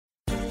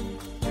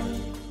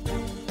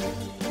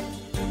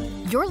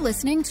You're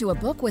listening to A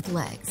Book with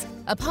Legs,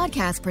 a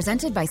podcast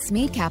presented by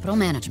Smead Capital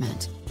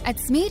Management. At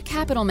Smead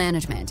Capital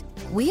Management,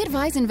 we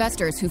advise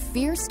investors who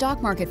fear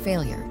stock market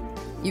failure.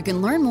 You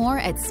can learn more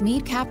at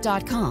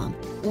smeadcap.com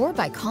or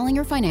by calling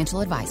your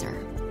financial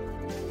advisor.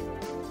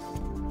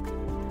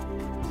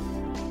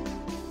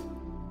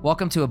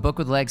 Welcome to A Book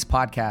with Legs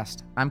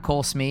podcast. I'm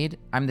Cole Smead.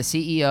 I'm the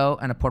CEO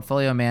and a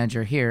portfolio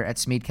manager here at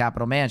Smead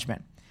Capital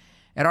Management.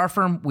 At our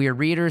firm, we are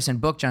readers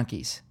and book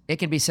junkies. It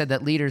can be said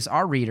that leaders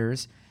are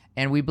readers,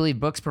 and we believe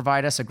books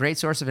provide us a great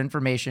source of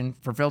information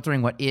for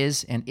filtering what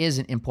is and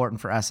isn't important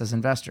for us as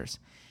investors.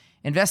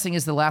 Investing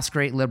is the last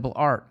great liberal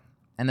art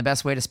and the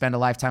best way to spend a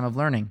lifetime of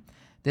learning.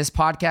 This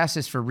podcast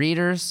is for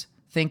readers,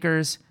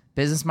 thinkers,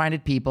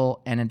 business-minded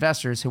people, and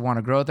investors who want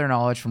to grow their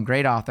knowledge from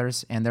great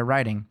authors and their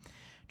writing.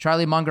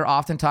 Charlie Munger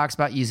often talks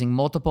about using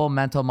multiple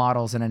mental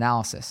models in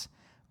analysis.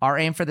 Our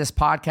aim for this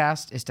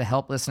podcast is to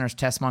help listeners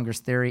test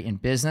Munger's theory in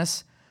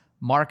business,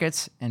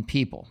 markets, and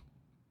people.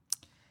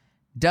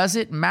 Does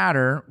it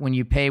matter when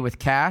you pay with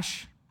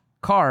cash,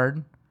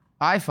 card,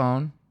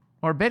 iPhone,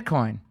 or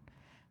Bitcoin?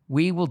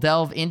 We will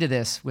delve into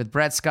this with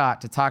Brett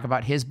Scott to talk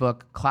about his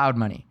book,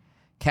 Cloudmoney: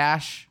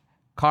 Cash,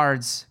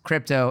 Cards,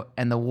 Crypto,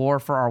 and the War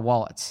for Our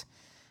Wallets.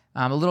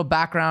 A little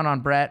background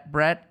on Brett.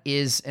 Brett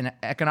is an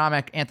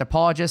economic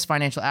anthropologist,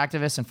 financial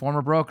activist, and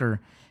former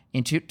broker.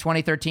 In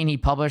 2013, he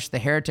published The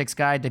Heretic's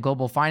Guide to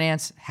Global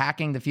Finance,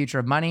 Hacking the Future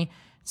of Money.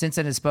 Since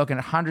then, has spoken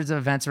at hundreds of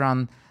events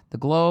around the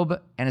globe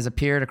and has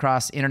appeared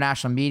across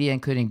international media,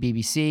 including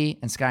BBC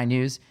and Sky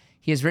News.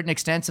 He has written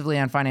extensively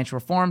on financial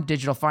reform,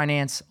 digital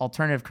finance,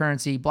 alternative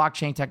currency,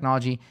 blockchain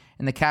technology,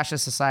 and the cashless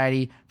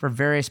society for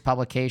various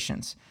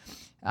publications.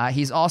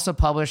 He's also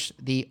published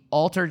the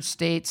Altered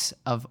States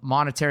of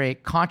Monetary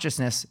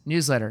Consciousness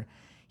newsletter.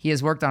 He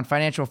has worked on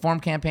financial reform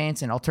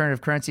campaigns and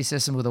alternative currency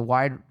systems with a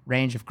wide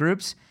range of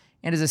groups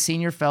and is a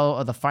senior fellow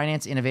of the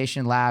Finance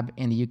Innovation Lab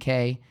in the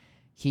UK.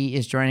 He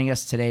is joining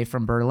us today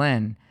from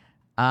Berlin.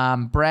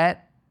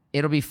 Brett,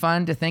 it'll be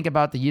fun to think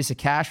about the use of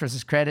cash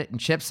versus credit and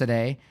chips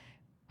today.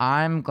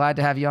 I'm glad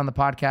to have you on the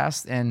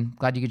podcast and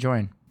glad you could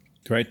join.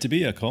 Great to be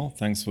here, Cole.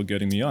 Thanks for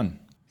getting me on.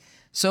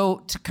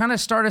 So to kind of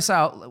start us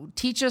out,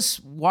 teach us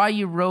why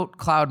you wrote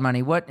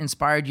Cloudmoney. What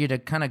inspired you to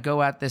kind of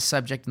go at this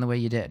subject in the way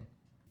you did?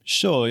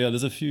 Sure. Yeah,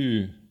 there's a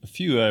few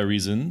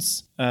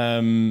reasons.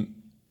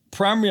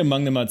 Primary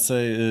among them, I'd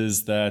say,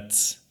 is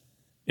that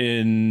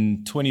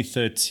in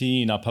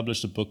 2013, I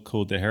published a book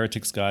called The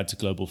Heretic's Guide to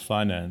Global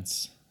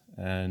Finance,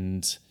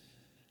 and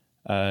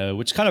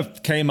which kind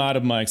of came out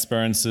of my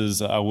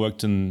experiences. I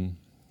worked in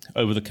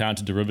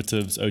over-the-counter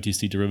derivatives,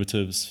 OTC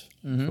derivatives,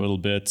 for a little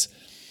bit.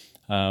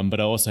 But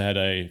I also had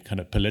a kind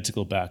of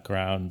political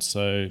background.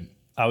 So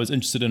I was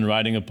interested in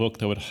writing a book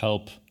that would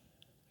help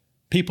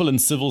people in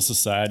civil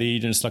society,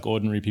 just like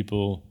ordinary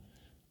people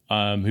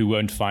who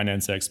weren't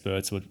finance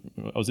experts. I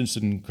was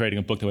interested in creating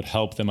a book that would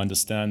help them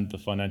understand the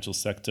financial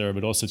sector,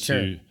 but also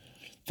to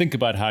think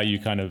about how you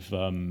kind of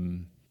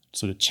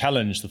sort of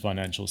challenge the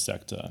financial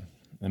sector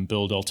and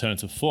build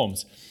alternative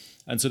forms.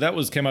 And so that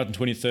came out in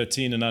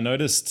 2013. And I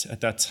noticed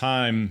at that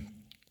time,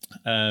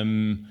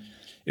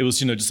 it was,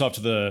 just after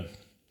the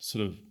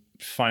sort of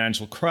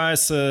financial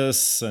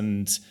crisis,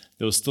 and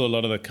there was still a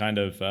lot of the kind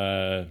of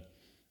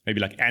maybe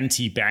like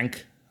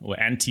anti-bank or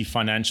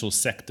anti-financial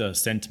sector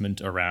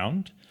sentiment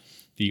around.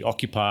 The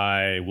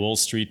Occupy Wall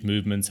Street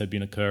movements had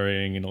been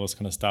occurring and all this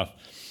kind of stuff.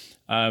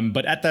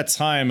 But at that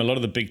time, a lot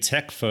of the big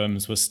tech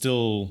firms were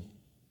still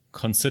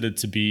considered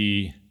to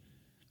be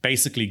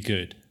basically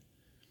good,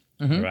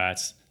 right?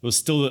 It was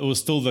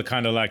still the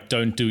kind of like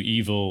don't do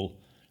evil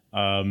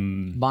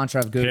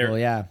mantra of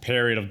Google,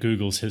 period of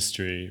Google's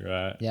history,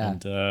 right? Yeah.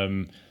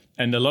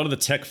 And a lot of the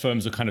tech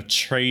firms were kind of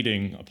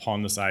trading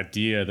upon this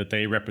idea that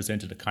they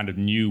represented a kind of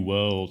new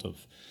world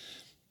of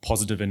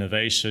positive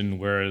innovation,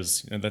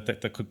 whereas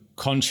that could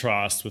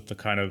contrast with the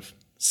kind of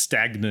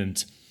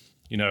stagnant,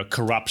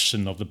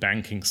 corruption of the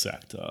banking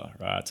sector,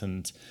 right?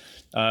 And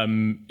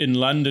in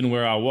London,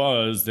 where I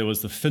was, there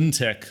was the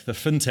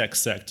fintech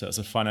sector,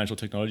 so financial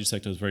technology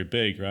sector is very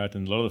big, right?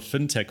 And a lot of the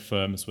fintech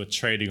firms were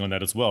trading on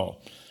that as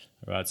well,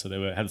 right? So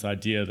they had this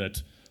idea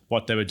that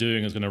what they were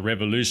doing is going to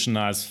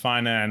revolutionize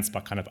finance by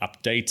kind of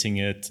updating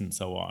it and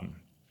so on.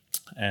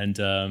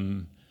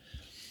 And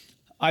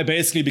I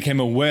basically became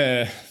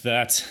aware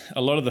that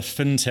a lot of the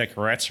fintech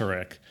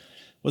rhetoric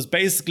was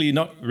basically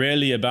not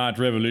really about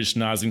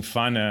revolutionizing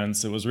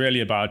finance. It was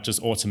really about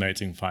just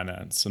automating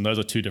finance. And those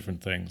are two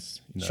different things.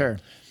 Sure.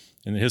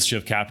 In the history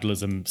of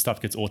capitalism, stuff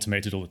gets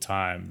automated all the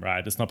time,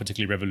 right? It's not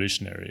particularly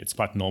revolutionary. It's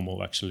quite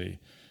normal, actually.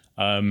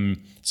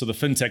 So the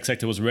fintech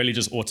sector was really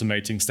just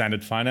automating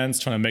standard finance,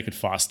 trying to make it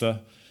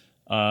faster,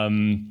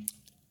 and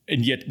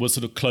yet was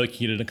sort of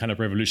cloaking it in a kind of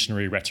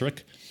revolutionary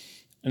rhetoric.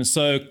 And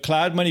so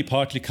Cloudmoney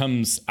partly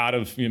comes out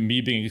of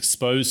me being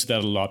exposed to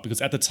that a lot,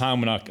 because at the time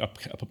when I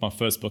put my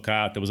first book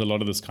out, there was a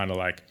lot of this kind of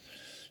like,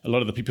 a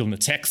lot of the people in the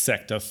tech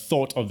sector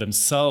thought of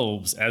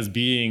themselves as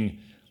being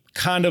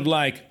kind of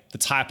like the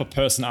type of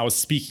person I was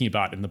speaking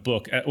about in the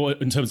book, or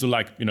in terms of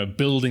like,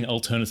 building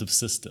alternative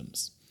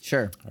systems.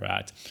 Sure. All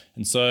right.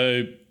 And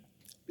so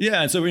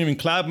Yeah, and so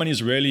Cloudmoney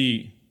is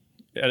really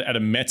at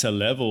a meta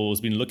level has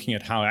been looking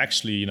at how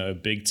actually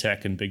big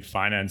tech and big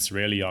finance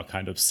really are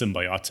kind of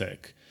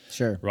symbiotic,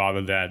 sure,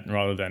 rather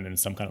than in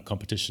some kind of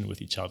competition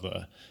with each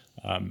other.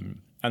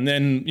 And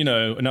then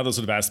another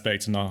sort of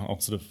aspect, and I'll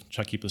sort of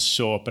try to keep this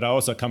short, but I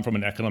also come from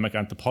an economic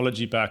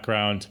anthropology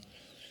background.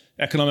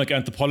 Economic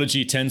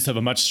anthropology tends to have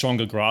a much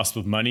stronger grasp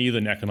of money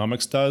than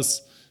economics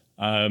does,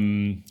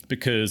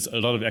 because a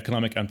lot of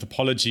economic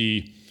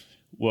anthropology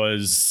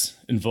was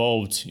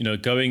involved,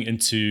 going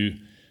into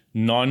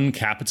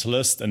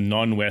non-capitalist and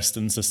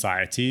non-Western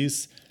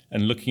societies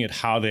and looking at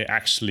how they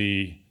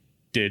actually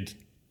did,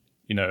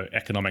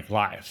 economic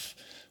life.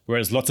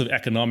 Whereas lots of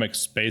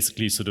economics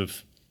basically sort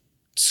of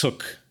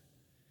took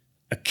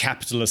a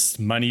capitalist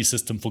money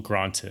system for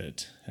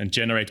granted and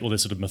generate all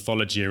this sort of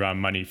mythology around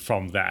money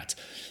from that.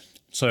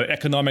 So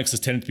economics has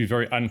tended to be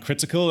very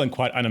uncritical and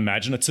quite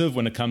unimaginative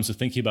when it comes to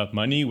thinking about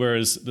money,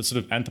 whereas the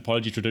sort of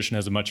anthropology tradition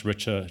has a much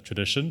richer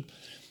tradition.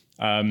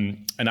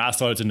 And I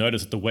started to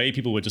notice that the way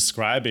people were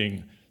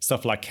describing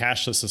stuff like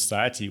cashless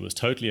society was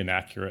totally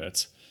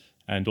inaccurate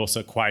and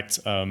also quite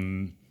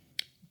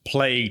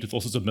plagued with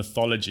all sorts of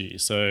mythology.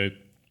 So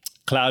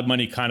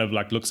Cloudmoney kind of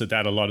like looks at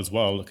that a lot as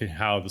well, looking at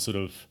how the sort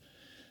of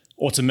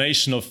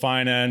automation of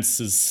finance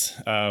is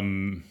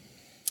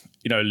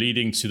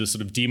leading to the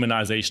sort of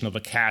demonization of the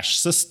cash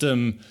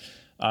system,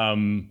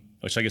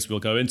 which I guess we'll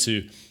go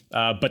into,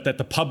 but that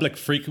the public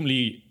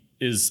frequently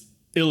is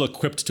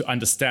ill-equipped to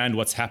understand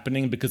what's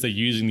happening because they're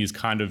using these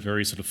kind of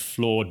very sort of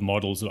flawed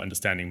models of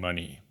understanding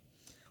money.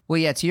 Well,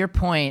 yeah, to your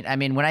point, I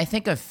mean, when I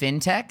think of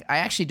fintech, I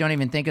actually don't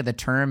even think of the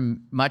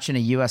term much in a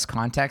U.S.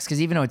 context,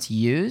 because even though it's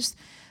used,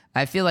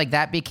 I feel like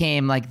that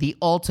became like the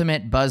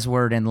ultimate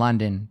buzzword in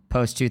London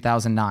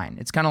post-2009.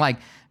 It's kind of like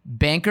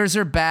bankers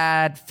are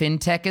bad,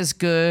 fintech is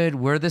good,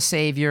 we're the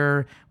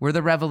savior, we're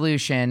the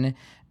revolution.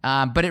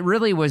 But it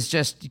really was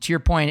just, to your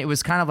point, it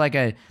was kind of like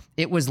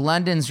it was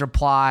London's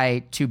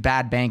reply to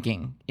bad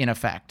banking, in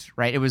effect,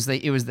 right? It was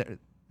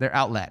their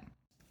outlet.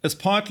 It's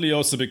partly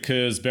also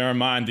because, bear in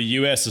mind, the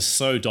US is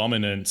so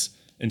dominant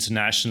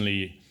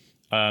internationally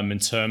in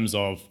terms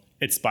of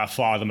it's by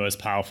far the most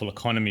powerful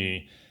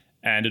economy,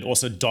 and it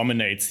also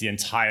dominates the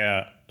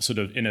entire sort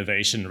of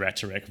innovation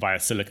rhetoric via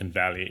Silicon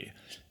Valley.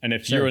 And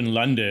if you're in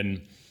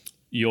London,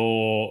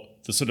 the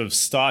sort of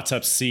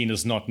startup scene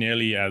is not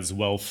nearly as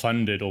well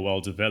funded or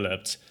well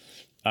developed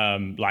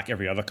like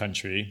every other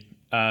country.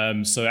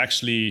 So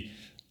actually,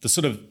 the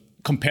sort of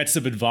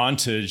competitive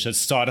advantage that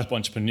startup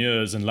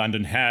entrepreneurs in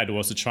London had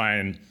was to try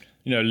and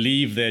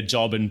leave their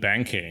job in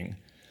banking,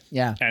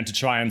 and to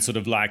try and sort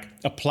of like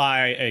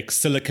apply a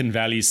Silicon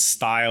Valley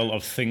style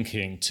of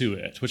thinking to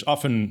it, which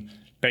often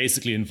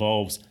basically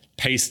involves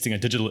pasting a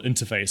digital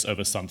interface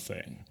over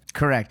something.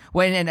 Correct.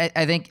 Well, and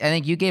I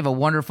think you gave a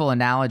wonderful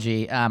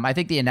analogy. I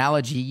think the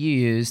analogy you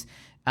used,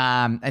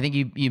 I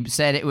think you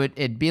said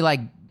it'd be like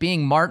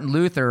being Martin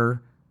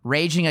Luther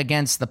raging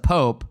against the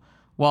Pope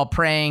while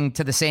praying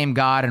to the same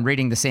God and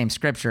reading the same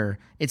scripture.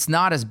 It's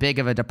not as big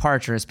of a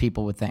departure as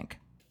people would think.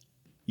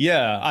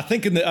 Yeah, I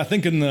think in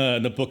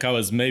the book I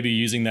was maybe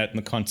using that in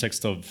the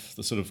context of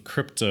the sort of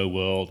crypto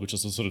world, which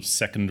is a sort of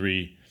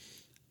secondary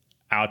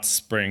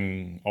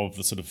outspring of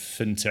the sort of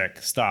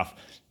fintech stuff.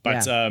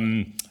 But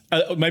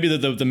maybe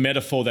the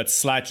metaphor that's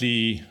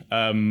slightly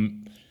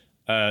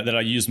that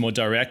I use more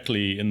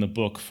directly in the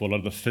book for a lot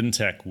of the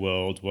fintech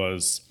world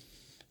was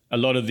a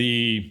lot of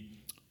the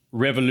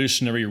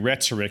revolutionary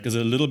rhetoric is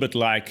a little bit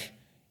like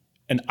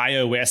an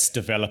iOS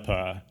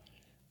developer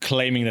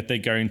claiming that they're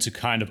going to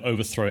kind of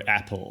overthrow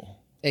Apple.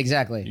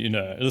 Exactly.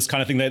 This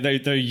kind of thing.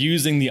 They're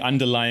using the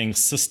underlying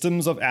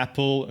systems of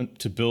Apple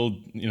to build,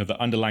 the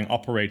underlying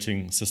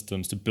operating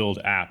systems to build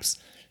apps.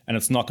 And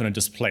it's not going to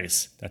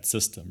displace that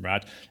system,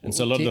 right? And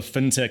so a lot of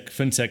the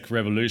fintech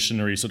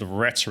revolutionary sort of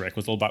rhetoric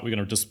was all about we're going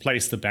to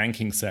displace the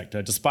banking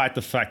sector, despite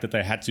the fact that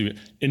they had to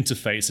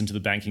interface into the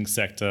banking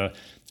sector,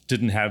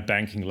 didn't have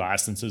banking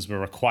licenses, were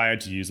required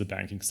to use the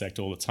banking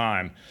sector all the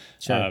time.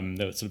 Sure.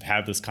 They would sort of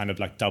have this kind of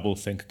like double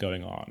think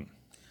going on.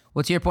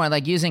 Well, to your point,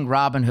 like using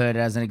Robinhood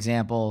as an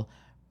example,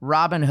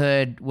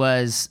 Robinhood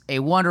was a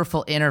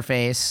wonderful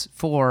interface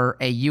for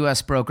a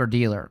U.S.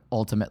 broker-dealer,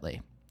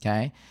 ultimately,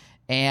 okay?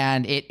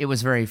 And it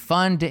was very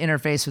fun to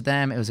interface with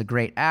them. It was a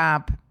great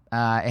app.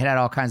 It had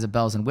all kinds of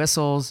bells and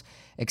whistles,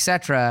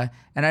 etc.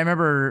 And I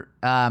remember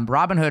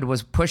Robinhood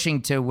was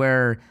pushing to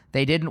where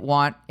they didn't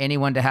want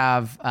anyone to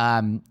have,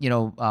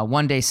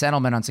 one-day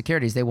settlement on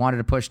securities. They wanted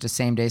to push to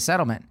same-day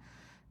settlement.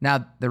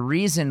 Now, the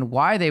reason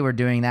why they were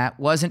doing that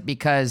wasn't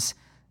because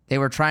they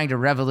were trying to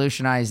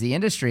revolutionize the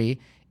industry.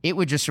 It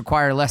would just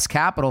require less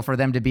capital for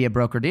them to be a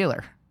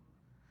broker-dealer.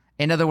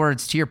 In other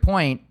words, to your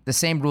point, the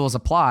same rules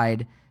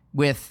applied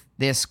with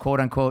this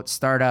quote-unquote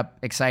startup,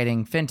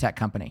 exciting fintech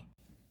company.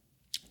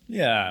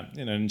 Yeah,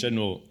 in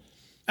general.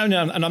 And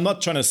I'm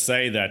not trying to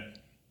say that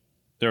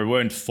there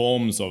weren't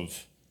forms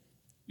of,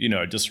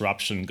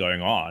 disruption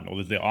going on, or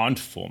that there aren't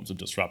forms of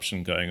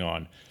disruption going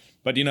on.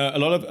 But, a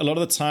lot of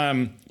the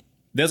time,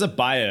 there's a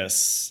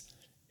bias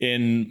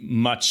in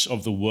much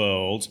of the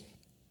world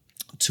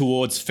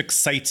towards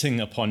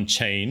fixating upon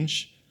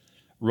change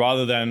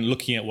rather than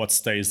looking at what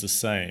stays the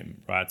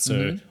same, right?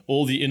 So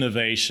all the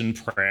innovation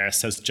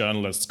press as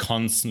journalists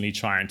constantly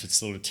trying to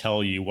sort of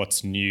tell you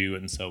what's new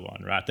and so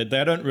on, right? They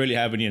don't really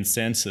have any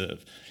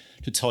incentive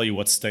to tell you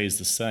what stays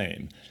the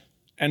same.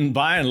 And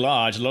by and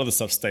large, a lot of the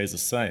stuff stays the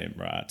same,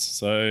 right?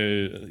 So,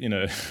 you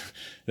know,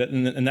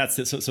 and that's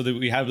it. So that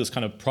we have this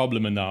kind of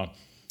problem in our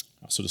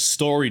sort of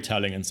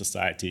storytelling in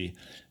society.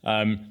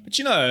 But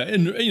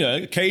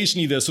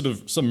occasionally there's sort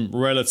of some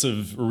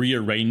relative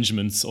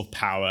rearrangements of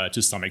power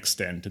to some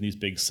extent in these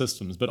big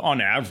systems, but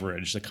on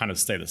average, they kind of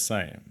stay the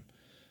same,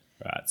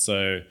 right?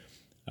 So,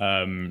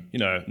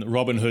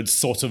 Robin Hood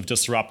sort of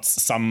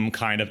disrupts some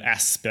kind of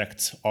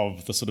aspect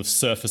of the sort of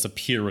surface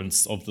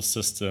appearance of the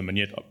system, and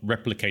yet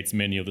replicates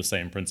many of the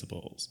same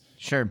principles.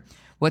 Sure.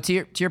 Well,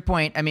 to your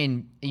point, I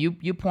mean,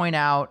 you point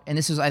out, and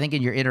this is, I think,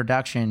 in your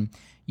introduction,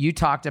 you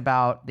talked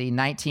about the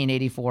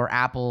 1984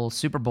 Apple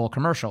Super Bowl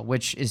commercial,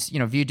 which is,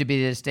 viewed to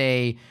be this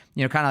day,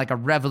 kind of like a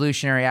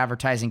revolutionary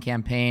advertising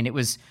campaign. It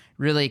was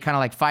really kind of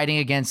like fighting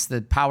against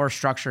the power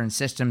structure and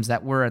systems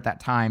that were at that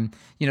time.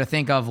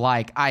 Think of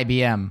like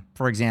IBM,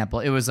 for example.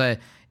 It was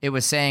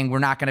saying we're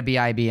not going to be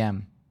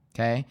IBM,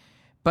 okay?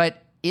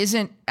 But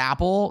isn't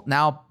Apple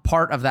now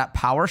part of that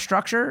power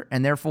structure?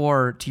 And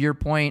therefore, to your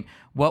point,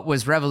 what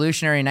was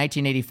revolutionary in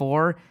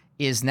 1984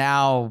 is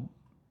now,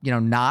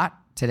 not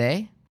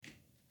today?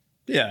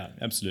 Yeah,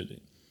 absolutely.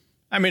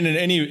 I mean,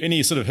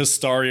 any sort of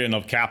historian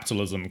of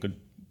capitalism could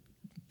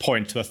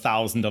point to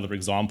 1,000 other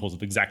examples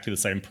of exactly the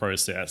same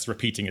process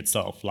repeating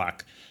itself,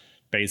 like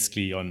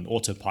basically on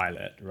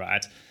autopilot,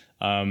 right?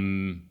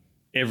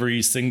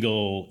 Every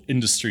single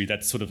industry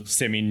that's sort of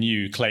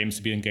semi-new claims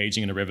to be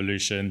engaging in a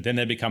revolution, then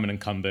they become an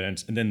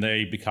incumbent, and then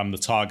they become the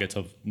target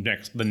of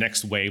the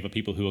next wave of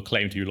people who are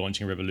claimed to be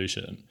launching a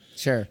revolution.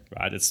 Sure.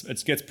 Right?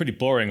 It gets pretty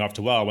boring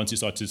after a while once you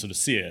start to sort of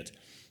see it.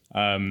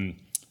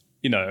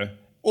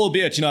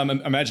 Albeit, I'm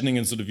imagining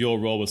in sort of your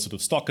role with sort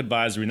of stock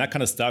advisory and that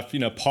kind of stuff,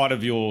 part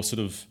of your sort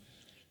of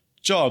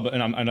job,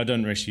 and I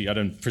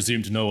don't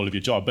presume to know all of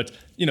your job, but,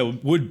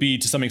 would be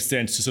to some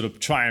extent to sort of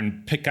try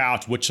and pick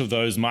out which of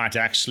those might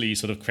actually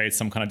sort of create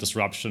some kind of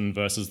disruption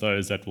versus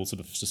those that will sort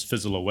of just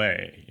fizzle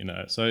away,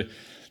 So,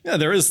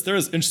 there is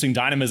interesting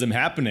dynamism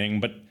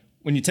happening, but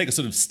when you take a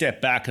sort of step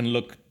back and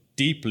look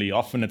deeply,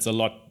 often it's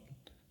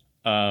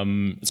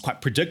it's quite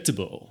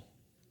predictable.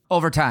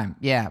 Over time,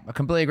 yeah, I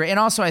completely agree. And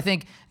also, I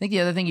think the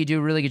other thing you do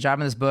a really good job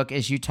in this book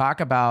is you talk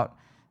about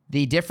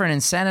the different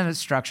incentive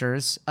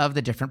structures of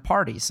the different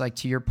parties. Like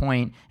to your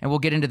point, and we'll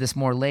get into this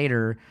more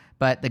later,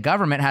 but the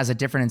government has a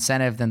different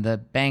incentive than the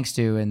banks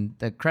do, and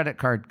the credit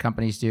card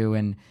companies do,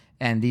 and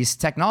these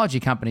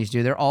technology companies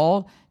do. They're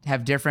all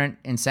have different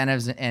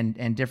incentives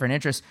and different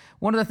interests.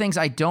 One of the things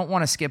I don't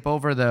want to skip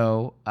over,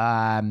 though,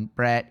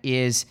 Brett,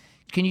 is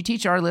can you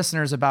teach our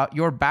listeners about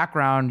your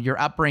background,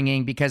 your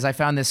upbringing? Because I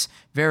found this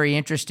very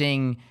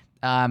interesting,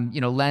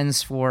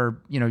 lens for,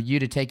 you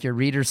to take your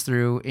readers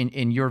through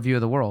in your view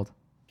of the world.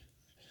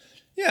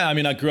 Yeah, I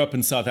mean, I grew up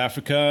in South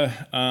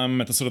Africa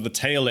at the sort of the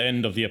tail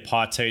end of the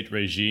apartheid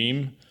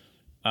regime.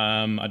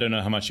 I don't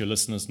know how much your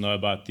listeners know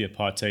about the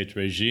apartheid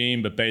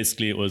regime, but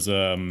basically it was,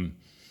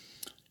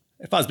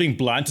 if I was being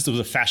blunt, it was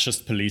a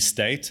fascist police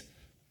state.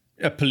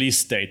 A police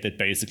state that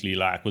basically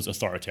was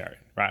authoritarian,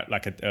 right?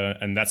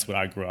 And that's what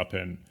I grew up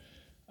in.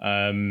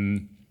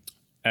 And,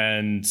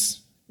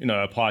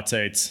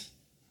 apartheid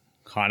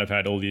kind of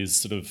had all these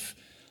sort of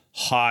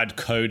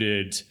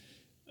hard-coded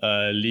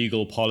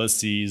legal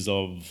policies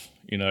of,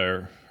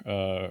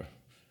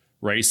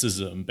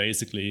 racism,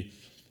 basically,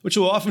 which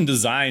were often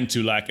designed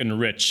to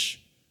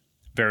enrich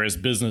various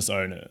business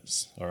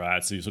owners, all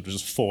right? So you sort of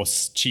just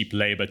force cheap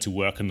labor to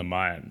work in the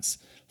mines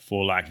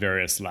for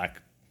various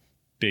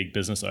big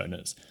business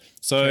owners.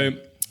 So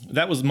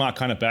that was my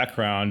kind of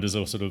background as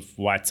a sort of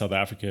white South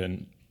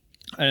African.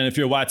 And if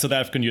you're a white South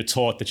African, you're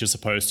taught that you're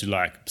supposed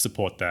to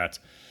support that.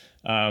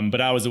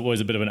 But I was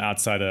always a bit of an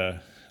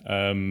outsider.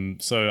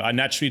 So I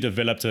naturally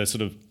developed a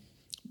sort of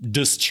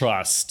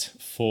distrust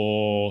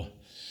for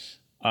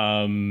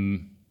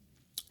kind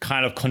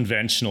of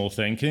conventional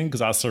thinking because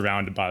I was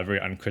surrounded by a very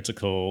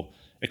uncritical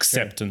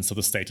acceptance of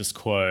the status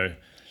quo.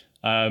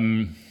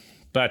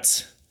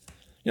 But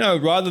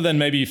rather than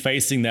maybe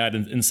facing that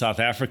in South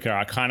Africa,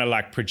 I kind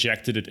of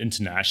projected it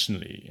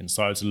internationally and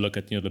started to look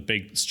at, the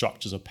big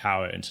structures of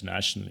power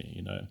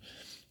internationally,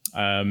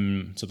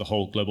 so the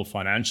whole global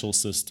financial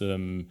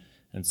system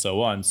and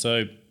so on.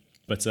 So,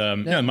 but,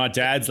 my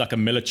dad's a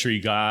military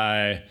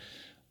guy.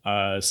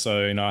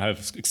 So, I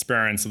have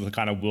experience of the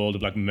kind of world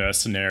of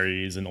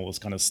mercenaries and all this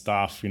kind of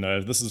stuff.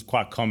 This is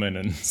quite common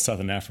in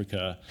Southern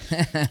Africa.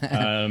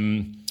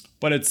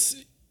 But it's,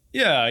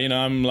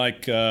 I'm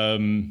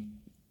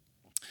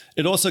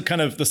it also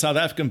kind of, the South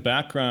African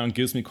background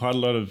gives me quite a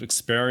lot of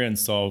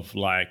experience of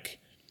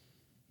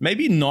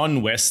maybe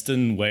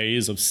non-Western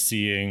ways of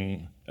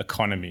seeing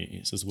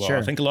economies as well. Sure.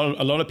 I think a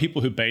lot of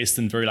people who are based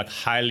in very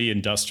highly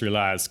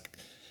industrialized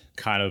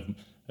kind of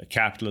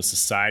capitalist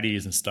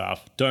societies and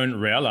stuff don't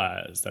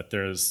realize that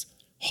there's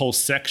whole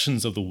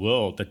sections of the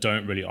world that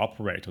don't really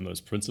operate on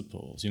those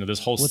principles. There's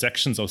whole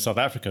sections of South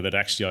Africa that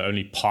actually are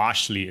only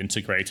partially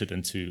integrated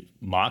into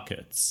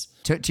markets.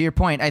 To your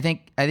point, I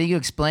think you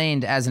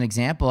explained as an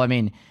example, I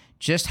mean,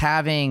 just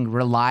having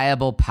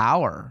reliable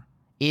power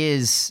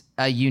is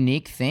a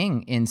unique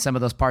thing in some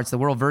of those parts of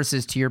the world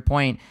versus, to your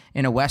point,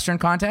 in a Western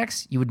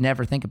context, you would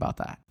never think about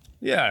that.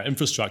 Yeah,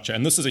 infrastructure.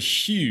 And this is a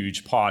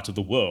huge part of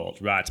the world,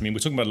 right? I mean, we're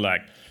talking about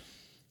like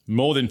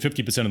more than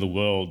 50% of the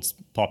world's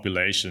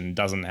population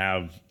doesn't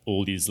have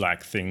all these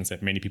like things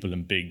that many people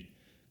in big,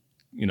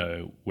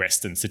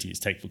 Western cities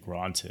take for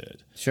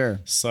granted. Sure.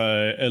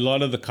 So a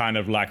lot of the kind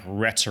of like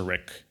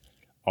rhetoric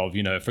of,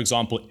 for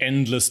example,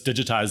 endless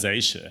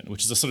digitization,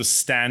 which is a sort of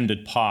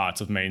standard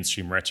part of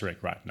mainstream rhetoric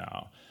right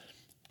now,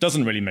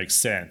 doesn't really make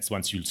sense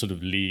once you sort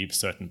of leave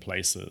certain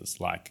places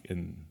like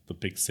in the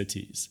big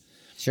cities.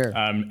 Sure.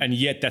 And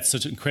yet that's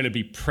such an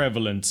incredibly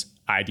prevalent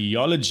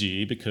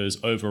ideology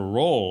because the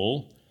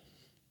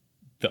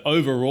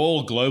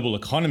overall global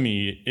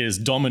economy is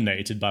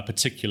dominated by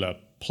particular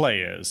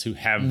players who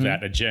have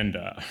that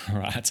agenda,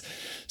 right?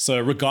 So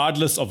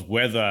regardless of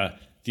whether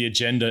the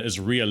agenda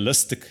is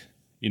realistic,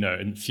 in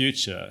the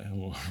future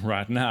or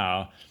right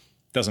now,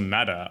 doesn't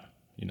matter.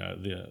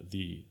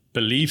 The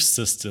belief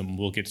system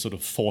will get sort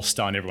of forced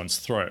down everyone's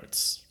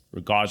throats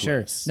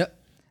regardless. Sure. No,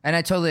 and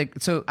I totally,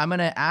 so I'm going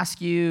to ask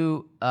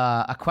you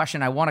a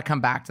question. I want to come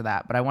back to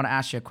that, but I want to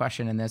ask you a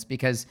question in this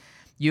because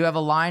you have a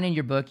line in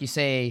your book. You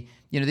say,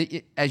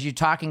 as you're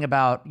talking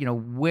about,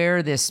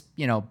 where this,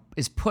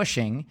 is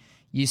pushing,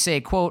 you say,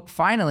 quote,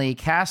 finally,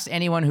 cast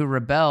anyone who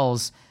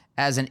rebels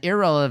as an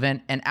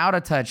irrelevant and out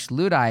of touch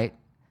Luddite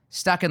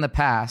stuck in the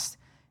past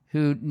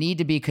who need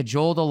to be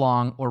cajoled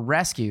along or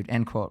rescued,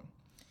 end quote.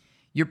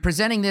 You're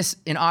presenting this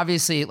in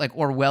obviously like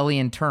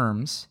Orwellian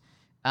terms.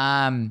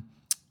 I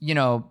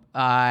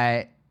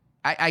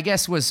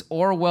guess, was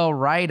Orwell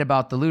right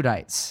about the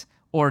Luddites?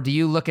 Or do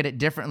you look at it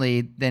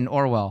differently than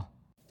Orwell?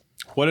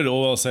 What did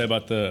Orwell say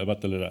about the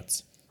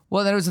Luddites?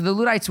 Well, the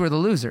Luddites were the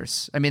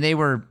losers. I mean, they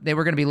were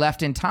going to be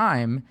left in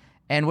time.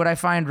 And what I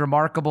find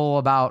remarkable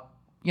about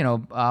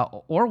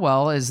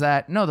Orwell is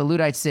that no, the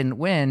Luddites didn't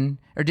win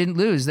or didn't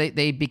lose.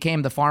 They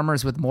became the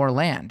farmers with more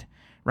land,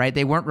 right?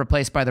 They weren't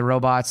replaced by the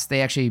robots.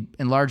 They actually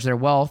enlarged their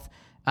wealth.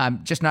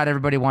 Just not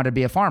everybody wanted to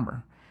be a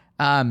farmer.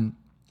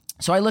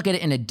 So I look at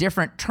it in a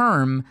different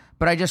term,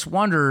 but I just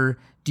wonder,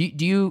 do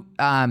you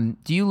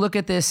look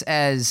at this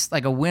as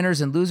like a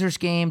winners and losers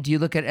game? Do you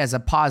look at it as a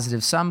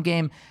positive sum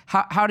game?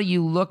 How do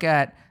you look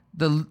at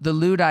the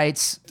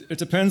Luddites? It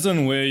depends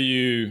on where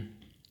you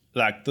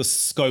like the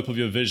scope of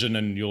your vision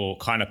and your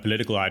kind of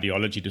political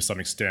ideology to some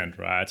extent,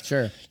 right?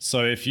 Sure.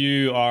 So if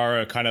you are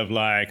a kind of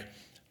like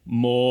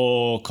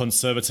more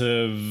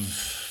conservative,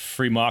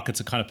 free markets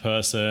kind of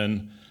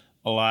person,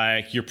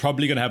 like you're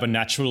probably going to have a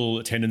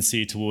natural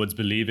tendency towards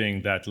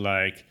believing that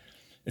like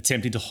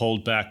attempting to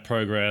hold back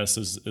progress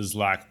is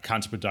like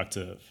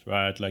counterproductive,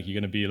 right? Like you're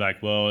going to be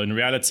like, well, in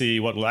reality,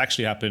 what will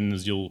actually happen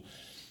is the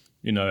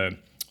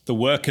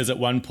workers at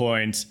one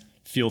point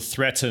feel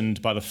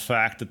threatened by the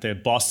fact that their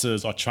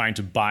bosses are trying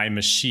to buy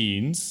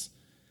machines,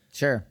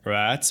 sure,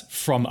 right,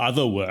 from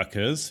other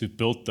workers who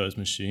built those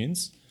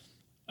machines.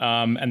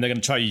 And they're going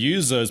to try to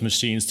use those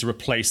machines to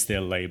replace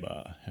their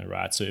labor,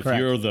 right? So if Correct.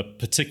 You're the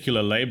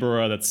particular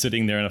laborer that's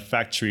sitting there in a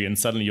factory and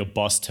suddenly your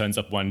boss turns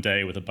up one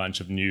day with a bunch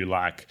of new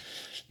like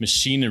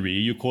machinery,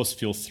 you of course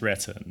feel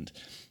threatened.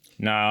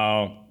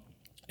 Now,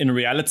 in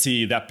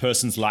reality, that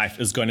person's life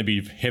is going to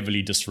be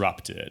heavily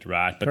disrupted,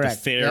 right? But Correct.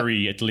 The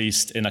theory, at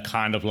least in a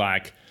kind of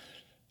like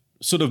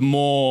sort of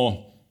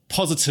more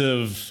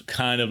positive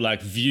kind of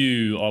like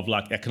view of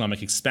like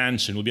economic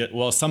expansion will be,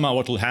 well, somehow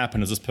what will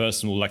happen is this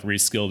person will like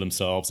reskill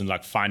themselves and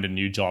like find a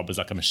new job as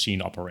like a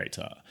machine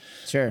operator.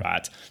 Sure.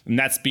 Right. And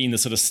that's been the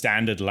sort of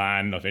standard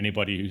line of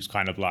anybody who's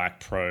kind of like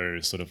pro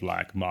sort of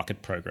like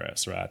market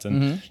progress, right?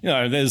 And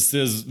there's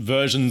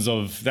versions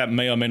of that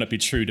may or may not be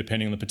true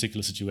depending on the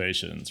particular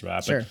situations,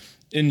 right? Sure. But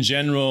in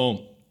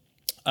general,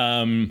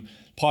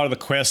 part of the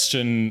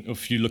question,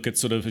 if you look at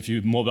sort of, if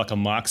you're more like a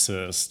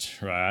Marxist,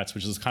 right,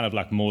 which is kind of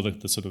like more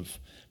the sort of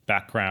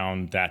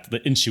background that the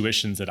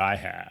intuitions that I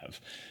have,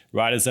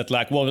 right, is that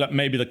like, well, that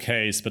may be the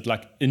case, but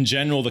like in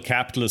general, the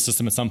capitalist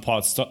system at some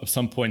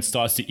point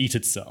starts to eat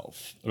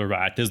itself,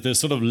 right? There's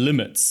sort of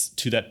limits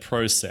to that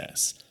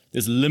process.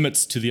 There's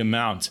limits to the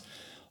amount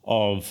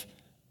of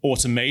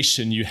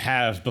automation you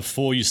have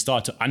before you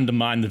start to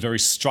undermine the very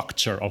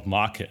structure of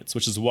markets,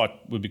 which is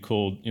what would be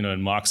called,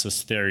 in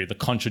Marxist theory, the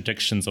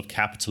contradictions of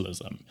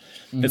capitalism.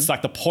 Mm-hmm. It's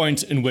like the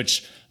point in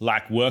which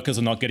like workers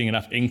are not getting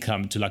enough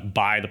income to like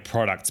buy the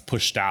products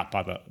pushed out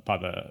by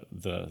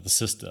the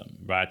system,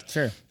 right?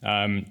 Sure.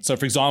 So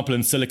for example,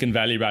 in Silicon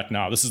Valley right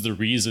now, this is the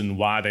reason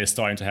why they're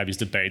starting to have these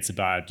debates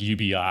about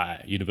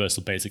UBI,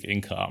 Universal Basic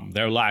Income.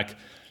 They're like,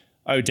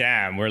 oh,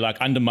 damn, we're like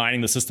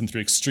undermining the system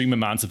through extreme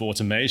amounts of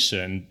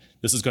automation.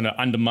 This is going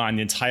to undermine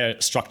the entire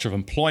structure of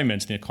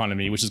employment in the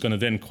economy, which is going to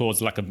then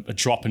cause like a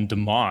drop in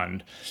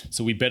demand.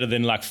 So we better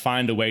then like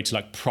find a way to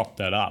like prop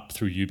that up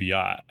through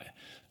UBI.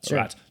 Sure.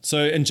 Right.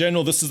 So in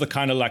general, this is the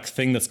kind of like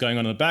thing that's going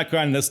on in the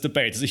background. This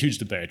debate is a huge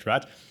debate,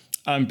 right?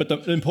 But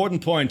the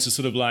important point is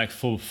sort of like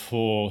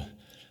for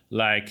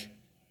like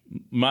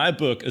my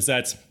book is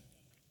that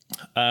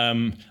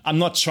I'm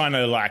not trying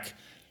to like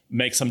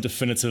make some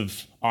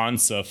definitive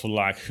answer for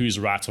like who's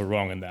right or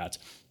wrong in that.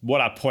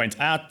 What I point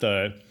out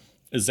though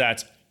is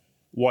that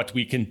what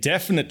we can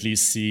definitely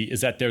see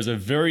is that there's a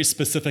very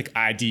specific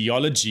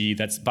ideology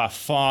that's by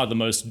far the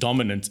most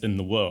dominant in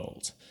the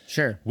world.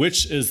 Sure.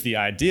 Which is the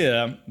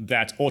idea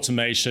that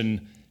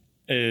automation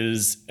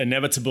is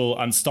inevitable,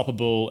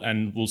 unstoppable,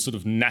 and will sort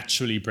of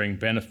naturally bring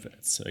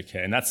benefits.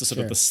 Okay, and that's the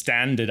sort of the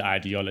standard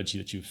ideology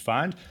that you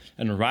find.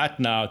 And right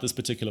now, at this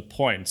particular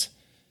point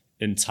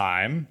in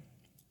time,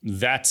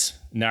 that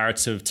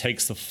narrative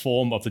takes the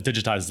form of the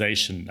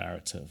digitization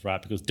narrative,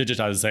 right? Because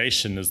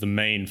digitization is the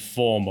main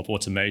form of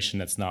automation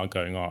that's now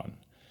going on.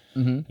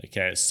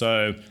 Okay,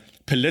 so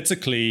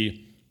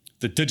politically,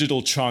 the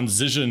digital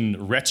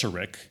transition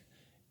rhetoric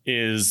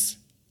is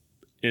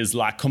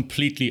like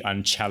completely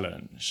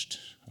unchallenged,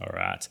 all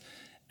right?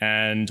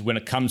 And when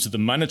it comes to the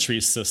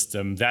monetary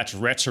system, that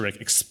rhetoric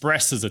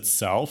expresses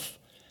itself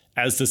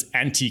as this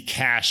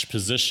anti-cash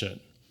position,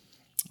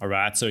 all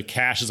right? So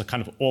cash is a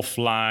kind of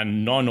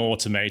offline,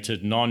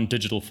 non-automated,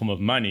 non-digital form of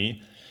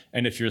money.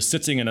 And if you're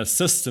sitting in a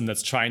system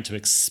that's trying to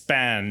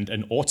expand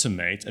and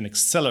automate and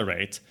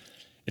accelerate,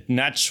 it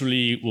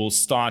naturally will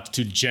start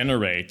to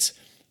generate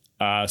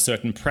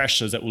certain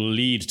pressures that will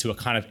lead to a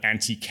kind of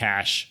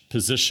anti-cash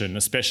position,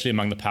 especially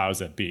among the powers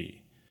that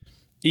be,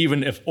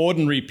 even if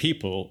ordinary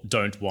people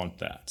don't want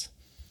that.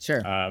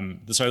 Sure.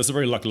 So it's a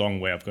very long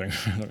way of going.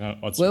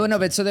 Well, no,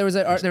 but so there was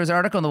an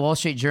article in the Wall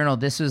Street Journal.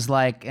 This was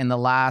like in the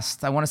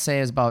last, I want to say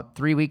it was about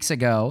 3 weeks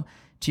ago,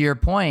 to your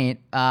point,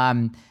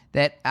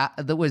 that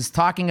was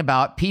talking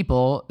about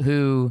people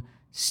who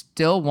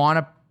still want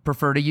to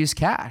prefer to use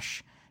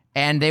cash.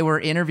 And they were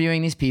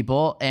interviewing these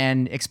people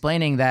and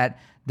explaining that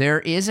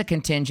there is a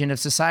contingent of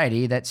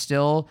society that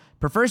still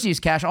prefers to use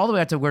cash, all the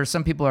way up to where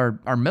some people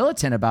are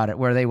militant about it,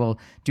 where they will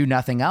do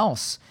nothing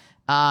else.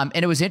 And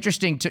it was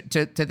interesting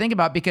to think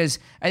about, because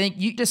I think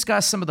you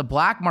discussed some of the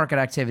black market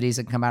activities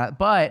that come out of it,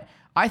 but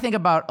I think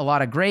about a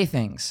lot of gray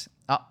things.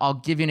 I'll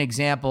give you an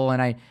example,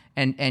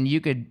 and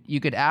you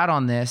could add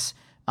on this.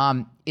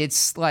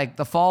 It's like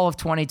the fall of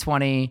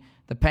 2020,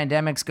 the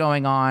pandemic's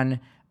going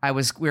on.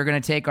 We were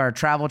going to take our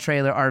travel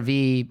trailer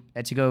RV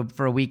to go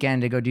for a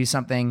weekend to go do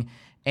something,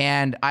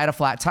 and I had a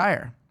flat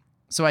tire.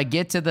 So I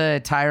get to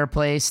the tire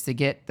place to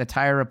get the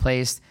tire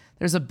replaced.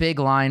 There's a big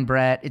line,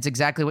 Brett. It's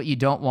exactly what you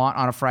don't want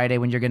on a Friday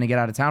when you're going to get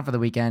out of town for the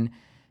weekend.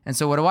 And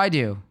so what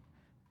do?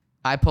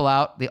 I pull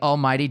out the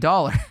almighty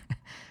dollar.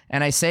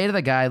 And I say to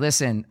the guy,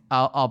 listen,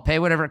 I'll pay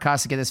whatever it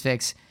costs to get this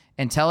fixed,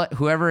 and tell it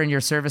whoever in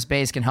your service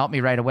base can help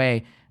me right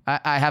away.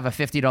 I have a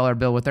 $50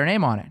 bill with their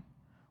name on it.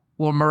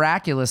 Well,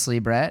 miraculously,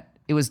 Brett,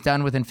 it was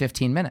done within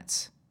 15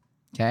 minutes.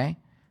 Okay?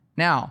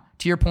 Now,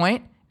 to your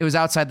point, it was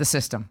outside the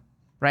system,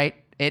 right?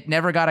 It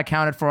never got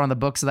accounted for on the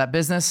books of that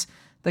business.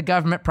 The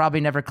government probably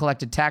never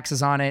collected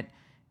taxes on it,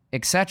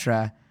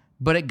 etc.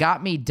 But it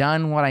got me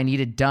done what I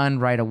needed done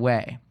right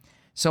away.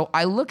 So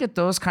I look at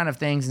those kind of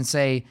things and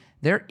say,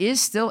 there is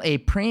still a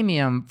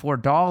premium for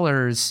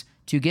dollars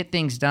to get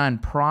things done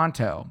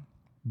pronto.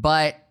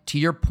 But to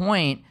your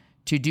point,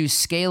 to do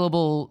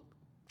scalable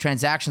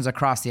transactions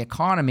across the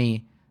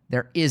economy,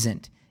 there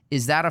isn't.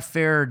 Is that a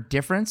fair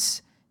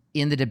difference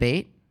in the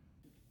debate?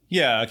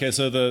 Yeah. Okay.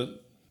 So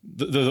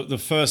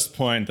the first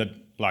point that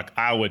like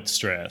I would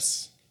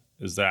stress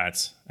is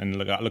that, and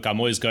look, I'm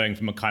always going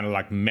from a kind of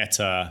like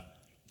meta,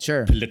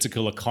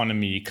 political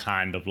economy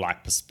kind of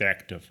like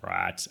perspective,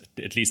 right?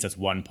 At least that's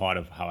one part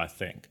of how I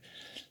think.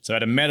 So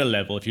at a meta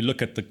level, if you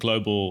look at the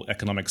global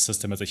economic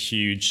system as a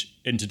huge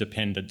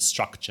interdependent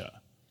structure,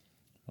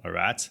 all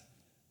right,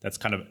 that's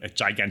kind of a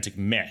gigantic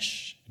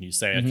mesh. And you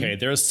say, okay,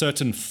 there are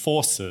certain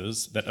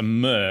forces that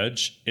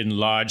emerge in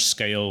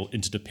large-scale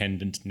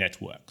interdependent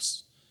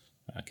networks.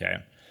 Okay,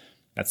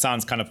 that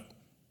sounds kind of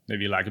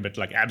maybe like a bit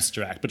like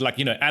abstract, but like,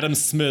 you know, Adam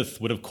Smith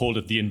would have called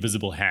it the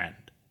invisible hand.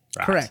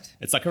 Right? Correct.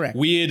 It's like Correct.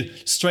 Weird,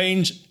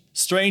 strange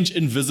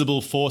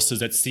invisible forces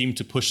that seem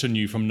to push on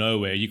you from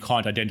nowhere. You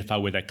can't identify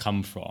where they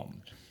come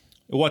from.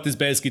 What this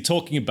basically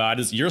talking about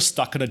is you're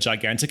stuck in a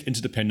gigantic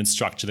interdependent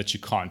structure that you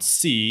can't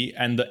see,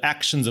 and the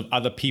actions of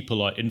other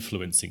people are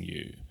influencing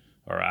you,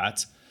 all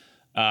right?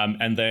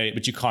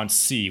 But you can't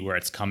see where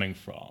it's coming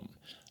from,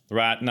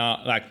 right?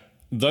 Now, like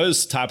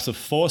those types of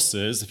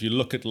forces, if you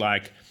look at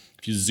like,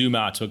 if you zoom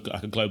out to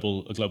a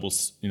global,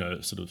 you know,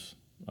 sort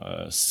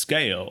of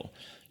scale,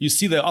 you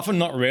see they're often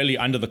not really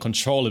under the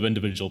control of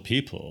individual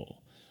people.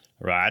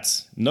 Right?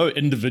 No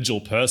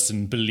individual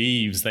person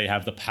believes they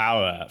have the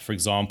power, for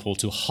example,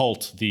 to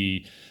halt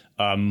the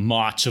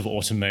march of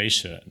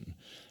automation.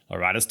 All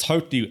right? It's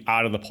totally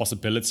out of the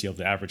possibility of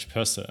the average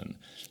person.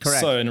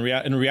 Correct. So in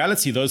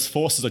reality, those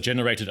forces are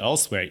generated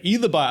elsewhere,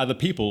 either by other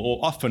people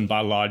or often by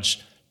large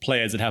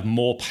players that have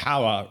more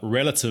power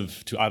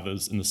relative to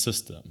others in the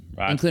system.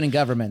 Right? Including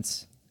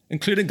governments.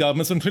 including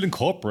governments, including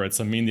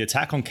corporates. I mean, the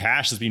attack on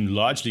cash has been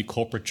largely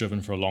corporate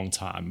driven for a long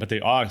time, but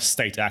there are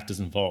state actors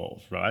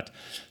involved, right?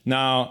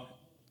 Now,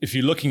 if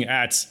you're looking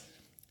at,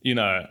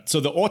 so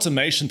the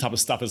automation type of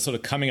stuff is sort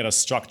of coming at a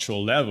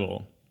structural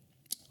level.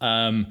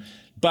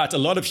 But a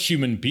lot of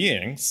human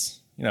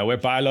beings, we're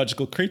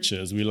biological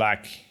creatures.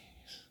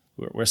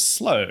 We're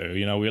slow,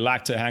 we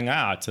like to hang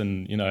out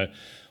and,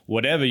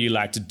 whatever you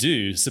like to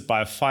do, sit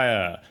by a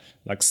fire,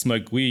 like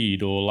smoke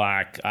weed, or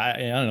I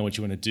don't know what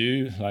you want to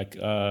do,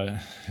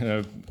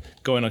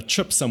 go on a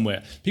trip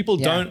somewhere. People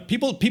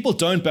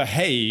don't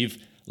behave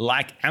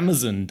like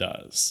Amazon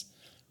does.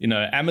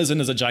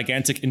 Amazon is a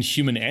gigantic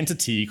inhuman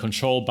entity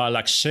controlled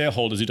by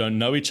shareholders who don't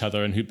know each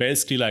other and who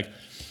basically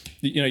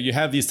you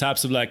have these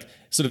types of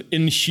sort of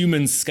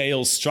inhuman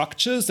scale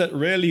structures that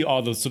really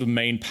are the sort of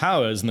main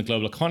powers in the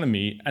global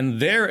economy, and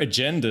their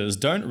agendas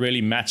don't really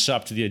match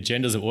up to the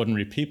agendas of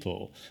ordinary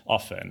people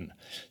often.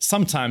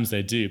 Sometimes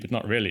they do, but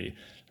not really,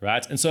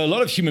 right? And so a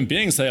lot of human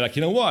beings say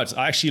you know what,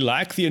 I actually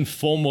like the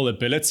informal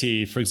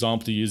ability, for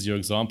example, to use your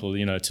example,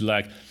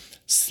 to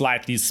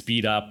slightly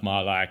speed up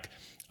my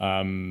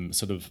car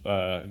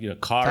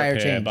Tire repair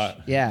change.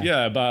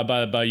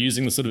 by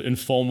using the sort of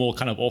informal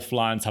kind of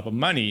offline type of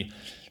money.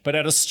 But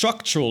at a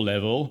structural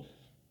level,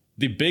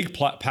 the big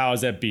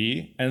powers that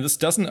be, and this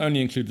doesn't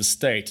only include the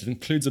state, it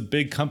includes the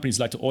big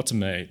companies like to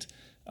automate.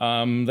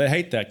 They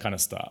hate that kind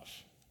of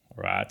stuff,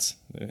 right?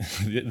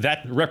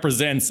 That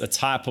represents a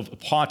part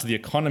of the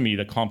economy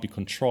that can't be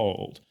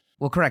controlled.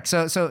 Well, correct.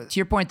 So to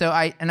your point,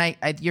 though,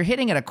 you're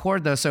hitting at a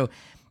chord, though. So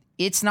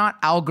it's not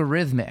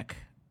algorithmic,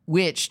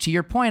 which, to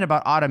your point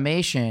about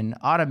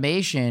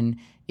automation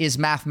is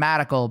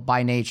mathematical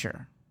by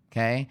nature,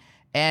 okay?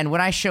 And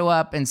when I show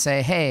up and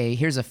say, hey,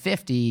 here's a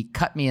 50,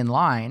 cut me in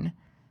line,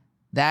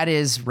 that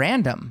is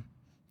random.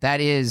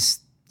 That is,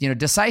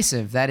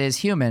 decisive. That is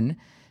human.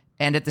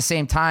 And at the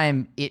same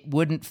time, it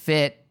wouldn't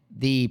fit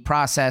the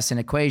process and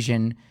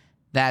equation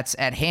that's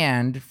at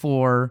hand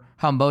for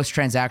how most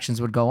transactions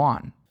would go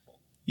on.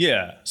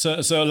 Yeah. So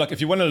if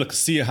you want to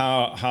see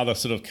how the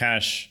sort of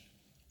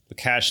the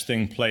cash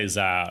thing plays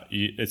out,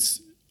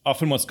 it's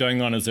often what's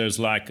going on is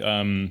there's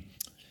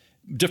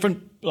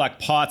different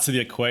parts of the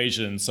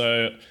equation.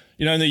 So,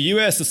 in the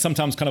US, it's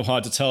sometimes kind of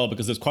hard to tell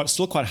because there's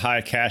still quite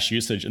high cash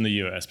usage in the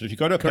US. But if you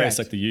go to a place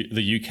like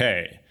the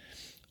UK,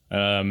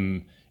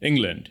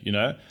 England,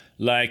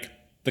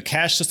 the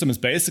cash system is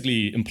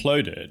basically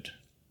imploded.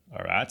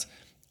 All right.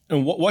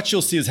 And what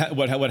you'll see is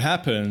what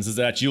happens is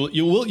that you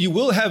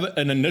will have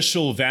an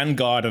initial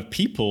vanguard of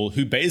people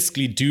who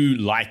basically do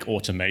like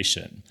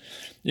automation.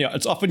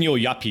 It's often your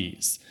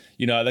yuppies.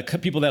 The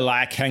people that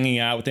like hanging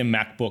out with their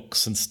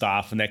MacBooks and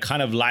stuff, and they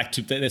kind of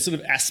they're sort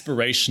of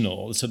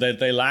aspirational. So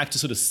they like to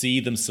sort of see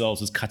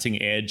themselves as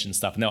cutting edge and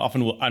stuff. And they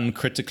often will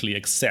uncritically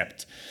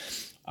accept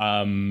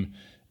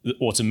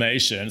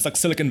automation. It's like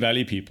Silicon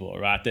Valley people,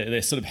 right?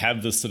 They sort of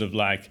have this sort of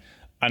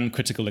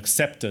uncritical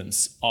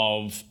acceptance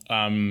of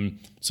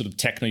sort of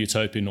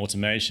techno-utopian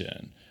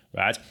automation,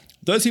 right?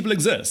 Those people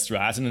exist,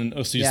 right? And then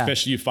also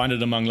especially you find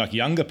it among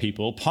younger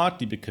people,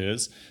 partly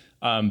because,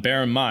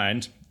 bear in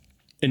mind,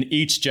 in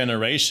each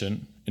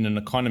generation in an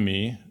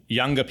economy,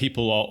 younger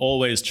people are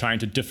always trying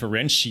to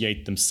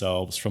differentiate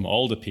themselves from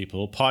older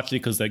people, partly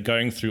because they're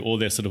going through all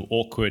their sort of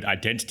awkward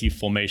identity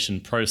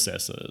formation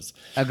processes.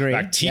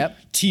 Agreed.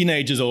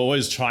 Teenagers are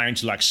always trying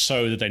to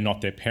show that they're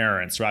not their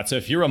parents, right? So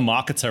if you're a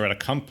marketer at a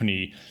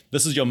company,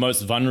 this is your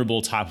most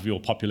vulnerable type of your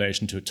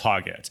population to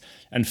target.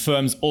 And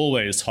firms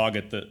always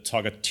target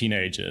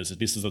teenagers.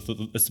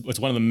 It's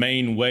one of the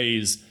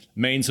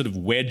main sort of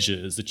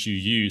wedges that you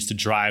use to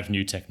drive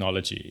new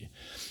technology,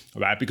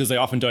 right? Because they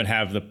often don't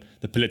have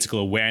the political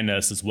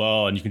awareness as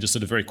well, and you can just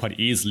sort of very quite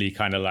easily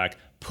kind of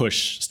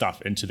push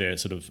stuff into their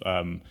sort of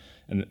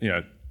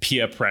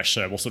peer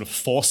pressure will sort of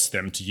force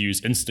them to use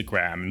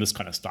Instagram and this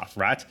kind of stuff,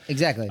 right?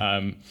 Exactly.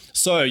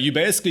 So you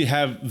basically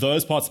have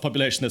those parts of the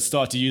population that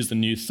start to use the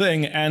new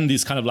thing, and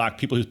these kind of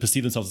people who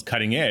perceive themselves as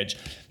cutting edge.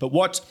 But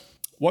what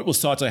will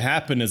start to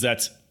happen is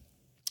that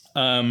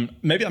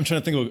maybe I'm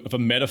trying to think of a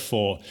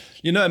metaphor.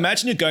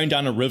 Imagine you're going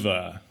down a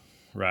river,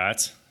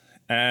 right?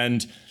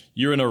 And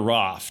you're in a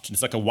raft.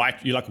 It's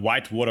you like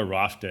white water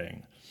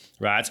rafting,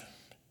 right?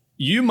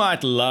 You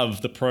might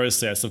love the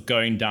process of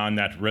going down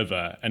that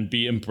river and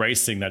be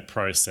embracing that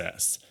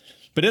process.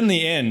 But in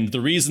the end,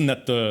 the reason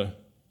that the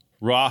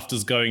raft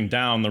is going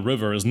down the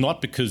river is not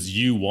because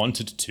you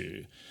wanted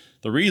to.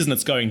 The reason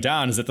it's going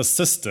down is that the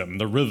system,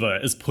 the river,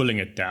 is pulling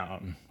it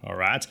down, all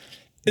right?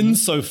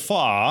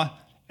 Insofar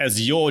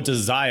as your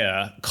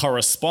desire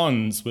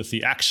corresponds with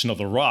the action of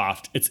the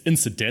raft, it's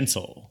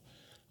incidental,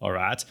 all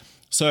right?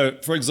 So,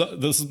 for example,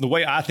 the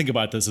way I think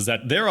about this is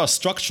that there are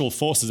structural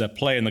forces at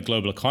play in the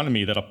global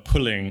economy that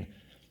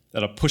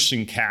are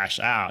pushing cash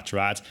out,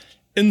 right?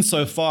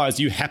 Insofar as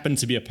you happen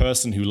to be a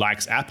person who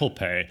likes Apple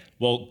Pay,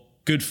 well,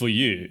 good for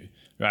you,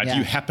 right? Yeah.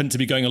 You happen to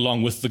be going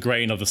along with the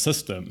grain of the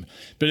system.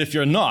 But if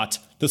you're not,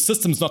 the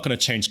system's not going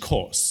to change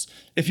course.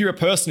 If you're a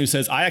person who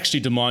says, I actually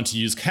demand to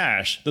use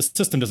cash, the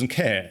system doesn't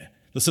care.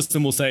 the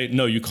system will say,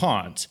 no, you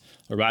can't.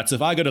 All right. So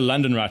if I go to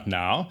London right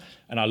now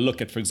and I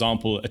look at, for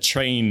example, a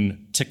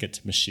train ticket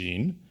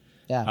machine,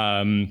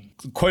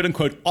 quote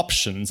unquote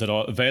options that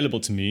are available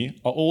to me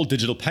are all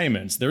digital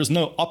payments. There is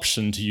no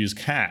option to use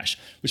cash,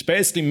 which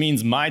basically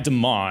means my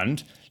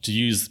demand to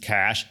use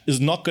cash is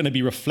not going to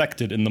be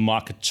reflected in the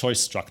market choice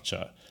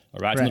structure. All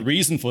right. And the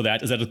reason for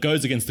that is that it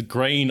goes against the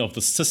grain of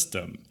the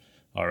system.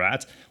 All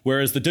right.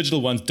 Whereas the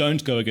digital ones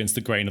don't go against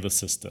the grain of the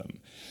system.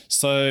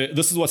 So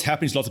this is what's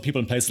happening to lots of people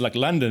in places like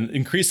London.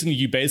 Increasingly,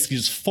 you basically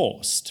just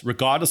forced,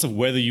 regardless of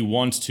whether you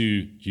want to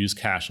use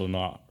cash or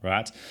not.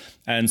 Right.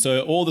 And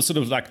so all the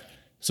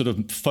sort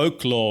of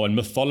folklore and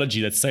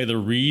mythology that say the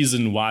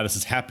reason why this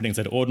is happening is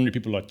that ordinary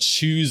people are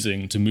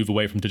choosing to move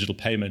away from digital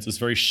payments is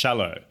very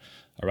shallow.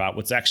 All right.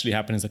 What's actually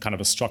happening is a kind of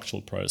a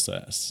structual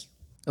process.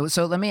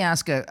 So let me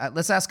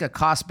let's ask a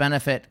cost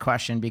benefit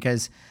question,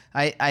 because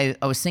I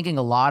was thinking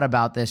a lot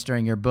about this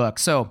during your book.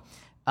 So,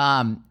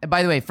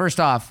 by the way, first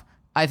off,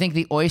 I think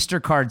the Oyster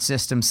card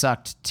system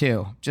sucked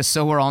too, just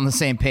so we're all on the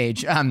same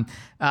page. So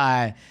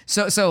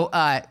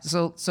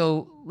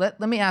let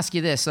me ask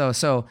you this.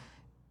 So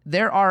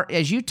there are,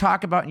 as you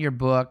talk about in your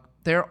book,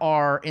 there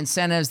are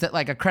incentives that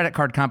like a credit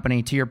card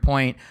company, to your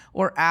point,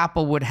 or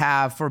Apple would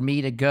have for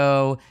me to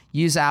go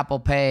use Apple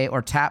Pay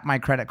or tap my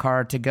credit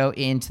card to go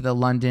into the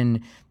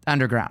London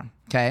Underground,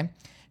 okay?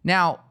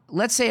 Now,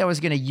 let's say I was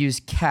going to use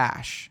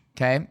cash,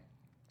 okay?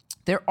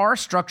 There are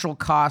structural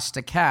costs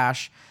to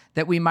cash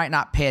that we might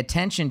not pay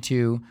attention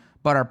to,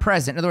 but are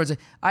present. In other words,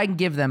 I can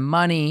give them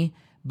money,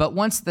 but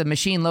once the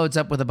machine loads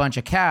up with a bunch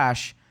of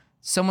cash,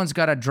 someone's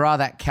got to draw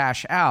that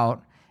cash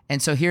out.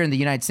 And so here in the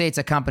United States,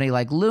 a company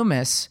like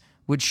Loomis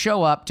would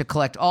show up to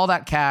collect all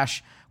that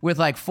cash with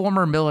like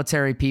former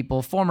military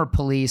people, former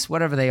police,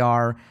 whatever they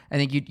are. I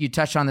think you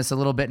touched on this a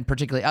little bit, in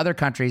particularly other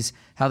countries,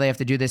 how they have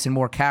to do this in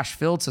more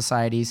cash-filled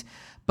societies.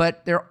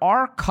 But there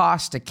are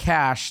costs to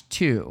cash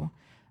too.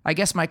 I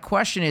guess my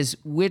question is,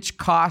 which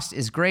cost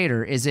is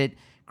greater? Is it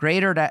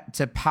greater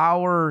to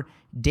power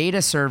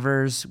data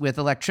servers with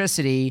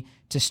electricity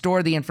to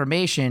store the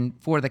information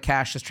for the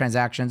cashless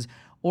transactions?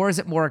 Or is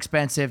it more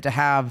expensive to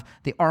have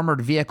the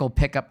armored vehicle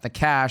pick up the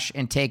cash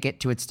and take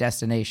it to its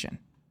destination?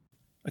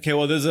 Okay,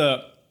 well, there's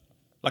a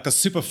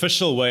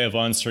superficial way of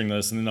answering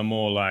this, and then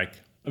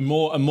a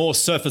more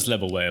surface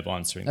level way of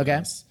answering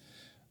this.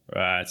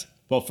 Right.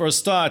 Well, for a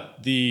start,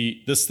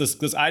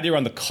 this idea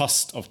around the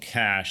cost of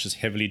cash is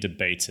heavily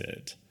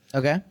debated.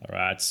 Okay. All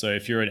right. So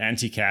if you're an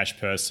anti-cash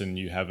person,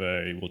 you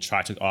will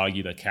try to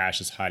argue that cash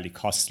is highly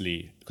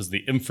costly because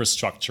the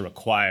infrastructure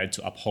required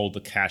to uphold the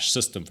cash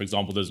system, for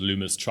example, those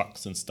Loomis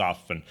trucks and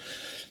stuff, and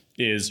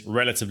is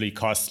relatively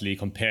costly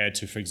compared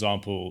to, for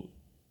example,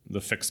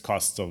 the fixed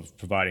costs of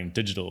providing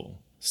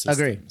digital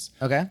systems.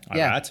 Agree. Okay. All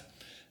right.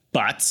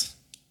 But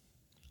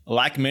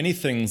like many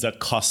things that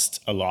cost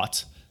a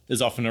lot,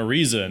 there's often a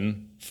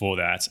reason for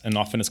that, and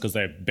often it's because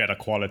they're better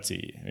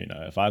quality.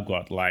 If I've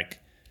got like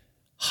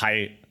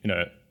high,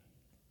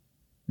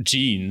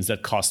 jeans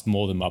that cost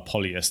more than my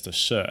polyester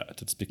shirt,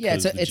 it's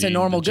because it's a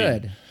normal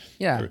good.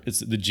 Yeah,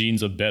 the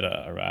jeans are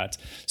better, right?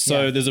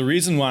 So there's a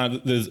reason why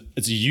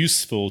it's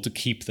useful to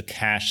keep the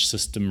cash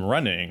system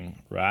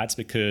running, right?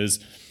 Because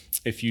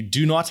if you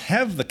do not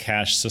have the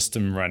cash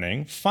system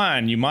running,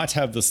 fine, you might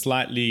have the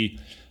slightly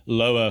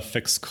lower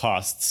fixed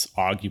costs,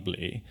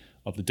 arguably,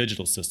 of the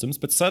digital systems,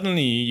 but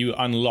suddenly you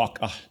unlock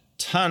a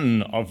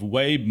ton of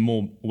way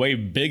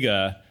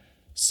bigger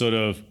sort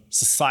of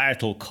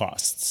societal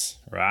costs,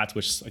 right?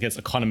 Which I guess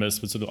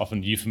economists would sort of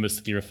often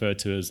euphemistically refer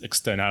to as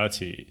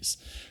externalities,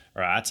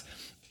 right?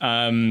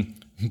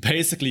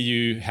 Basically,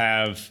 you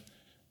have,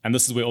 and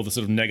this is where all the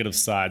sort of negative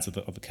sides of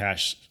the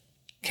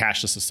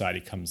cashless society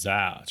comes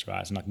out,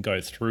 right? And I can go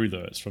through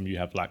those. From you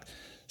have like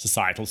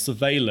societal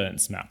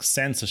surveillance, mass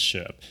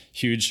censorship,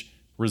 huge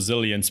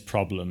resilience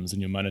problems in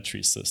your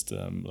monetary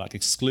system, like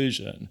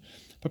exclusion.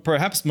 But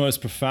perhaps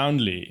most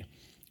profoundly,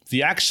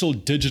 the actual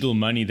digital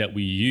money that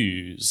we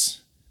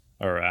use,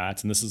 all right,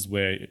 and this is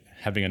where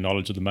having a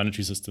knowledge of the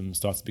monetary system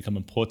starts to become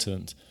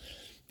important.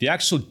 The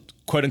actual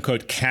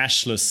quote-unquote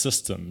cashless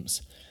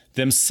systems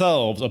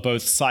themselves are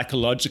both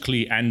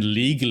psychologically and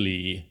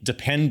legally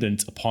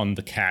dependent upon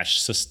the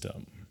cash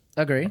system.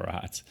 Agree. All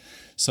right.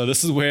 So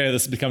this is where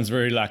this becomes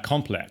very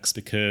complex,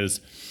 because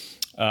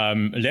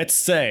let's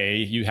say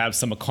you have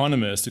some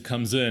economist who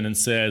comes in and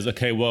says,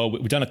 okay, well,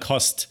 we've done a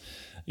cost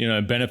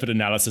benefit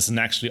analysis, and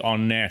actually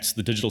on net,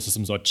 the digital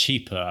systems are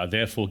cheaper,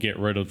 therefore get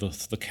rid of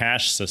the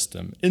cash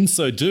system. In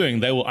so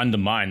doing, they will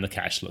undermine the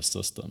cashless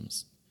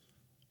systems.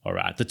 All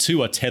right, the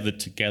two are tethered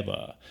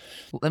together.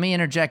 Let me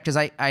interject, because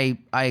I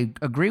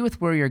agree with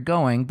where you're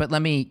going, but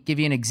let me give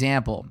you an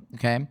example,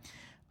 okay?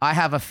 I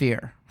have a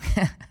fear.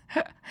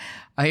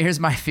 Here's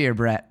my fear,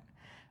 Brett.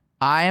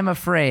 I am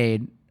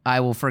afraid I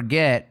will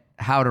forget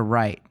how to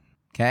write,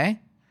 okay?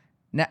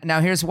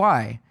 Now here's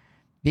why.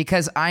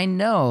 Because I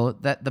know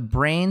that the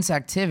brain's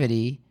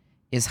activity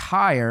is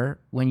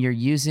higher when you're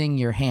using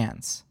your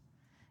hands.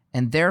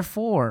 And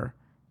therefore,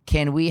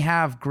 can we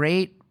have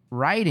great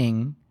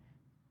writing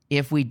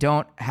if we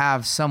don't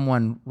have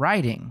someone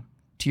writing,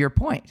 to your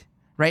point?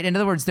 right? In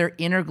other words, they're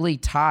integrally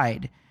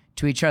tied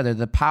to each other.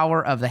 The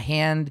power of the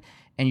hand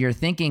and your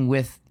thinking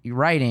with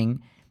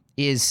writing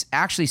is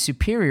actually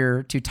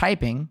superior to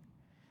typing.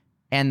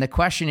 And the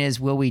question is,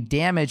 will we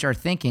damage our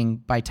thinking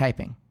by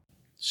typing?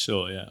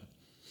 Sure, yeah.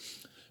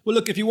 Well,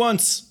 look, if you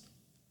want,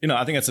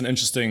 I think that's an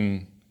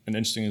interesting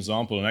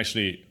example. And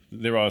actually,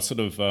 there are sort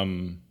of...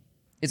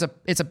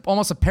 It's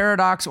almost a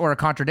paradox or a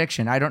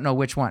contradiction. I don't know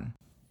which one.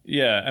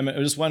 Yeah, I mean,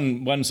 just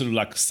one sort of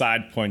like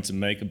side point to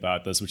make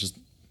about this, which is,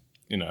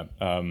 I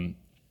don't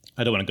want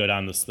to go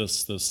down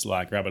this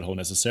like rabbit hole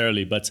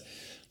necessarily, but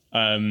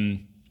a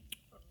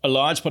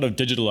large part of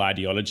digital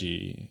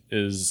ideology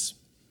is,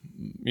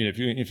 if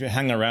you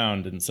hang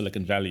around in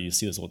Silicon Valley, you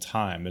see this all the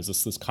time. There's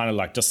this kind of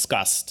like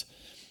disgust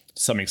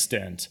to some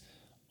extent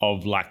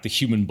of like the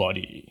human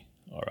body.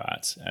 All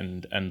right,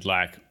 and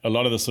like a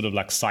lot of the sort of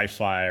like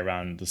sci-fi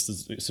around this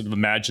sort of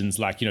imagines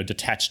like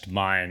detached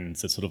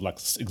minds that sort of like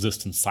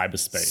exist in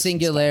cyberspace,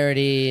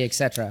 singularity,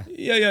 etc.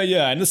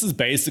 Yeah, and this is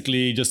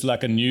basically just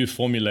like a new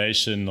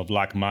formulation of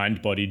like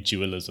mind-body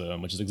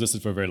dualism, which has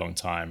existed for a very long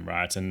time,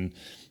 right? And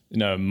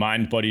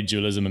mind-body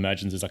dualism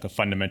imagines there's like a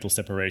fundamental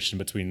separation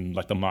between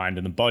like the mind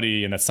and the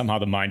body, and that somehow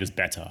the mind is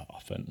better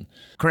often.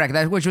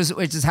 Correct. Which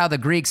is how the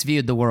Greeks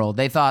viewed the world.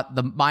 They thought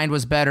the mind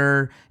was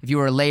better. If you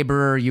were a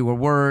laborer, you were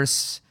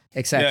worse,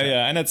 etc.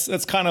 Yeah, and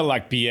it's kind of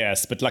like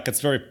BS, but like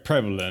it's very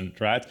prevalent,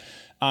 right?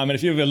 And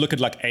if you ever look at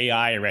like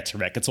AI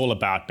rhetoric, it's all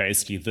about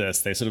basically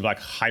this. They sort of like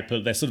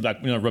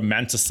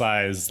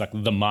romanticize like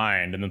the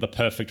mind and then the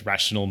perfect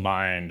rational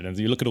mind. And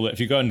you look at if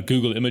you go and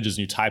Google images and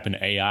you type in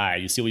AI,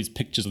 you see all these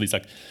pictures of these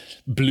like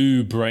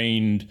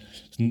blue-brained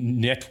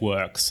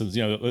networks.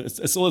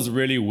 It's all this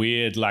really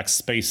weird like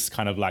space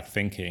kind of like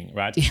thinking,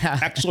 right? Yeah.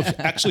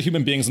 Actual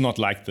human beings are not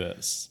like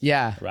this.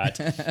 Yeah. Right.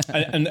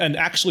 and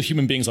actual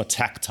human beings are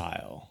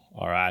tactile.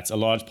 All right. A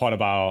large part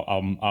of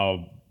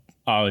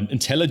our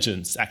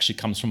intelligence actually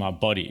comes from our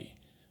body,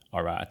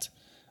 all right?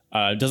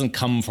 It doesn't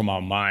come from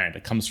our mind.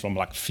 It comes from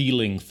like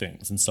feeling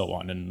things and so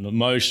on, and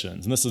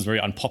emotions. And this is very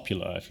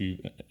unpopular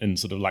in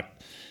sort of like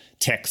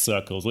tech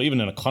circles or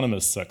even in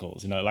economist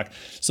circles,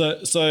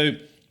 So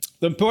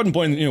the important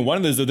point, one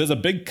of those, there's a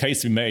big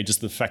case to be made, just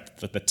the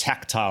fact that the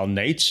tactile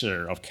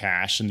nature of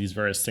cash and these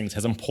various things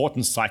has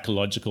important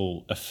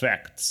psychological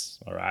effects.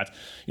 All right,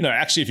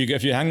 actually,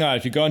 if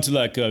you go into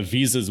like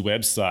Visa's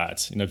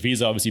website,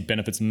 Visa obviously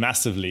benefits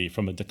massively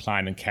from a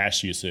decline in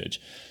cash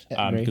usage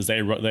because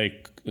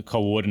they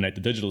coordinate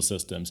the digital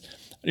systems.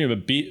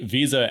 But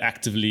Visa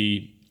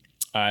actively.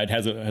 It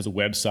has a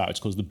website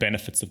which calls the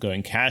benefits of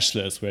going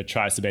cashless, where it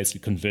tries to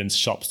basically convince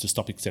shops to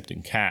stop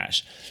accepting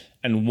cash.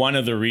 And one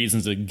of the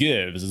reasons it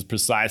gives is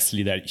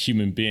precisely that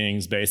human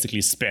beings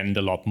basically spend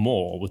a lot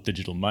more with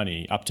digital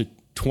money, up to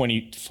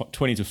 20 to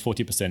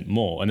 40%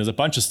 more. And there's a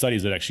bunch of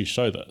studies that actually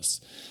show this.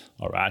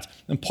 All right.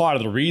 And part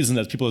of the reason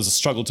that people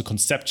struggle to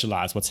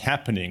conceptualize what's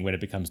happening when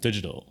it becomes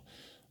digital.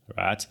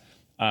 Right.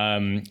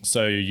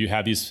 So you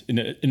have these,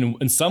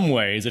 in some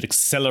ways, it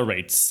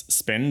accelerates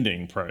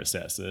spending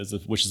processes,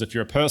 which is if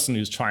you're a person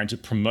who's trying to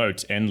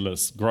promote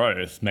endless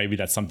growth, maybe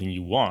that's something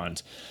you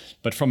want.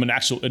 But from an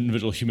actual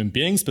individual human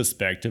being's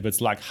perspective, it's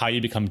like how you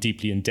become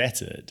deeply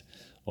indebted,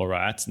 all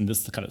right? And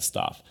this kind of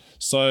stuff.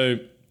 So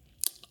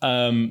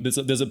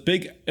there's a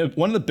big,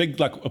 one of the big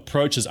like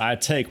approaches I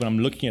take when I'm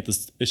looking at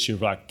this issue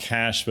of like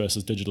cash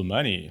versus digital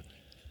money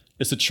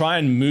is to try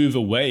and move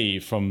away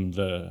from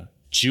the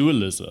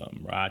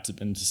dualism, right?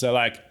 And to say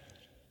like,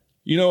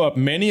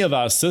 many of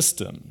our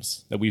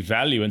systems that we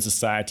value in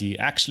society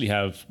actually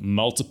have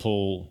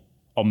multiple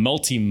or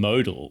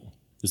multimodal.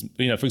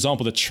 For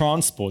example, the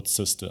transport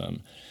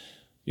system,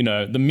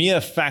 the mere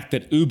fact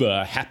that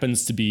Uber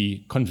happens to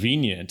be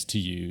convenient to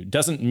you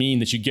doesn't mean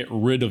that you get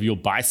rid of your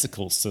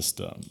bicycle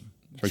system,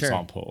 for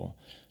example.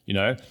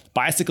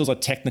 Bicycles are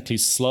technically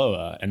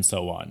slower and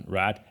so on,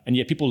 right? And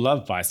yet people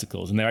love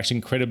bicycles and they're actually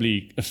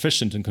incredibly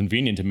efficient and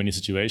convenient in many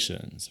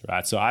situations,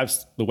 right? So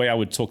the way I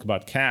would talk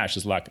about cash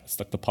is like, it's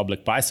like the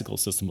public bicycle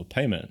system of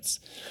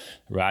payments,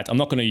 right? I'm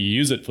not going to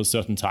use it for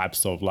certain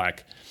types of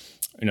like,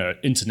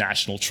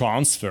 international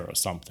transfer or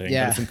something.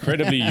 Yeah. But it's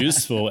incredibly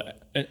useful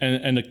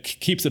and it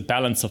keeps a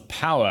balance of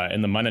power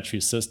in the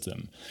monetary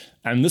system.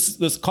 And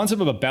this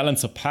concept of a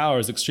balance of power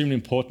is extremely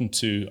important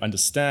to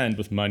understand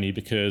with money,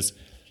 because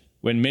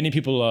when many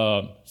people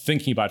are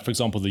thinking about, for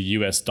example, the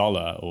US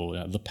dollar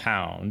or the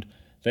pound,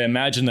 they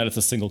imagine that it's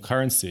a single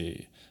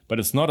currency, but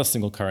it's not a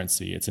single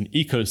currency. It's an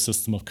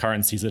ecosystem of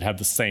currencies that have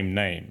the same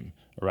name,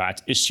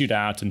 right? Issued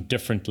out in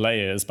different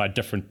layers by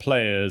different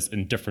players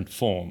in different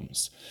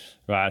forms.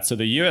 Right, so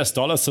the US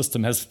dollar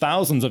system has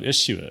thousands of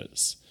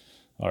issuers,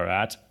 all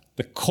right?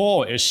 The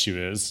core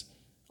issuers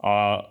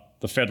are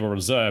the Federal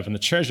Reserve and the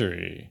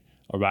Treasury,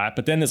 all right?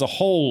 But then there's a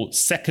whole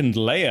second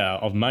layer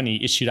of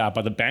money issued out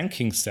by the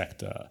banking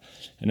sector.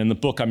 And in the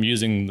book, I'm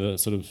using the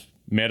sort of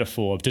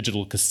metaphor of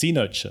digital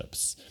casino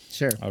chips.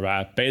 Sure. All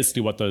right,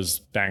 basically what those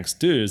banks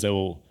do is they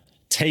will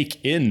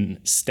take in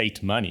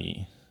state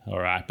money, all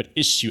right, but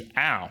issue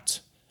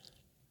out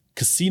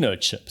casino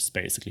chips,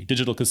 basically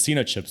digital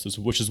casino chips,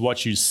 which is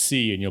what you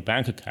see in your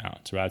bank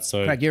account, right?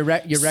 So correct, your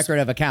record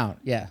of account,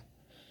 yeah.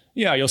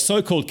 Yeah, your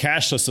so-called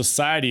cashless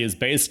society is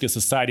basically a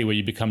society where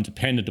you become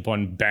dependent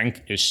upon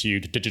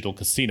bank-issued digital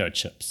casino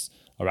chips.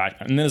 All right.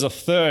 And there's a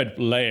third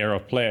layer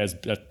of players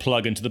that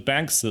plug into the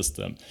bank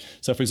system.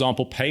 So, for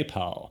example,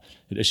 PayPal,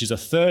 it issues a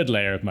third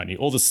layer of money.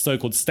 All the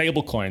so-called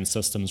stablecoin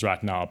systems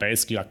right now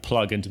basically like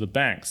plug into the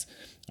banks.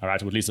 All right,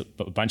 or at least a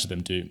bunch of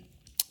them do.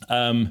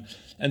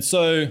 And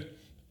so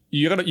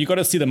you got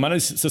to see the money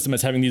system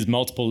as having these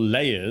multiple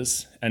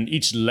layers, and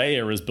each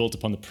layer is built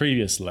upon the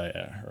previous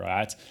layer,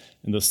 right?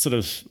 And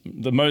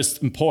the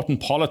most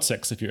important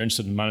politics, if you're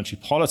interested in monetary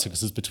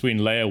politics, is between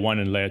layer 1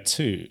 and layer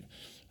 2.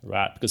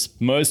 Right, because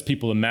most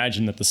people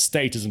imagine that the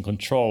state is in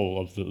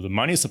control of the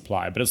money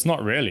supply, but it's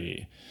not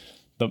really.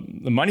 The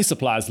money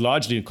supply is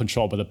largely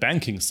controlled by the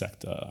banking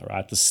sector,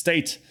 right? The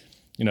state,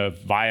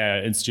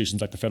 via institutions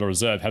like the Federal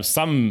Reserve, have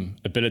some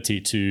ability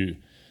to,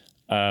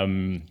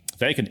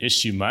 they can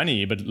issue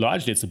money, but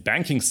largely it's the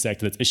banking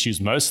sector that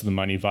issues most of the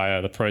money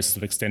via the process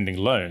of extending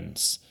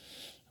loans,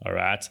 all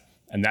right?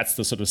 And that's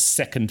the sort of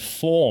second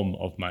form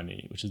of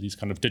money, which is these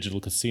kind of digital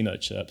casino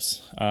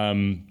chips.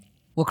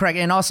 Well, correct.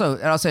 And also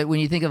when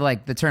you think of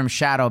like the term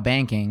shadow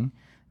banking,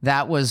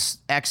 that was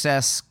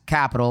excess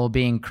capital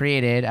being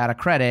created out of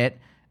credit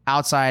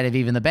outside of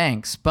even the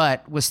banks,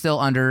 but was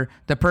still under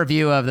the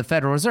purview of the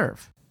Federal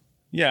Reserve.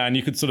 Yeah, and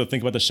you could sort of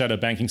think about the shadow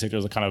banking sector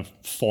as a kind of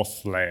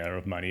fourth layer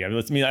of money.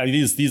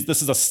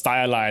 This is a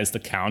stylized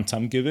account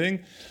I'm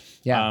giving.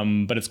 Yeah.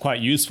 But it's quite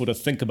useful to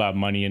think about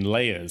money in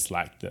layers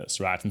like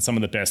this, right? And some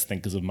of the best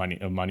thinkers of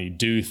money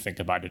do think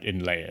about it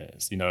in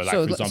layers.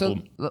 For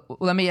example. So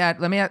let me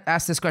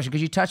ask this question,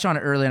 because you touched on it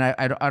earlier,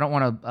 and I don't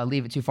want to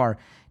leave it too far.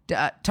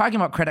 Talking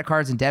about credit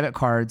cards and debit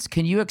cards,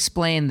 can you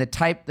explain the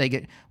type?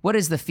 What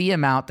is the fee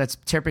amount that's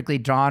typically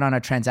drawn on a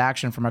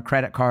transaction from a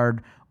credit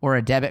card or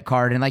a debit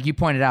card? And like you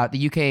pointed out,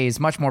 the UK is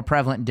much more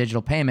prevalent in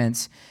digital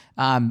payments.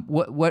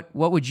 What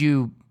would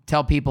you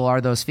tell people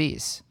are those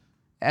fees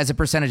as a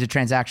percentage of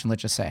transaction,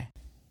 let's just say?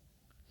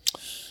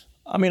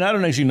 I mean, I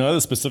don't actually know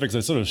the specifics.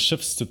 It sort of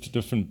shifts to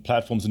different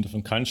platforms in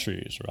different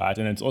countries, right?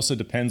 And it also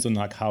depends on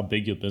like how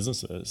big your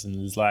business is. And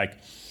it's like,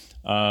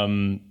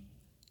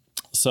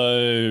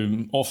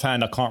 so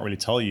offhand, I can't really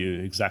tell you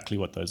exactly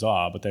what those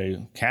are, but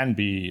they can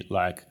be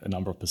like a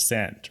number of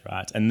percent,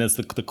 right? And there's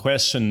the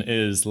question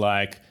is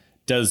like,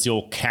 does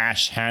your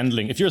cash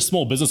handling, if you're a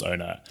small business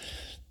owner,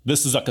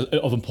 this is like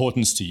of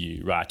importance to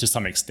you, right? To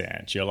some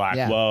extent, you're like,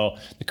 well,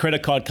 the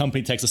credit card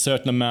company takes a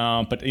certain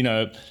amount, but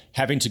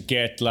having to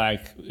get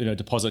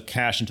deposit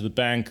cash into the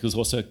bank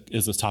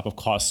is a type of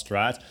cost,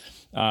 right?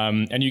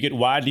 And you get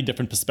widely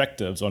different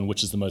perspectives on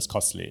which is the most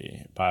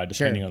costly,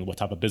 depending on what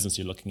type of business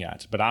you're looking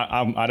at. But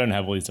I don't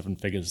have all these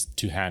different figures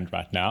to hand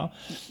right now.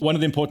 One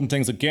of the important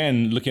things,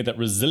 again, looking at that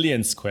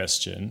resilience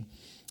question,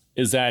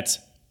 is that.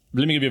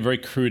 Let me give you a very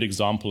crude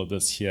example of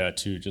this here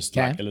to just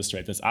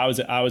illustrate this. I was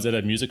at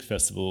a music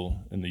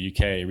festival in the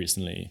UK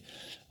recently,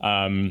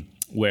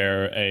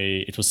 where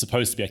it was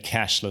supposed to be a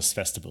cashless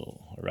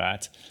festival,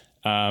 right?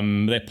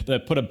 They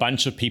put a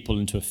bunch of people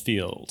into a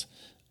field,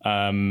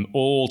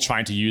 all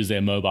trying to use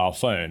their mobile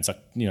phones,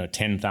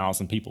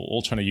 10,000 people,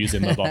 all trying to use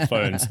their mobile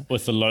phones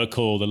with the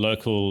local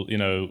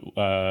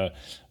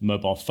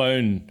mobile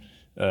phone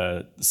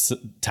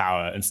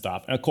tower and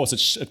stuff. And of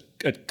course,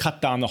 it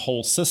cut down the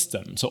whole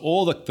system. So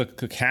all the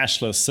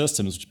cashless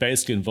systems, which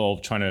basically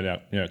involved trying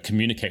to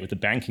communicate with the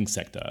banking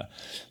sector,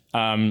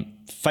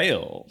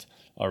 failed.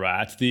 All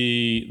right,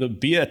 the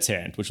beer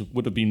tent, which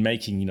would have been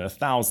making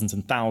thousands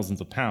and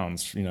thousands of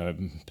pounds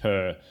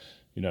per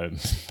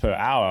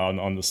hour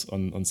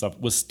on stuff,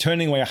 was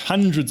turning away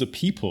hundreds of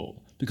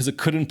people because it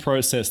couldn't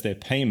process their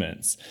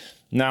payments.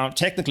 Now,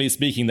 technically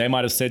speaking, they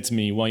might have said to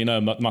me,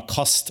 well, my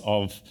cost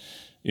of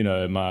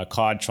my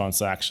card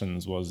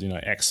transactions was,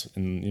 X,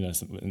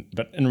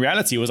 but in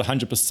reality, it was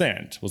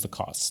 100% was the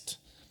cost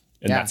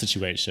in that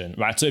situation,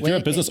 right? So if you're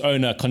a business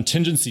owner,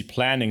 contingency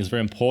planning is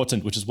very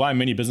important, which is why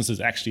many businesses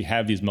actually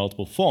have these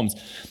multiple forms.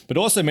 But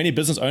also many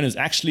business owners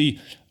actually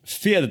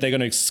fear that they're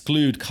going to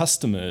exclude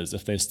customers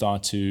if they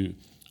start to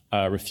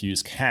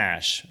refuse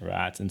cash,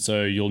 right? And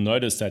so you'll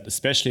notice that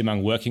especially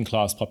among working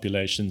class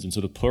populations and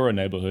sort of poorer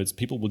neighborhoods,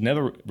 people would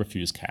never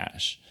refuse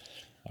cash,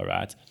 all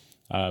right?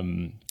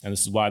 And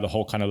this is why the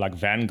whole kind of like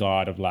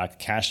vanguard of like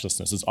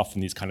cashlessness is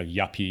often these kind of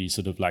yuppie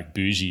sort of like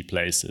bougie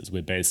places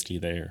where basically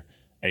they're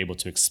able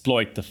to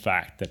exploit the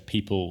fact that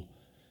people,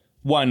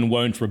 one,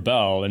 won't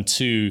rebel, and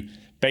two,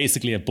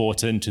 basically are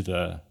bought into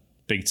the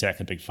big tech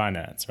and big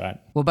finance, right?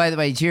 Well, by the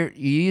way, you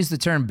use the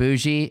term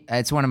bougie.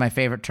 It's one of my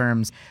favorite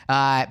terms.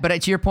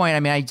 But to your point, I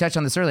mean, I touched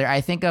on this earlier.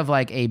 I think of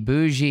like a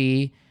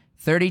bougie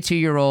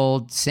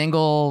 32-year-old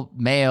single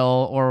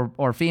male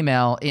or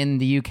female in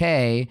the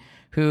UK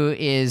who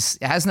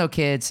has no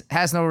kids,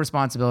 has no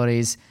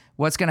responsibilities.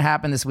 What's going to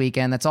happen this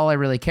weekend? That's all I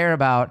really care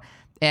about.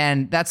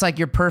 And that's like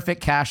your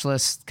perfect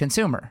cashless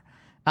consumer.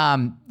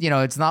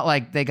 It's not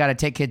like they got to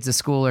take kids to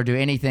school or do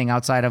anything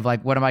outside of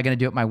like, what am I going to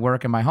do at my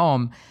work and my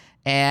home?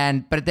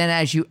 But then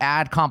as you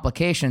add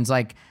complications,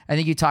 like I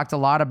think you talked a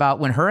lot about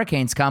when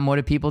hurricanes come, what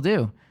do people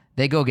do?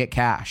 They go get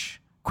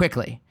cash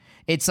quickly.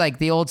 It's like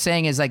the old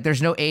saying is like,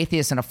 there's no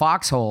atheist in a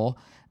foxhole.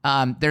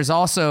 There's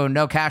also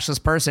no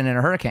cashless person in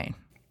a hurricane.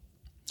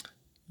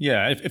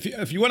 Yeah,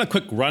 if you want a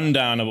quick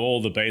rundown of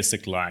all the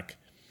basic like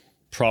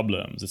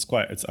problems,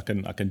 I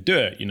can do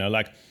it.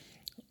 Like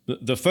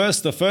the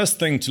first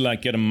thing to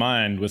like get in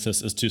mind with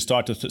this is to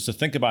start to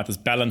think about this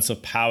balance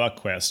of power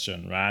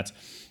question, right?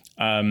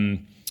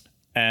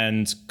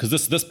 And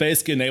because this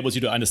basically enables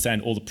you to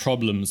understand all the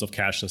problems of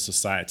cashless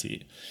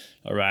society.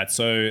 All right,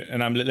 so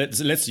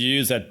let's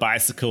use that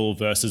bicycle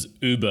versus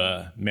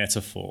Uber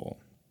metaphor.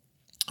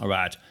 All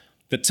right.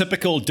 The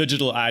typical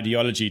digital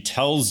ideology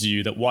tells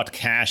you that what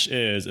cash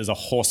is a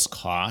horse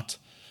cart,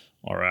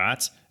 all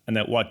right? And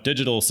that what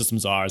digital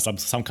systems are is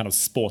some kind of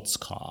sports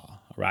car,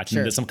 all right? Sure.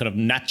 And there's some kind of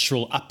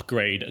natural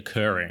upgrade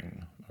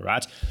occurring, all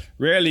right?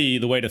 Really,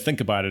 the way to think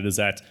about it is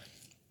that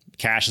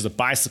cash is a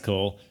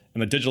bicycle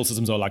and the digital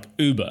systems are like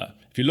Uber.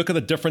 If you look at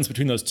the difference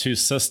between those two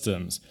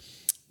systems,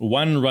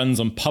 one runs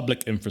on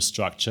public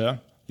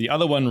infrastructure, the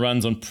other one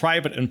runs on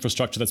private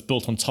infrastructure that's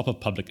built on top of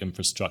public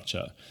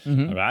infrastructure,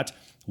 all right?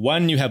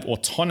 One, you have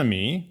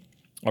autonomy,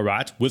 all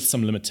right, with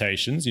some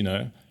limitations,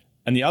 and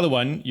the other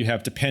one, you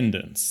have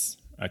dependence,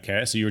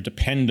 okay? So you're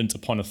dependent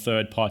upon a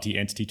third-party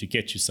entity to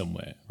get you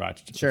somewhere,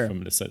 right? Sure.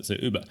 From, let's say,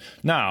 Uber.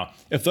 Now,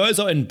 if those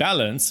are in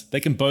balance, they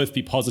can both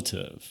be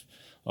positive,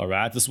 all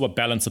right? This is what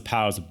balance of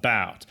power is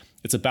about.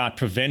 It's about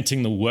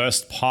preventing the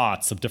worst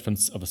parts of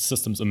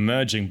systems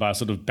emerging by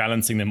sort of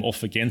balancing them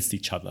off against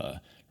each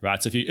other,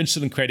 right? So if you're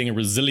interested in creating a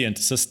resilient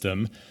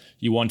system,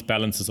 you want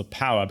balances of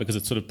power because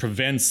it sort of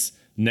prevents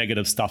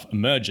negative stuff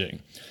emerging.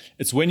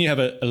 It's when you have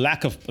a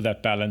lack of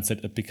that balance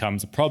that it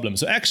becomes a problem.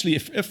 So actually,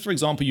 if for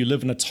example, you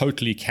live in a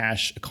totally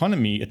cash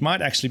economy, it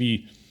might actually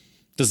be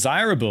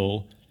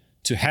desirable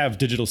to have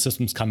digital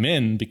systems come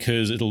in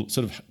because it'll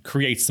sort of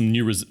create some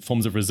new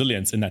forms of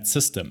resilience in that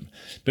system.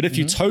 But if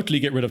you totally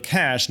get rid of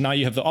cash, now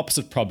you have the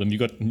opposite problem. You've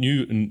got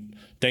new and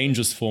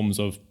dangerous forms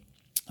of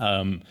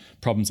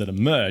problems that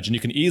emerge. And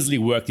you can easily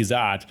work these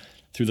out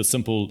through the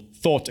simple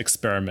thought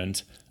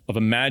experiment of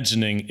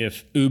imagining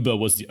if Uber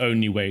was the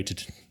only way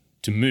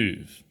to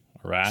move,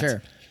 all right?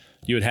 Sure.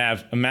 You would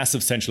have a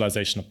massive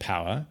centralization of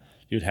power.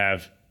 You'd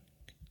have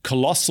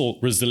colossal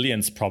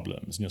resilience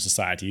problems in your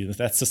society. If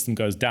that system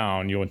goes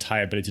down, your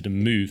entire ability to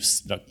move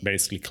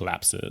basically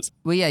collapses.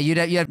 Well, yeah,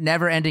 you have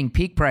never-ending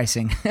peak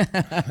pricing.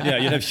 Yeah,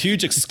 you'd have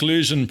huge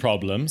exclusion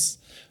problems,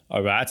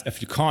 all right?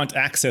 If you can't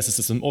access a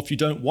system, or if you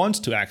don't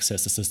want to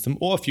access the system,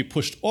 or if you're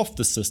pushed off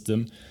the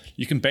system,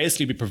 you can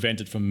basically be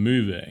prevented from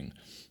moving,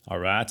 all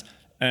right?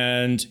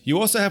 And you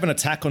also have an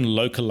attack on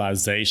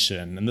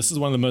localization. And this is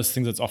one of the most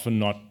things that's often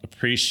not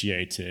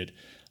appreciated.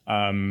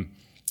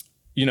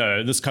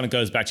 This kind of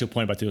goes back to your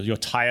point about your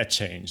tire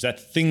change. That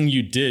thing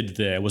you did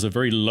there was a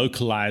very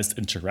localized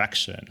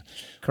interaction.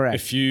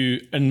 Correct.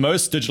 And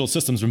most digital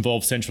systems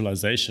involve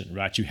centralization,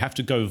 right? You have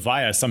to go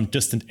via some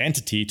distant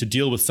entity to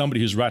deal with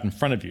somebody who's right in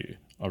front of you,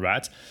 all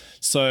right?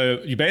 So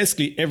you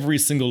basically, every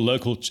single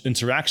local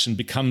interaction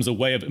becomes a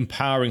way of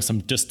empowering some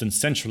distant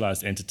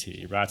centralized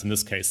entity, right? In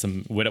this case,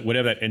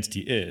 whatever that entity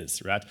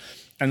is, right?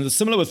 And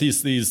similar with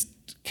these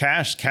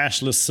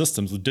cashless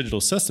systems, the digital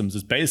systems,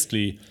 is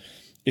basically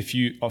if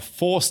you are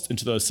forced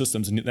into those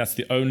systems, and that's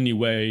the only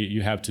way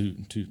you have to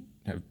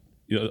have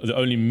the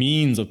only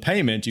means of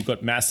payment, you've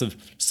got massive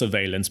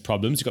surveillance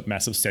problems, you've got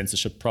massive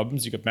censorship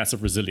problems, you've got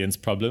massive resilience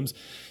problems,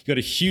 you've got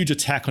a huge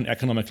attack on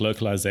economic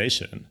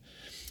localization.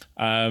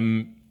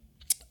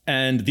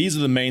 And these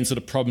are the main sort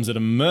of problems that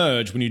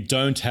emerge when you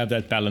don't have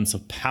that balance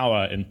of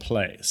power in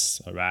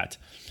place, all right?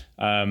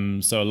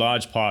 So a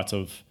large part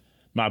of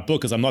my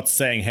book is I'm not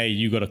saying, hey,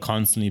 you got to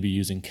constantly be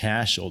using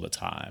cash all the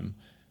time.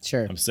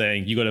 Sure. I'm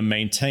saying you got to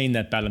maintain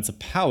that balance of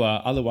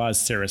power,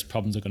 otherwise serious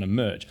problems are going to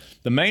emerge.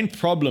 The main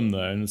problem,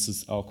 though, and this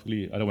is I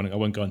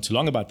won't go on too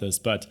long about this,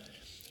 but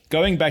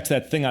going back to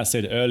that thing I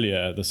said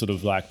earlier, the sort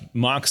of like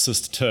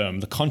Marxist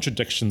term, the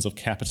contradictions of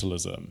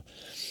capitalism.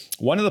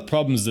 One of the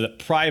problems is that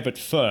private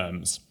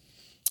firms,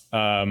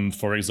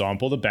 for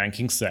example, the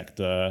banking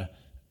sector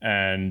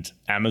and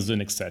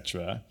Amazon,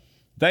 etc.,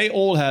 they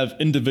all have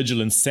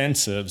individual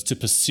incentives to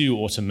pursue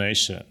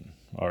automation.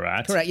 All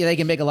right. Correct. Yeah, they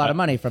can make a lot of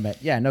money from it.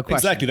 Yeah, no question.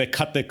 Exactly. They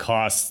cut their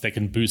costs. They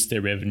can boost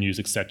their revenues,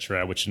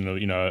 etc. Which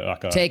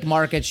like a take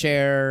market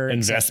share.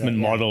 Investment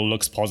model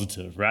looks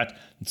positive, right?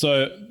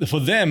 So for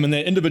them and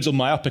their individual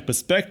myopic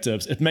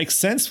perspectives, it makes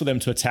sense for them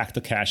to attack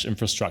the cash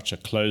infrastructure,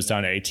 close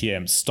down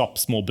ATMs, stop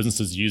small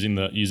businesses using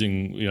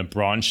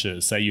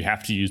branches, say you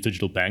have to use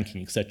digital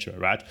banking, etc.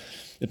 Right?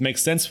 It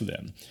makes sense for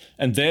them.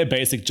 And their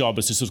basic job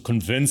is to sort of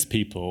convince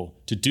people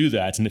to do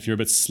that. And if you're a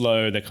bit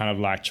slow, they kind of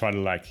like try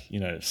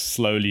to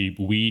slowly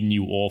wean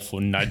you off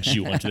or nudge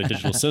you onto their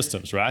digital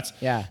systems, right?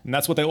 Yeah. And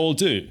that's what they all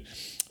do.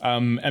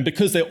 And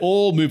because they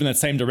all move in that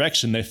same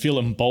direction, they feel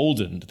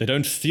emboldened. They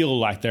don't feel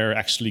like they're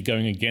actually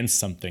going against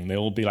something. They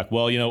all be like,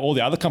 well, all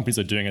the other companies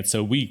are doing it,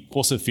 so we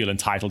also feel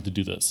entitled to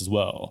do this as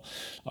well.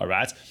 All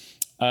right.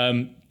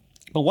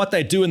 But what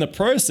they do in the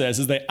process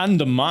is they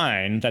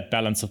undermine that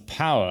balance of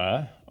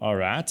power, all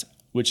right,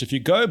 which if you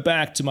go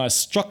back to my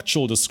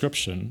structural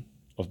description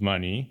of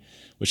money,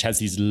 which has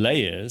these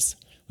layers,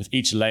 with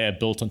each layer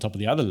built on top of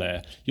the other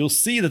layer, you'll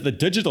see that the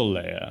digital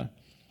layer,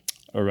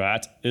 all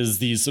right, is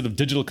these sort of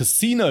digital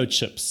casino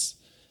chips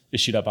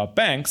issued up by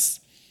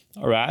banks,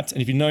 all right?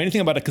 And if you know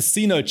anything about a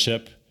casino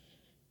chip,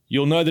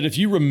 you'll know that if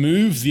you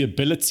remove the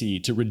ability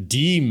to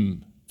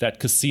redeem that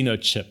casino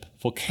chip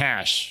for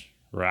cash,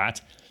 right,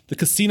 the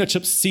casino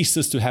chip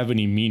ceases to have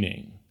any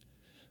meaning,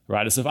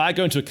 right? So if I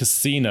go into a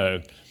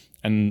casino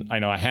and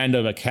I hand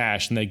over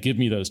cash and they give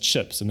me those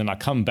chips, and then I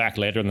come back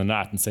later in the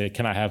night and say,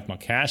 can I have my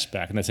cash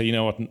back? And they say, you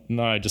know what,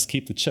 no, just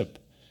keep the chip.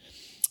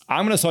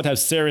 I'm going to start to have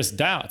serious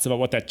doubts about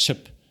what that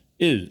chip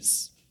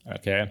is,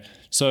 okay?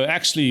 So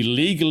actually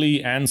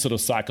legally and sort of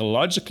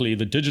psychologically,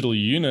 the digital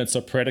units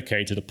are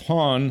predicated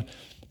upon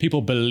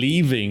people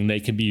believing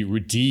they can be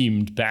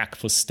redeemed back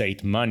for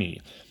state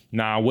money.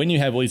 Now, when you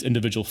have all these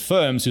individual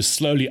firms who are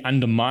slowly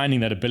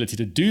undermining that ability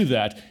to do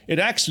that, it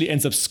actually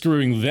ends up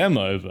screwing them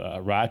over,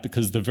 right?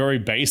 Because the very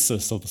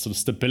basis of the sort of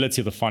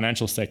stability of the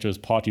financial sector is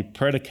partly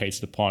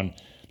predicated upon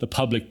the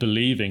public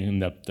believing in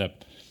the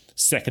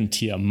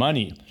second-tier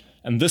money.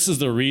 And this is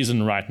the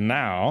reason right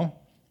now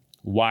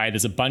why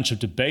there's a bunch of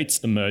debates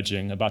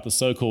emerging about the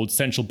so-called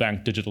central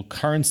bank digital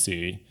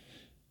currency,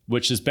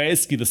 which is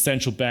basically the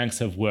central banks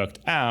have worked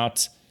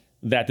out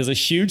that there's a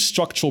huge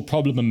structural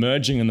problem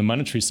emerging in the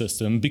monetary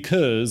system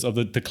because of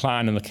the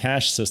decline in the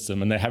cash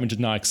system, and they're having to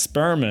now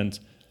experiment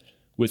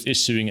with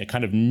issuing a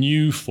kind of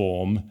new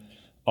form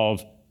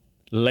of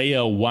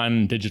layer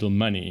one digital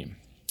money,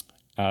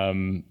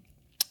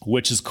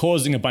 which is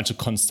causing a bunch of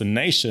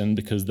consternation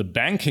because the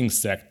banking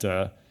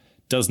sector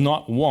does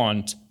not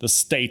want the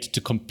state to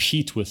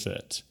compete with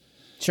it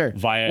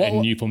via a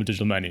new form of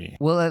digital money.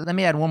 Well, let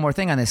me add one more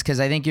thing on this, because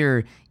I think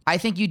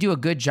you do a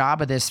good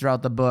job of this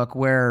throughout the book,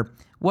 where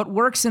what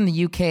works in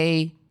the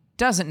UK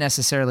doesn't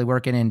necessarily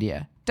work in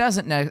India,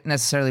 doesn't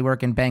necessarily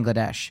work in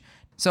Bangladesh.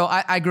 So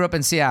I grew up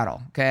in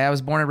Seattle, okay? I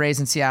was born and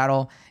raised in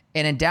Seattle.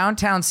 And in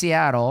downtown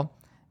Seattle,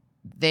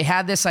 they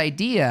had this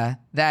idea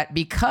that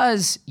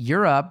because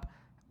Europe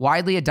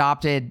widely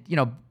adopted,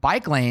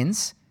 bike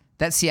lanes,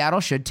 that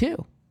Seattle should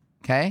too,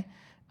 okay?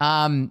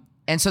 And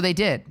so they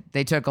did.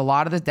 They took a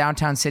lot of the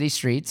downtown city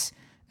streets,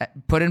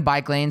 put in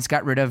bike lanes,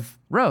 got rid of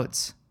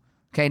roads.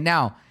 Okay,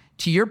 now,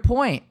 to your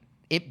point,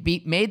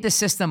 it made the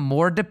system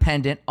more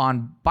dependent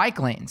on bike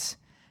lanes.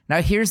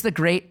 Now, here's the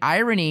great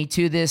irony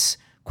to this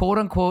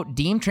quote-unquote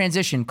deemed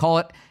transition. Call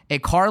it a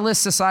carless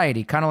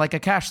society, kind of like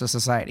a cashless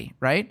society,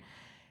 right?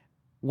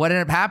 What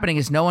ended up happening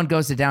is no one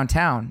goes to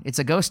downtown. It's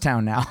a ghost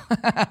town now.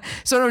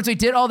 So in other words, we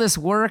did all this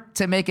work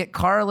to make it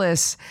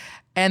carless,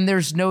 and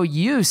there's no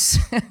use.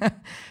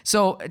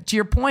 So to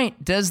your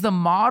point, does the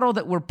model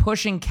that we're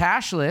pushing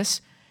cashless,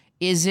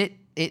 is it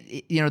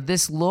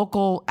this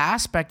local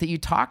aspect that you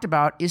talked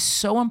about is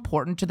so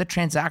important to the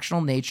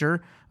transactional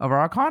nature of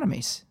our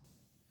economies?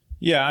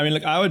 Yeah, I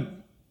mean, I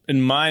would,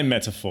 in my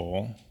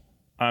metaphor,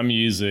 I'm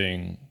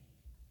using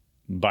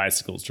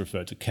bicycles to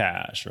refer to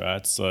cash,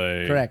 right?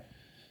 So correct.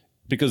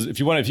 Because if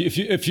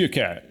you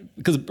care,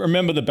 because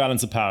remember the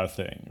balance of power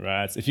thing,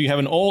 right? If you have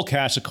an all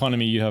cash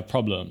economy, you have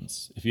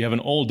problems. If you have an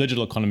all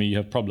digital economy, you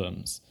have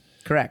problems.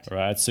 Correct.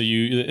 Right. So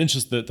the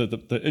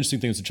interesting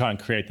thing is to try and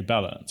create the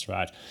balance,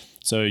 right?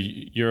 So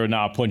you're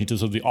now pointing to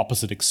sort of the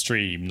opposite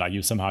extreme, like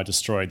you somehow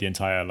destroyed the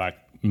entire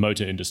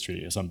motor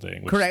industry or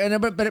something. Which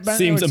correct. But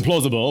seems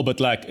implausible, but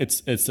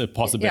it's a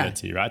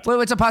possibility, right?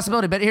 Well, it's a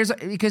possibility, but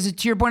because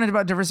to your point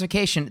about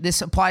diversification,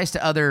 this applies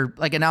to other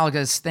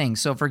analogous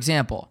things. So, for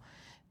example,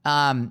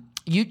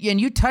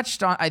 you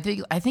touched on, I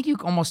think you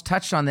almost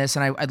touched on this,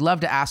 and I'd love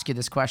to ask you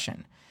this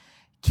question.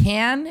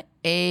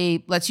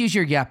 Let's use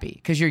your yuppie,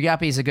 because your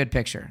yuppie is a good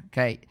picture,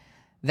 okay?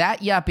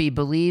 That yuppie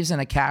believes in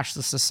a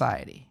cashless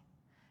society.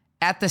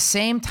 At the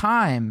same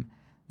time,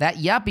 that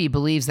yuppie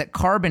believes that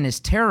carbon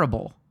is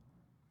terrible.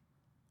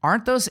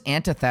 Aren't those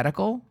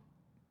antithetical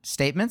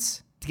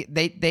statements?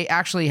 They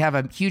actually have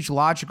a huge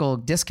logical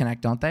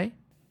disconnect, don't they?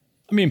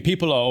 I mean,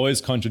 people are always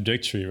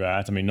contradictory,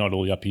 right? I mean, not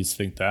all yuppies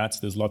think that.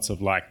 There's lots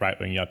of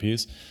right-wing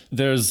yuppies.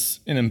 There's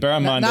bear in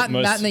mind that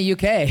most... Not in the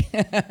UK.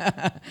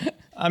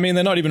 I mean,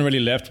 they're not even really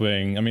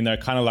left-wing. I mean, they're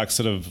kind of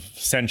sort of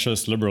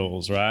centrist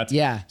liberals, right?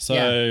 Yeah.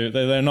 So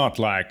they're not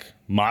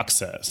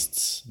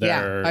Marxists.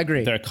 I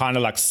agree. They're kind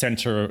of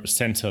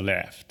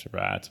center-left,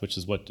 right? Which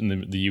is what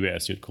in the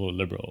US you'd call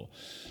liberal.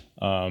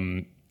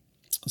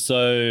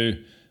 So,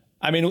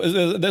 I mean,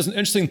 there's an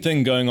interesting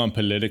thing going on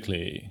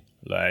politically,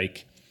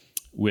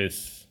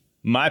 with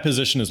my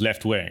position is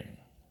left-wing,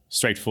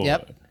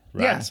 straightforward,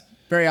 right? Yeah,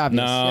 very obvious.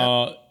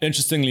 Now,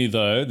 interestingly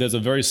though, there's a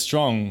very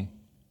strong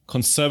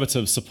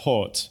conservative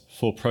support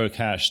for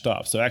pro-cash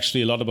stuff. So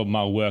actually a lot of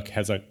my work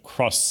has a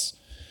cross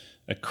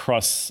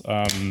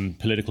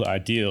political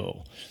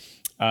ideal.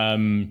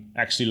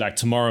 Actually,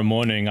 tomorrow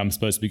morning, I'm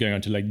supposed to be going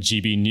on to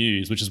GB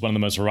News, which is one of the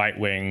most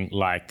right-wing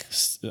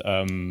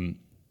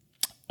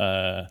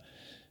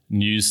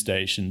news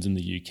stations in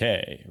the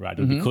UK, right?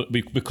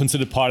 We're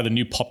considered part of the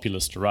new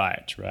populist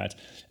right?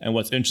 And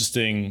what's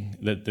interesting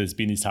that there's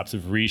been these types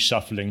of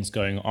reshufflings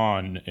going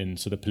on in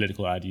sort of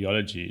political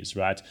ideologies,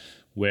 right?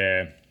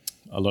 Where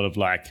a lot of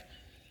like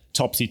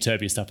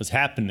topsy-turvy stuff is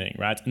happening,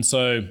 right? And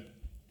so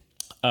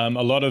a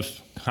lot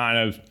of kind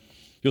of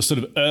your sort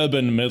of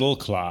urban middle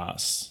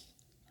class,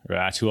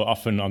 right, who are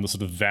often on the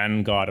sort of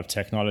vanguard of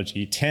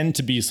technology, tend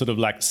to be sort of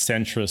like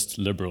centrist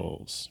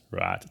liberals,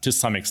 right, to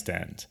some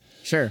extent.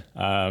 Sure.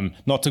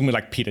 Not talking about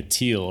like Peter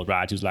Thiel,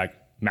 right, who's like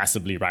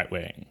massively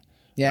right-wing.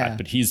 Yeah. Right?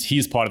 But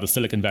he's part of the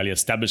Silicon Valley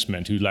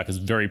establishment who like is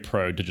very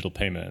pro digital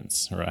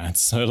payments, right?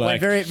 So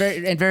like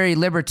very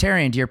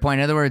libertarian to your point.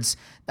 In other words,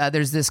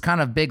 there's this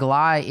kind of big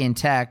lie in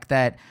tech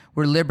that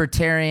we're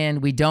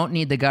libertarian, we don't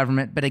need the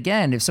government. But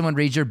again, if someone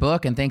reads your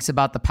book and thinks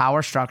about the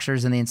power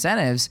structures and the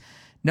incentives,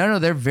 no,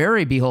 they're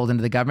very beholden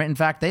to the government. In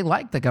fact, they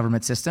like the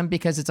government system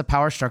because it's a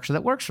power structure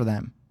that works for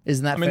them.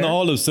 Isn't that fair? The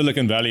whole of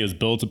Silicon Valley is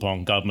built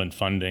upon government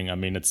funding. I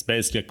mean, it's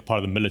basically part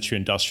of the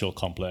military-industrial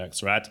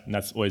complex, right? And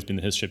that's always been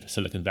the history of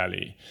Silicon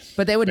Valley.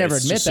 But they would never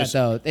admit that,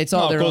 though. It's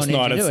all their own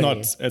ingenuity. Of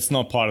course not. It's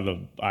not part of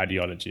the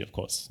ideology, of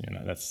course.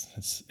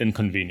 It's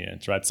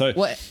inconvenient, right? So,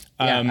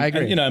 I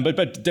agree. And,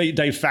 but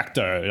de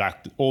facto, like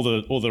all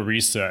the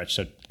research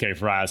that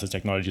gave rise to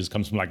technologies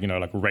comes from like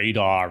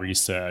radar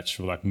research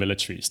for like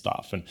military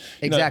stuff and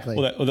exactly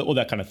all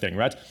that kind of thing,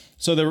 right?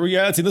 So the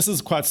reality, this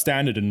is quite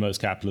standard in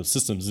most capitalist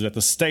systems, is that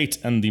the state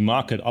and the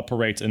market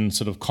operate in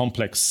sort of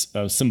complex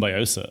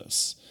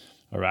symbiosis.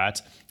 All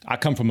right, I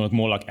come from a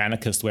more like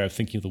anarchist way of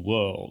thinking of the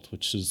world,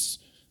 which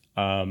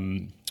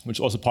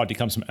also partly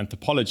comes from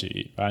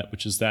anthropology, right?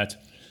 Which is that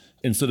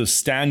in sort of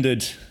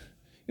standard,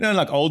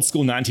 like old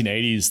school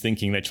 1980s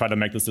thinking, they try to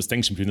make this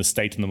distinction between the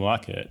state and the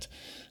market,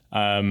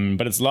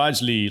 but it's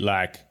largely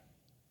like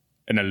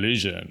an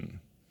illusion,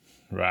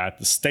 right?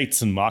 The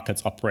states and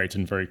markets operate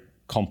in very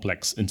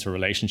complex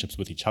interrelationships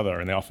with each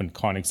other, and they often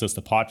can't exist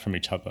apart from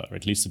each other, or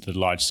at least at a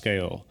large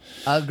scale.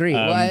 I agree.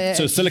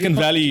 So Silicon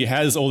Valley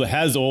has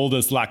all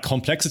this like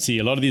complexity.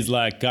 A lot of these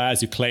like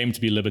guys who claim to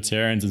be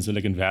libertarians in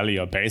Silicon Valley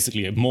are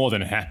basically more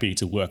than happy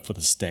to work for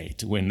the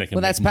state when they can.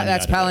 Well, that's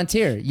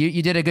Palantir.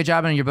 You did a good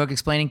job in your book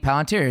explaining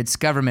Palantir. It's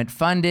government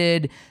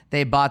funded.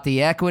 They bought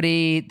the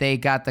equity. They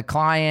got the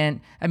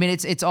client. I mean,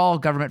 it's all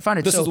government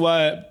funded. This is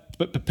why.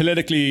 But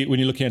politically, when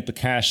you're looking at the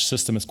cash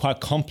system, it's quite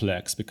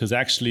complex because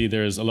actually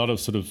there's a lot of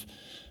sort of,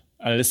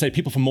 let's say,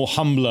 people from more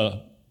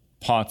humbler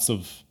parts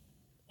of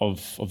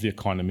the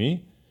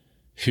economy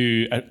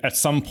who at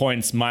some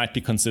points might be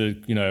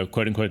considered,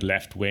 quote unquote,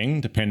 left wing,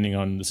 depending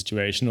on the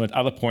situation, or at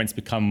other points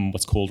become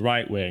what's called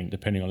right wing,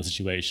 depending on the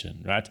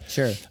situation, right?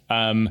 Sure.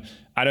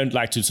 I don't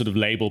like to sort of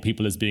label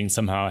people as being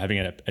somehow having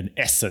an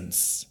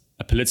essence,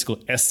 a political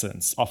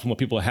essence. Often what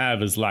people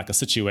have is like a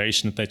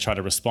situation that they try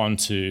to respond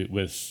to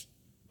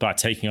by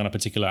taking on a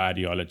particular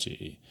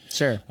ideology.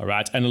 Sure. All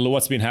right. And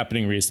what's been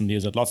happening recently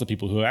is that lots of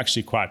people who are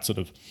actually quite sort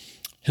of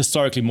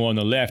historically more on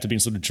the left have been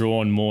sort of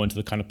drawn more into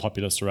the kind of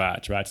populist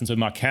right? And so in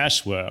my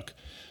cash work,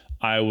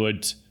 I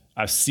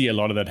see a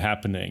lot of that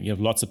happening. You have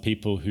lots of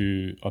people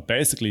who are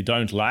basically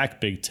don't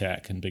like big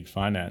tech and big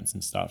finance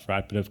and stuff,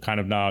 right? But have kind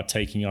of now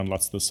taking on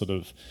lots of the sort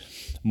of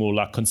more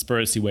like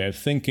conspiracy way of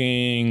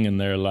thinking, and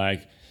they're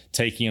like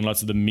taking in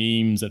lots of the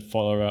memes that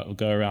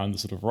go around the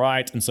sort of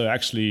right. And so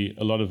actually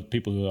a lot of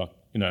people who are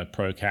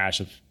pro cash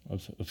of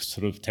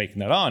sort of taking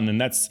that on,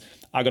 and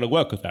I got to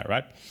work with that,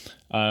 right?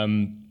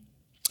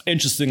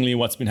 Interestingly,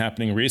 what's been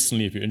happening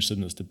recently, if you're interested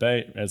in this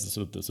debate, as the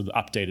sort of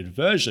updated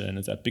version,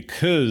 is that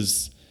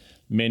because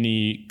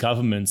many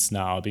governments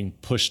now are being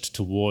pushed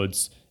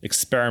towards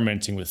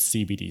experimenting with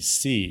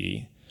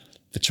CBDC,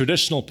 the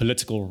traditional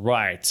political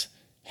right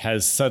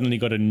has suddenly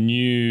got a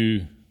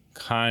new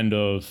kind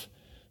of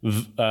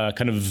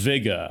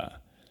vigor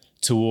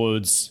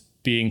towards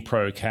being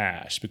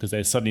pro-cash, because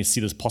they suddenly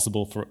see this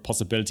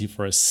possibility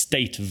for a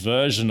state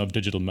version of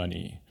digital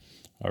money,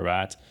 all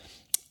right?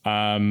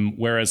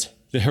 Whereas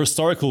the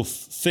historical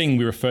thing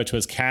we refer to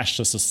as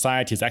cashless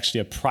society is actually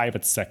a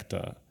private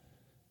sector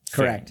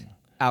Correct. thing.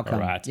 Outcome.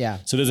 All right. Yeah.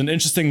 So there's an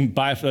interesting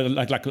like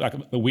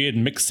a weird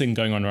mixing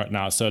going on right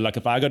now. So like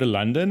if I go to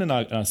London and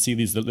I see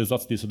there's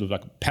lots of these sort of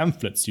like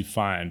pamphlets you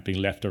find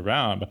being left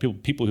around by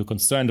people who are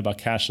concerned about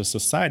cashless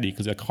society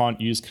because they can't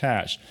use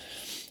cash,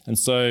 and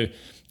so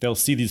they'll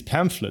see these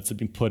pamphlets that have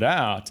been put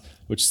out,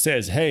 which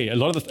says, hey,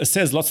 it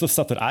says lots of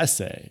stuff that I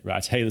say,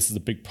 right? Hey, this is a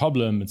big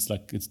problem. It's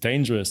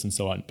dangerous and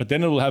so on. But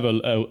then it will have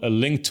a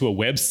link to a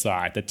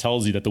website that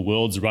tells you that the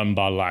world's run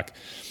by like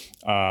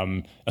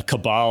a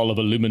cabal of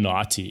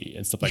Illuminati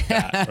and stuff like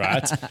that,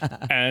 right?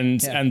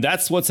 And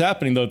that's what's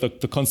happening, though.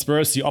 The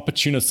conspiracy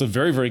opportunists are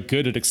very, very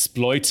good at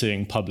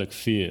exploiting public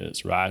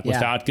fears, right?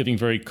 Without giving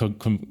very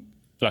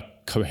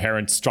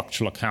coherent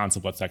structural accounts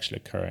of what's actually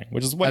occurring,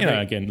 which is what,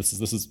 again, this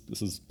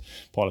is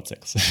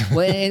politics.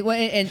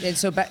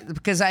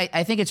 Because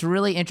I think it's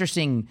really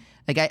interesting.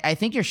 Like I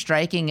think you're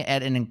striking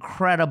at an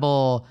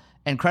incredible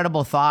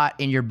thought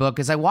in your book.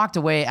 As I walked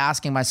away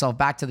asking myself,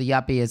 back to the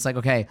yuppie, it's like,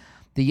 okay,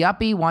 the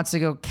yuppie wants to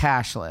go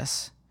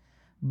cashless,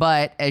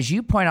 But as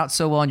you point out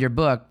so well in your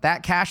book,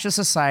 that cashless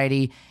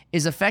society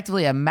is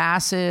effectively a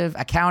massive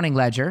accounting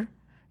ledger,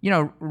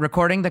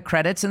 recording the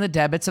credits and the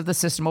debits of the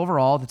system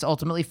overall that's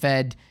ultimately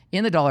fed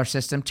in the dollar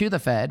system to the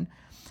Fed.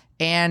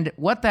 And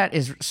what that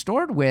is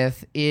stored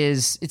with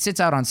is it sits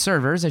out on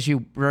servers, as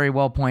you very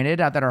well pointed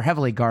out, that are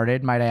heavily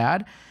guarded, might I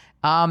add.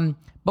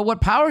 But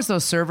what powers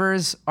those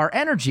servers are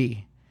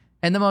energy.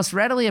 And the most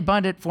readily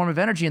abundant form of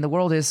energy in the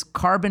world is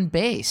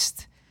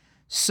carbon-based.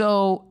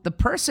 So the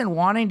person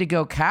wanting to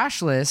go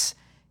cashless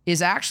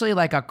is actually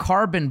like a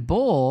carbon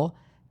bull,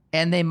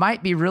 and they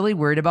might be really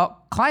worried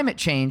about climate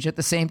change at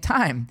the same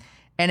time.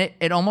 And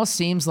it almost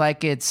seems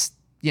like it's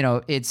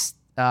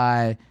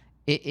not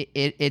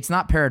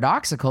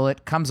paradoxical.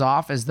 It comes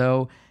off as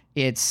though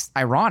it's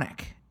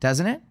ironic,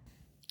 doesn't it?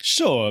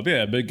 Sure,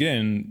 yeah. But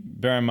again,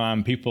 bear in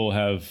mind, people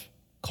have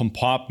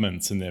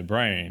compartments in their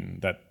brain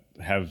that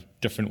have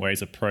different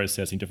ways of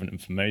processing different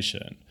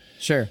information.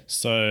 Sure.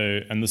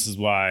 So, and this is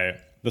why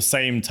the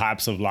same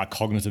types of like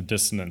cognitive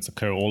dissonance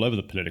occur all over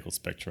the political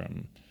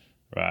spectrum,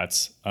 right?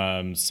 So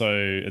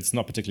it's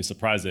not particularly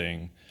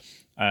surprising.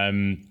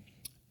 And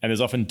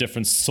there's often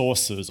different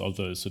sources of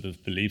those sort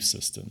of belief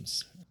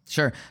systems.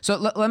 Sure. So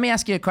let me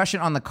ask you a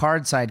question on the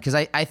card side, because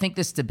I think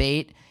this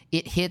debate,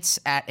 it hits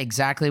at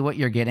exactly what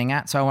you're getting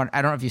at. So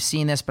I don't know if you've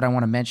seen this, but I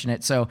want to mention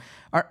it. So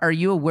are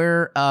you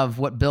aware of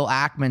what Bill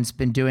Ackman's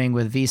been doing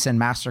with Visa and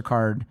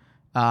MasterCard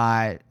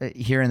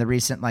here in the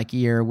recent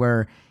year,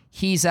 where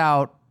he's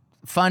out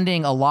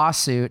funding a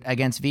lawsuit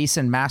against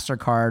Visa and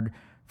MasterCard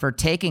for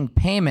taking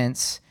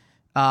payments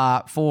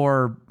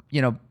for,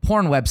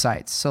 porn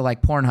websites. So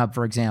like Pornhub,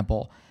 for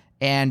example.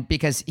 And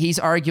because he's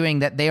arguing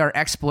that they are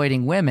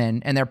exploiting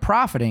women and they're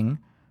profiting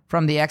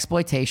from the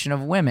exploitation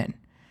of women.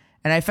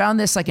 And I found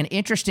this like an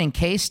interesting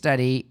case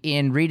study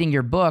in reading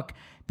your book,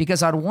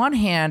 because on one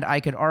hand, I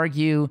could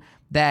argue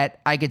that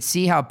I could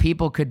see how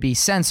people could be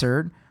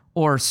censored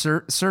or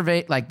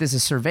survey, like this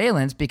is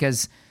surveillance,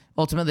 because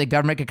ultimately the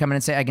government could come in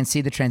and say, I can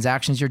see the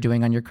transactions you're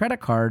doing on your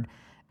credit card.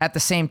 At the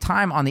same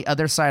time, on the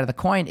other side of the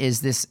coin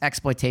is this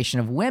exploitation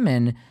of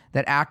women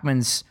that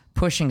Ackman's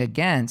pushing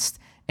against.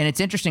 And it's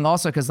interesting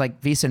also because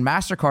like Visa and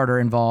MasterCard are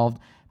involved,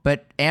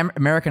 but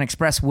American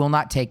Express will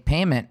not take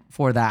payment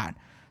for that.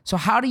 So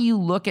how do you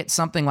look at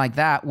something like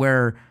that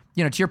where,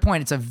 to your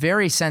point, it's a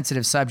very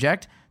sensitive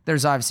subject.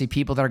 There's obviously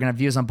people that are going to have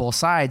views on both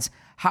sides.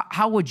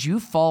 How would you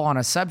fall on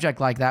a subject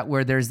like that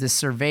where there's this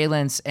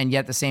surveillance and yet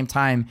at the same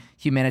time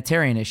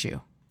humanitarian issue?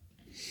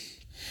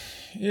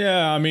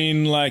 Yeah, I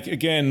mean,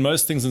 again,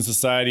 most things in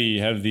society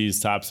have these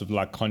types of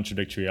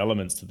contradictory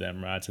elements to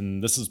them, right?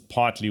 And this is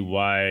partly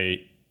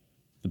why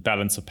the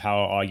balance of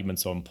power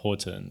arguments are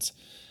important.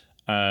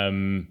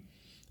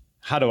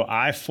 How do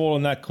I fall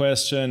in that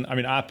question? I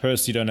mean, I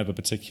personally don't have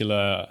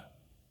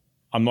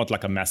I'm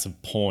not a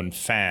massive porn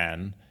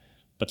fan,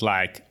 but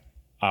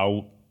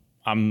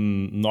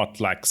I'm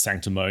not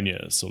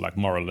sanctimonious or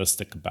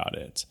moralistic about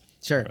it.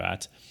 Sure.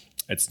 Right?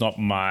 It's not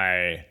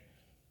my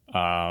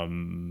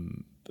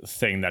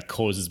thing that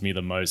causes me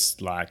the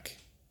most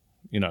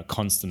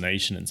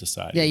consternation in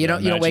society. Yeah, you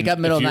don't wake up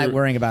middle of the night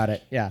worrying about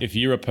it. Yeah. If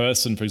you're a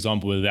person, for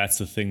example, where that's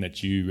the thing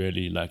that you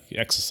really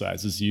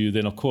exercises you,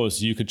 then of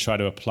course you could try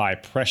to apply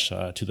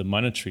pressure to the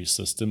monetary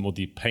system or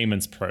the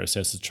payments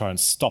process to try and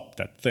stop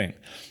that thing.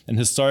 And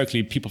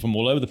historically, people from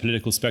all over the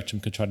political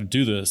spectrum could try to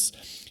do this.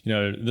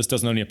 This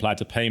doesn't only apply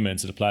to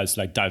payments; it applies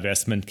to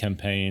divestment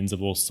campaigns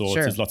of all sorts.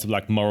 Sure. There's lots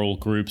of moral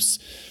groups,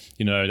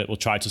 that will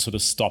try to sort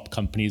of stop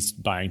companies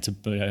buying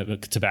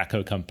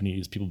tobacco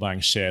companies, people buying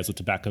shares of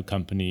tobacco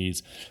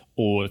companies,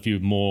 or if you're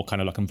more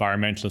kind of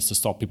environmentalists, to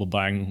stop people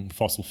buying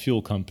fossil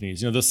fuel companies.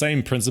 The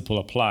same principle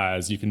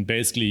applies. You can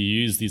basically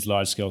use these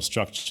large-scale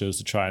structures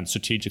to try and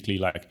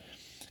strategically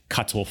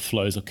cut off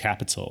flows of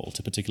capital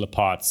to particular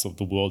parts of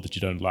the world that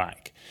you don't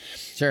like.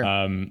 Sure.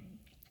 And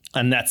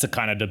that's a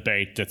kind of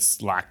debate that's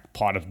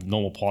part of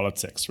normal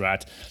politics,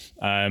 right?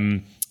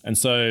 And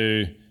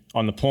so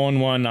on the porn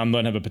one, I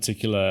don't have a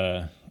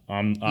particular.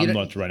 I'm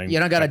not running. You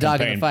don't got a dog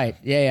in the fight.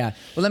 Yeah.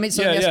 Well, let me.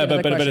 So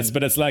but it's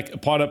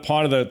part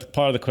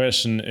of the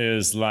question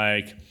is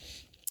and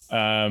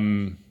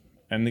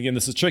again,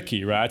 this is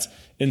tricky, right?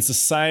 In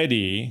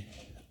society,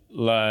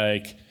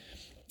 the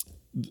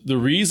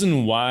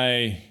reason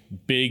why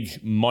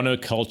big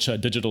monoculture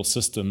digital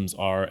systems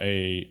are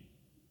a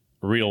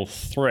real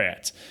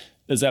threat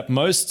is that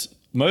most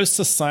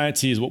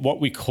societies, what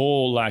we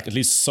call at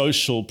least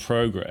social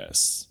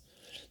progress,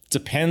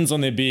 depends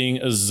on there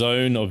being a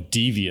zone of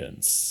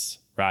deviance,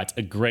 right?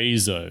 A gray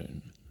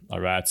zone,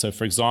 all right? So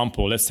for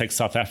example, let's take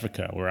South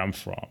Africa, where I'm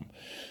from,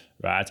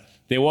 right?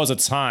 There was a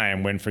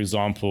time when, for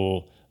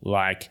example,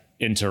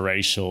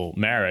 interracial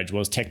marriage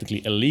was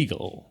technically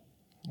illegal,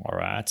 all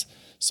right?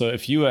 So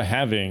if you were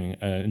having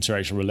an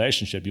interracial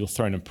relationship, you were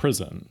thrown in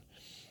prison.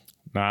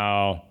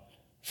 Now,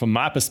 from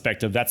my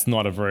perspective, that's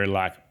not a very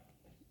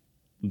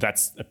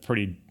that's a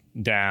pretty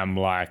damn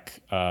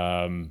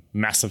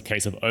massive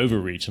case of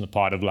overreach on the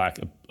part of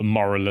a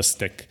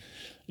moralistic,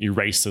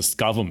 racist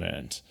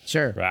government.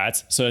 Sure.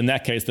 Right? So in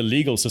that case, the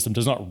legal system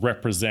does not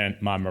represent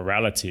my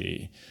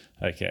morality.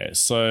 Okay,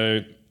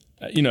 so,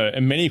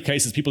 in many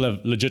cases, people have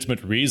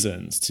legitimate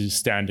reasons to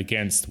stand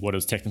against what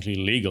is technically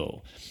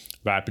legal,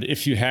 right? But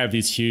if you have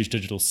these huge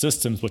digital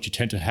systems, what you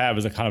tend to have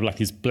is a kind of like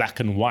these black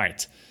and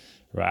white,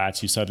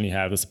 right? You suddenly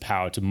have this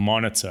power to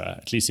monitor,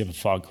 at least you have a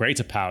far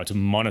greater power to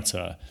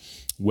monitor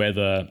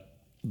whether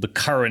the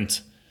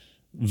current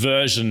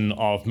version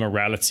of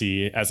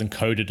morality as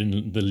encoded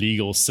in the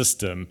legal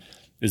system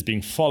is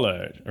being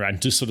followed, right?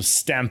 And to sort of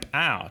stamp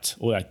out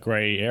all that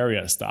gray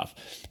area stuff.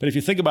 But if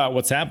you think about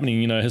what's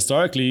happening,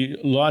 historically,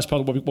 a large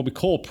part of what we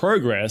call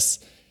progress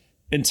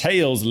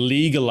entails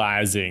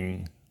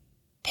legalizing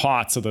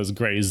parts of those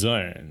gray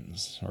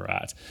zones,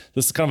 right?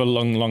 This is kind of a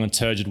long and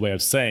turgid way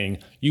of saying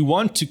you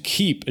want to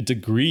keep a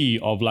degree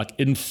of like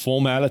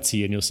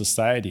informality in your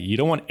society. You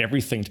don't want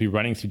everything to be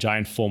running through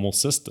giant formal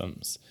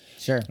systems.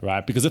 Sure.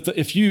 Right? Because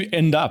if you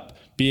end up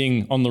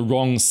being on the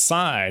wrong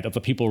side of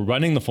the people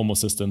running the formal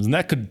systems, and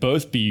that could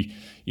both be,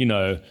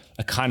 a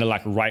kind of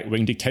like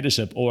right-wing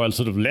dictatorship or a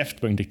sort of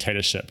left-wing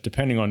dictatorship,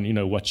 depending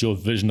on, what your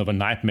vision of a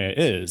nightmare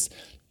is.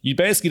 You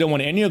basically don't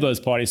want any of those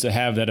parties to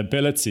have that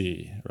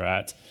ability,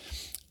 right?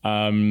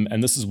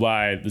 And this is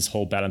why this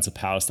whole balance of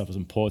power stuff is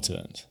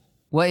important.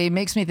 Well, it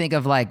makes me think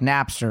of like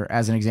Napster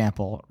as an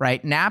example,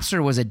 right?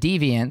 Napster was a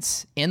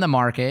deviance in the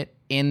market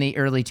in the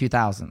early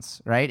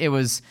 2000s, right? It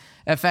was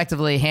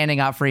effectively handing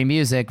out free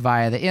music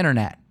via the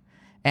internet.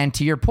 And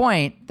to your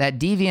point, that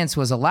deviance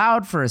was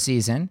allowed for a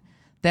season,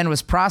 then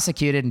was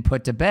prosecuted and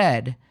put to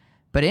bed.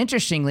 But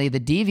interestingly, the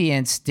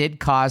deviance did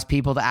cause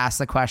people to ask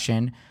the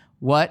question,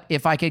 what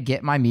if I could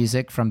get my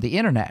music from the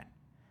internet?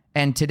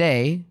 And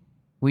today,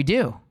 we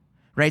do,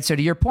 right? So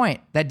to your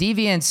point, that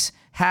deviance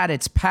had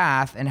its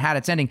path and had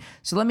its ending.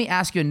 So let me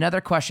ask you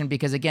another question,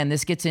 because again,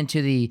 this gets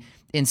into the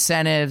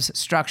incentives,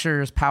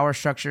 structures, power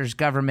structures,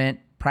 government,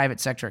 private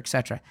sector, et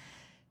cetera.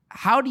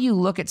 How do you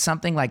look at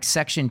something like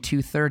Section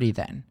 230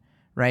 then,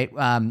 right?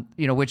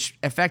 Which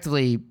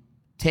effectively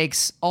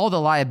takes all the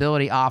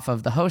liability off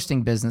of the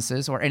hosting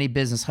businesses or any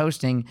business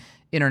hosting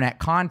internet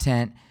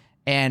content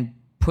and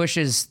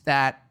pushes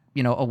that,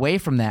 away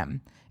from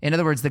them. In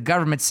other words, the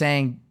government's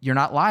saying you're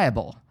not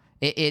liable.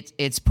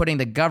 It's putting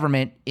the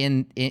government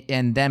in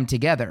them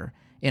together.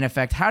 In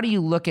effect, how do you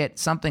look at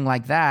something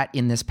like that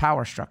in this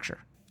power structure?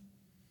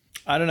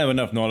 I don't have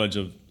enough knowledge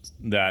of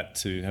that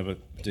to have a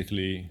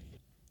particularly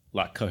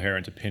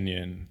coherent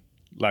opinion.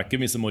 Give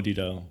me some more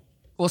detail.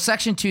 Well,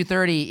 Section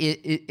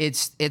 230,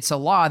 it's a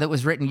law that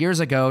was written years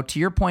ago, to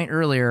your point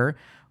earlier,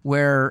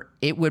 where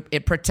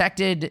it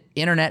protected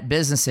internet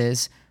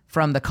businesses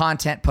from the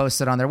content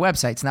posted on their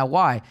websites. Now,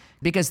 why?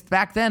 Because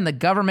back then, the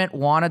government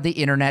wanted the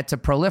internet to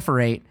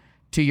proliferate.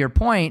 To your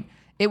point,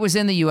 it was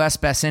in the U.S.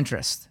 best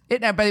interest.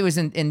 It was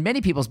in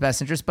many people's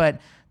best interest, but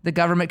the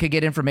government could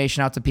get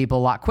information out to people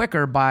a lot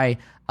quicker by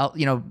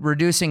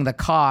reducing the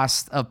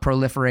cost of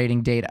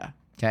proliferating data.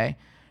 Okay.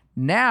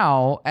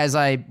 Now,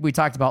 we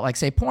talked about, like,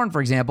 say, porn, for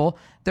example,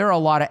 there are a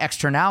lot of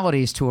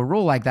externalities to a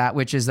rule like that,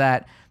 which is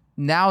that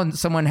now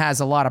someone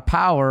has a lot of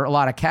power, a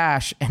lot of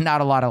cash, and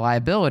not a lot of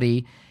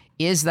liability.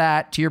 Is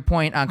that, to your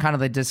point on kind of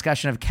the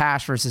discussion of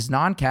cash versus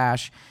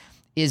non-cash,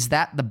 is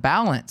that the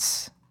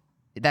balance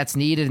that's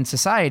needed in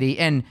society?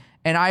 And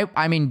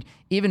I mean,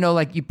 even though,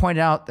 like you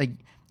pointed out, like,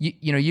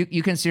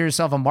 you consider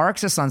yourself a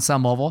Marxist on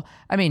some level.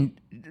 I mean,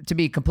 to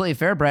be completely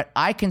fair, Brett,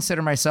 I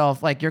consider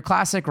myself like your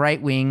classic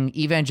right-wing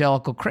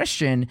evangelical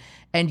Christian,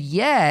 and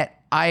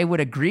yet I would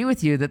agree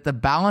with you that the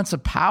balance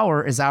of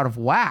power is out of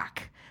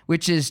whack,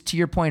 which is to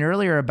your point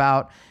earlier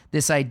about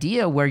this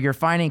idea where you're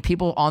finding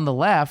people on the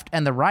left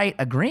and the right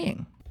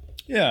agreeing.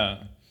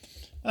 Yeah.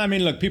 I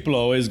mean, look, people are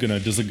always going to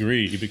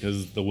disagree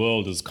because the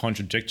world is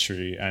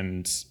contradictory,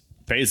 and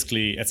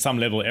basically at some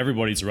level,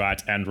 everybody's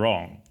right and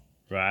wrong,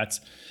 right?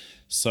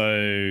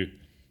 So,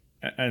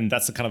 and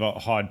that's a kind of a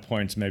hard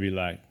point to maybe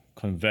like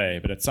convey,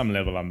 but at some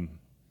level,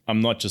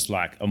 I'm not just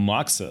like a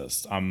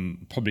Marxist. I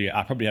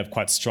probably have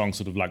quite strong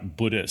sort of like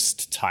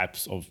Buddhist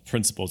types of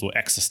principles or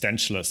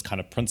existentialist kind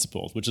of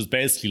principles, which is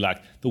basically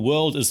like the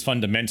world is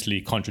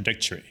fundamentally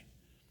contradictory.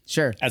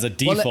 Sure. As a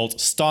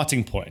default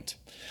starting point.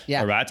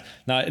 Yeah. All right.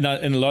 Now,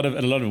 in a lot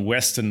of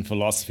Western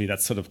philosophy,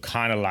 that's sort of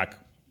kind of like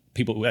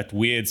that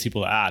weirds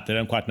people out. They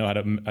don't quite know how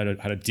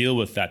to deal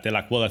with that. They're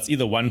like, well, that's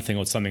either one thing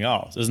or something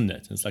else, isn't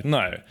it? It's like,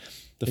 no,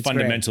 the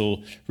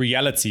fundamental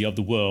reality of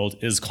the world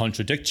is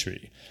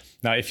contradictory.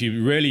 Now, if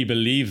you really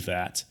believe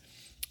that,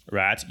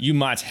 right, you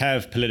might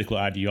have political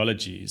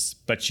ideologies,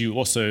 but you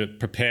also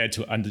prepared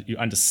to you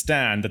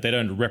understand that they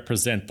don't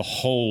represent the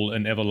whole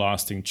and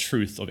everlasting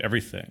truth of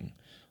everything.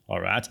 All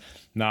right.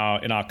 Now,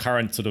 in our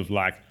current sort of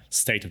like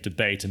state of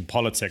debate in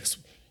politics,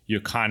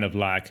 you're kind of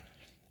like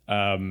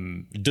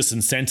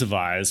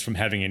disincentivized from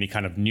having any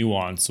kind of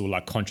nuance or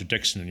like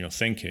contradiction in your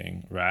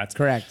thinking, right?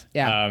 Correct.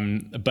 Yeah.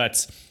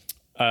 But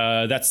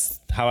that's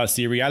how I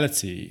see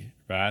reality,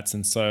 right?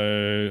 And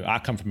so I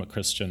come from a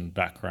Christian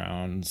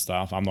background and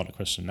stuff. I'm not a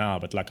Christian now,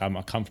 but like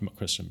I come from a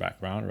Christian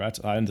background, right?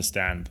 I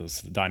understand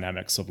the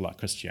dynamics of like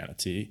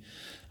Christianity.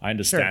 I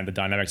understand the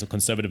dynamics of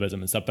conservatism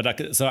and stuff, but I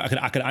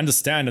could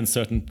understand in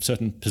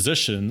certain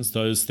positions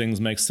those things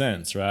make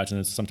sense, right?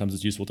 And sometimes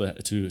it's useful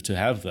to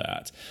have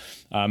that.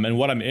 And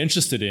what I'm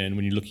interested in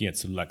when you're looking at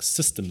sort of like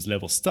systems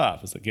level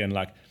stuff is, again,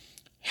 like,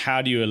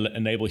 how do you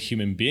enable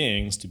human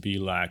beings to be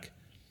like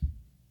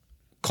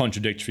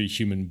contradictory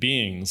human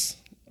beings,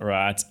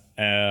 right?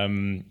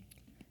 And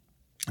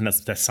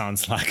that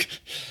sounds like,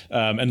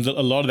 and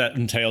a lot of that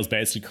entails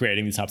basically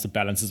creating these types of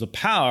balances of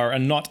power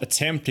and not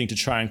attempting to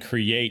try and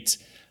create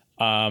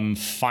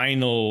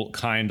final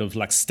kind of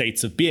like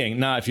states of being.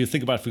 Now, if you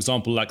think about, for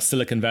example, like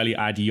Silicon Valley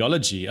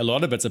ideology, a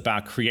lot of it's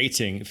about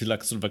creating, if you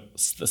like, sort of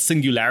a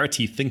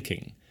singularity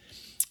thinking.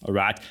 All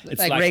right.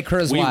 It's like Ray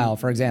Kurzweil,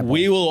 for example.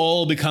 We will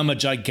all become a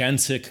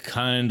gigantic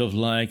kind of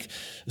like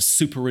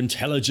super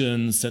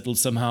intelligence that will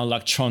somehow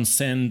like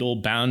transcend all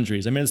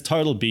boundaries. I mean, it's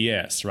total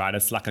BS, right?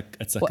 As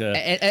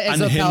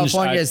though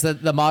California is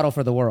the model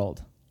for the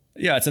world.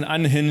 Yeah, it's an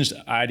unhinged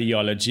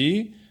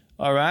ideology.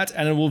 All right.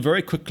 And it will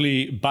very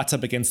quickly butt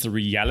up against the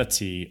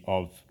reality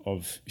of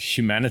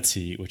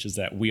humanity, which is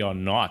that we are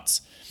not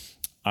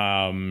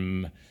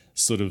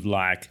sort of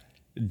like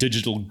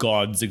digital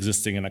gods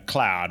existing in a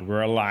cloud.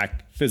 We're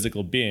like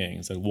physical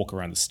beings that walk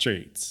around the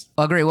streets.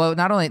 I agree. Well,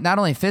 not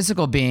only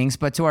physical beings,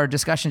 but to our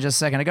discussion just a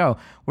second ago,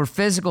 we're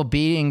physical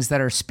beings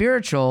that are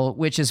spiritual,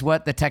 which is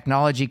what the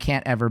technology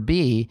can't ever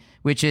be,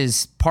 which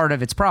is part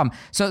of its problem.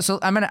 So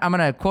I'm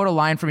gonna quote a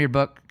line from your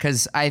book,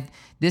 because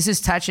this is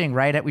touching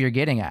right at what you're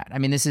getting at. I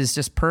mean, this is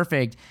just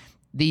perfect.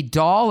 The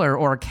dollar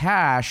or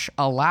cash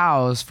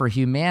allows for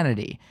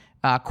humanity.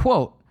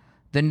 Quote,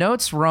 "The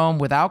notes roam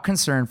without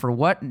concern for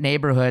what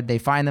neighborhood they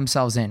find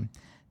themselves in.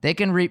 They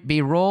can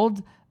be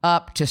rolled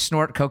up to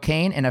snort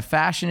cocaine in a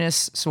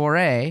fashionist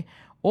soiree,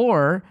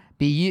 or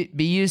be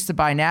used to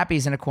buy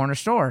nappies in a corner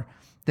store.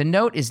 The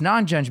note is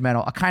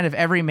non-judgmental, a kind of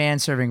every man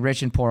serving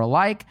rich and poor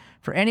alike.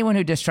 For anyone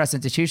who distrusts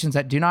institutions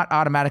that do not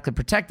automatically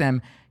protect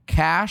them,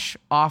 cash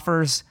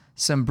offers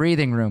some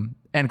breathing room,"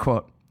 end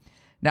quote.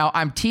 Now,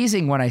 I'm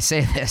teasing when I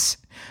say this,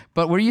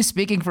 but were you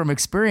speaking from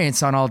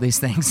experience on all these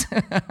things?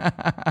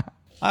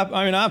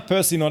 I mean, I'm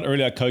personally not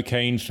really a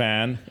cocaine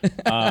fan,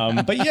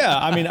 but yeah,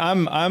 I mean,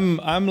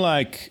 I'm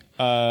like,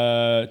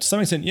 to some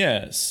extent,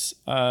 yes.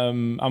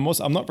 I'm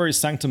not very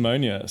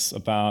sanctimonious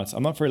about.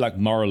 I'm not very like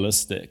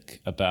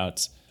moralistic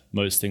about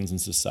most things in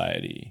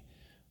society,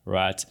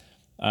 right?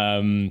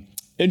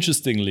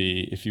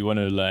 Interestingly, if you want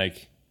to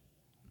like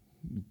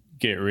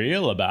get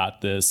real about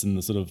this in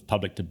the sort of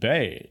public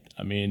debate,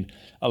 I mean,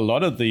 a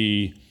lot of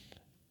the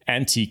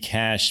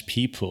anti-cash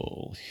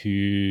people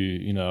who,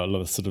 a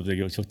lot of sort of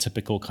your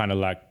typical kind of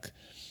like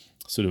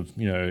sort of,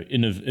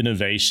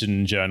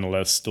 innovation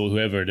journalist or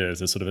whoever it is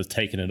that sort of has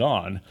taken it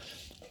on,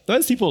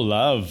 those people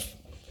love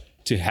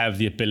to have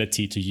the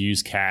ability to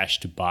use cash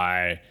to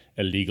buy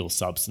illegal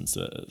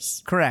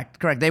substances. Correct.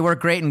 They work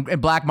great in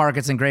black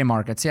markets and gray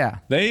markets, yeah.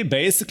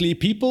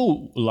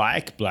 People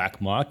like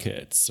black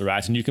markets,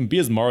 right? And you can be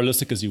as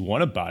moralistic as you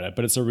want about it,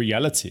 but it's a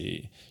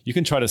reality. You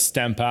can try to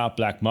stamp out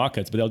black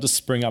markets, but they'll just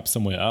spring up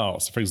somewhere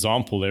else. For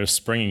example, they're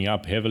springing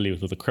up heavily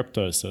with the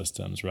crypto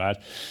systems, right?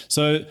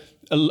 So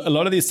a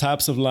lot of these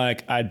types of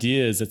like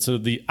ideas, that sort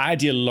of the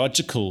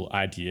ideological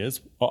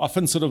ideas, are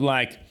often sort of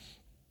like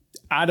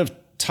out of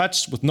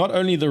touch with not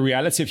only the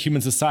reality of human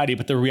society,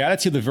 but the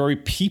reality of the very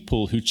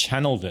people who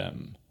channel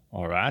them.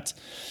 All right.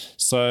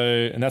 So,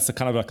 and that's a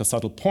kind of like a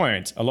subtle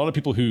point. A lot of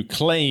people who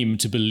claim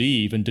to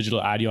believe in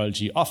digital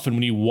ideology, often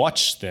when you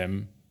watch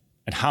them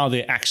and how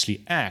they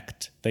actually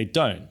act, they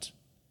don't.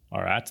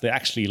 All right. They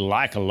actually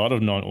like a lot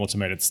of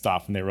non-automated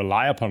stuff, and they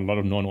rely upon a lot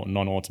of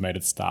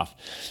non-automated stuff,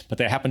 but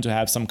they happen to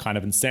have some kind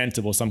of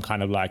incentive or some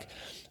kind of like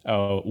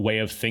way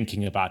of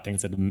thinking about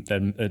things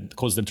that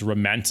causes them to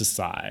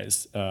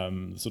romanticize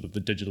sort of the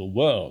digital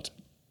world.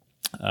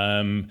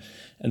 And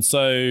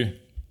so,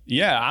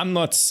 yeah, I'm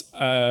not,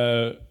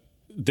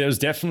 there's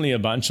definitely a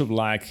bunch of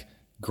like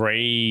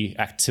gray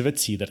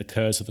activity that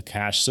occurs with the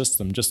cash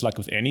system, just like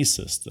with any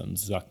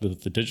systems, like the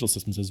digital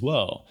systems as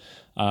well.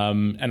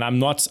 And I'm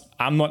not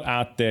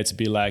out there to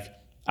be like,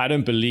 I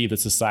don't believe that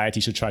society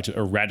should try to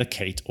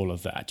eradicate all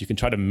of that. You can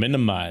try to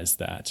minimize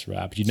that,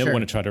 right? But you never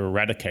want to try to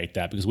eradicate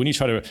that, because when you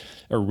try to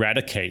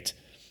eradicate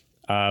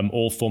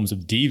all forms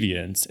of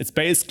deviance, it's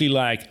basically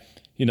like,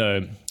 you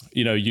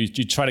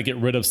try to get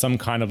rid of some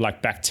kind of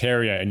like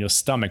bacteria in your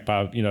stomach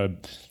by,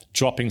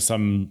 dropping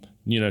some,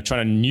 trying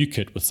to nuke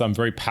it with some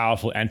very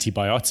powerful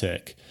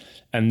antibiotic.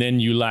 And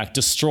then you like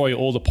destroy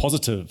all the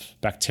positive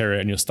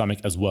bacteria in your stomach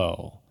as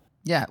well.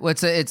 Yeah, well,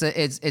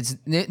 it's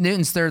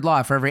Newton's third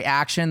law. For every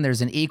action,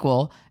 there's an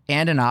equal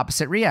and an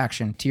opposite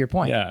reaction, to your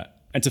point. Yeah,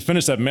 and to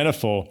finish that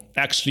metaphor,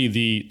 actually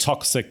the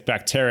toxic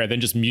bacteria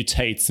then just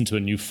mutates into a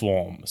new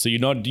form. So you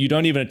don't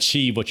even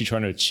achieve what you're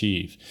trying to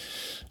achieve.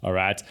 All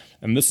right.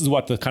 And this is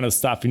what the kind of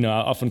stuff, I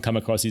often come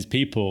across these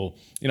people.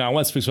 I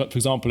once, for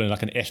example, in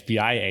like an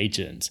FBI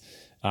agent,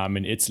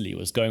 in Italy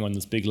was going on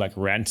this big like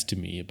rant to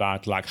me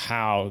about like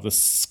how the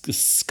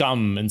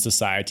scum in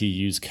society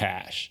use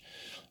cash,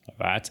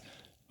 right?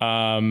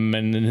 And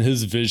in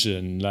his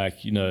vision,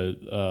 like,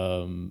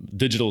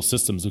 digital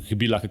systems could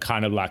be like a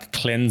kind of like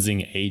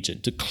cleansing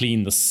agent to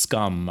clean the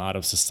scum out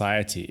of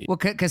society. Well,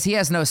 because he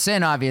has no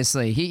sin,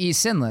 obviously. He's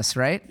sinless,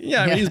 right?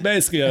 Yeah, I mean, he's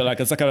basically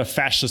it's like a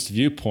fascist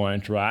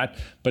viewpoint, right?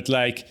 But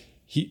like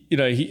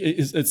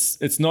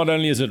it's not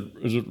only is it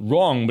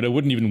wrong, but it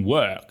wouldn't even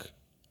work.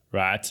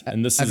 Right.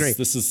 And this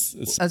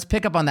is let's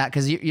pick up on that,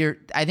 because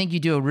I think you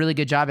do a really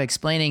good job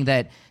explaining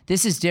that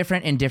this is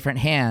different in different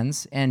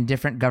hands and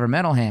different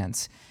governmental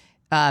hands.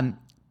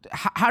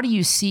 How do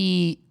you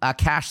see a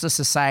cashless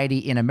society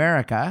in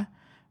America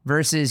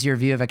versus your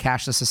view of a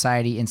cashless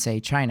society in, say,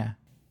 China?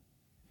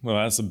 Well,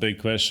 that's a big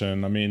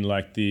question. I mean,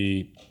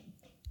 you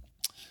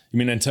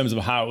mean in terms of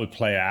how it would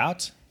play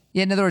out?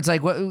 Yeah, in other words,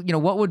 like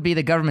what would be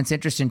the government's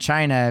interest in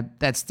China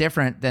that's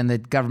different than the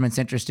government's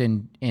interest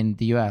in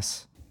the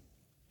U.S.?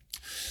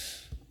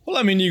 Well,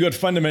 I mean, you got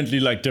fundamentally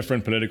like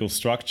different political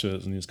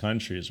structures in these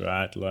countries,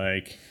 right?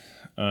 Like,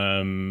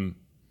 both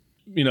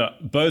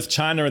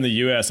China and the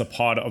US are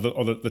part of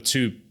the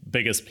two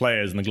biggest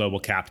players in the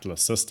global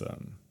capitalist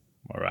system,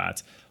 all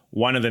right?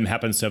 One of them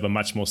happens to have a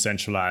much more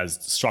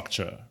centralized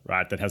structure,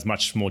 right, that has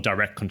much more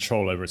direct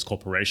control over its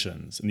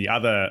corporations. And the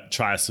other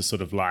tries to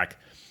sort of like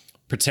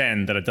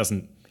pretend that it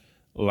doesn't,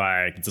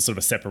 like, it's a sort of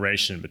a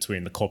separation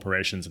between the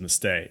corporations and the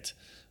state.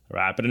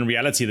 Right, but in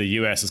reality, the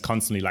US is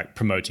constantly like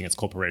promoting its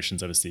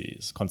corporations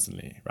overseas,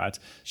 constantly, right?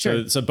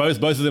 Sure. So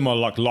both of them are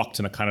like locked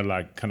in a kind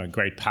of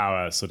great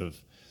power sort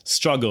of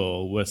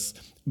struggle with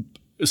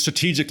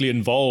strategically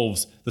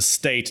involves the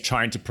state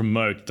trying to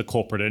promote the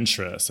corporate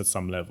interests at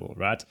some level,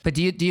 right? But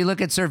do you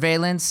look at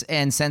surveillance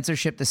and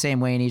censorship the same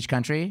way in each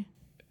country?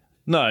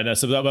 No.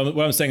 So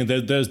what I'm saying,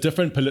 there's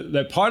different.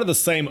 They're part of the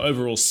same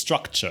overall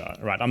structure,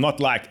 right? I'm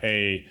not like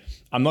a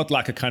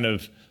kind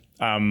of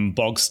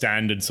bog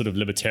standard sort of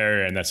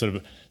libertarian that sort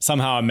of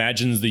somehow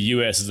imagines the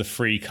US as a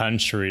free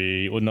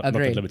country, or not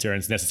that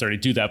libertarians necessarily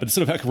do that, but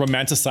sort of like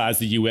romanticize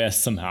the US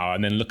somehow,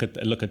 and then look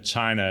at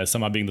China as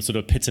somehow being the sort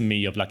of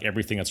epitome of like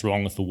everything that's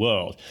wrong with the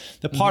world.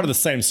 They're part of the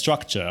same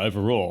structure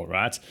overall,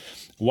 right?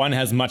 One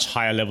has much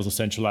higher levels of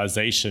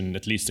centralization,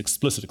 at least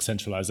explicit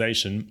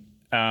centralization.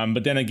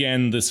 But then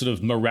again, the sort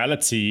of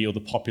morality or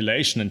the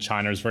population in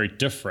China is very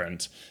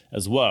different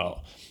as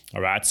well. All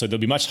right, so there'll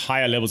be much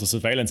higher levels of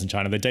surveillance in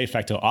China. There de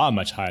facto are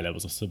much higher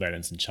levels of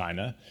surveillance in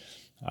China.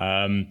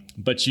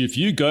 But if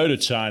you go to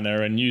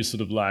China and you sort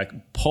of like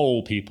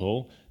poll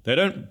people, they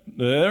don't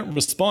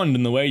respond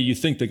in the way you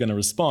think they're going to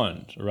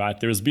respond. Right?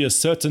 There's be a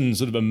certain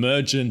sort of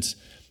emergent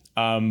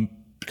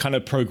kind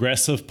of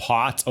progressive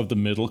part of the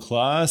middle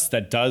class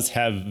that does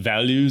have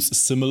values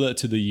similar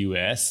to the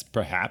US,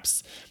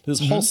 perhaps. But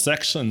there's whole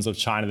sections of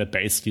China that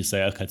basically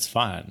say, okay, it's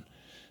fine.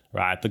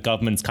 Right, the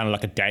government's kind of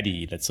like a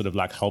daddy that sort of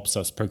like helps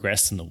us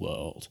progress in the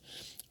world,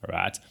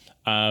 right?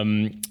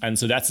 And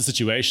so that's the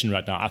situation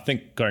right now. I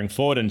think going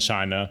forward in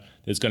China,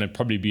 there's going to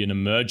probably be an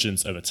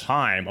emergence over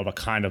time of a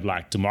kind of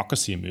like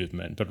democracy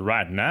movement. But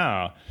right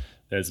now,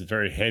 there's a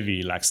very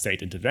heavy like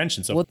state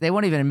intervention. So they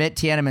won't even admit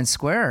Tiananmen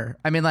Square.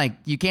 I mean, like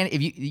you can't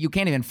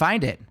even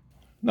find it.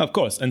 No, of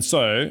course. And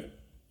so,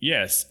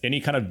 yes,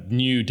 any kind of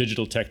new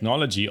digital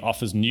technology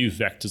offers new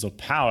vectors of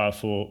power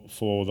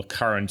for the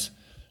current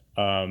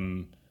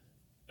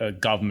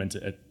government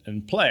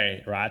in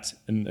play, right,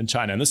 in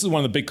China. And this is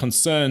one of the big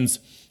concerns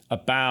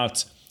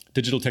about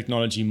digital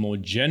technology more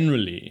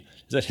generally,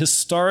 is that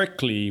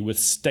historically with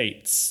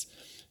states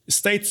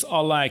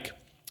are like,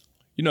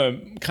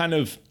 kind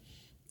of,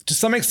 to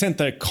some extent,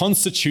 they're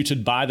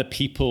constituted by the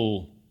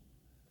people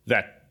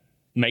that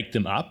make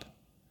them up,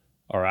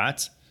 all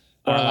right?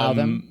 Or allow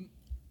them.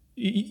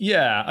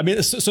 Yeah, I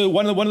mean, so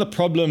one of the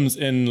problems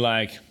in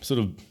like sort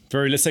of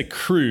very, let's say,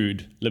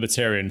 crude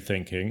libertarian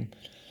thinking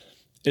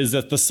is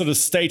that the sort of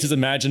state is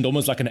imagined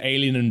almost like an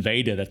alien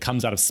invader that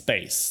comes out of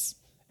space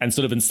and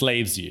sort of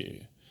enslaves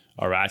you.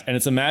 All right, and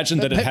it's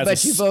imagined that it has.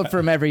 But you vote for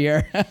him every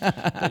year.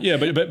 Yeah,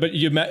 but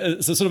you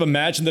so sort of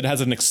imagine that it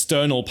has an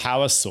external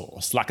power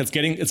source, like it's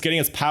getting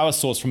its power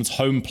source from its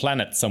home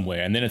planet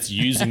somewhere, and then it's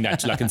using that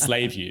to like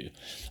enslave you.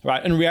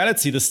 Right? In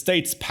reality, the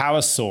state's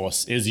power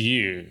source is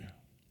you.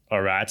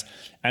 All right,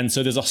 and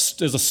so there's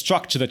a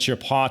structure that you're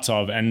part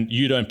of, and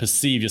you don't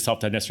perceive yourself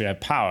to necessarily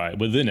have power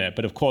within it.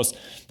 But of course,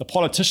 the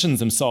politicians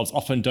themselves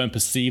often don't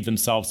perceive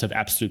themselves to have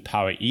absolute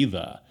power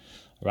either.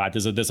 Right,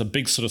 there's a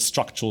big sort of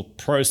structural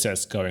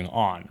process going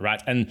on,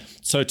 right? And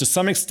so to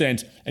some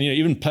extent, and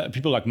even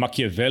people like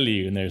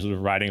Machiavelli, when they're sort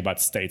of writing about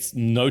states,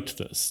 note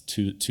this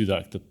to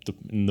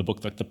in the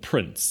book, like The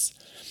Prince.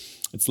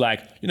 It's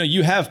like,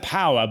 you have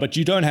power, but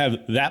you don't have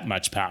that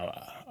much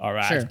power. All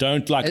right. Sure.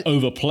 Don't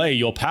overplay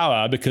your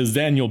power, because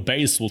then your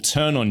base will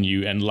turn on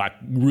you and like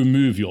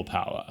remove your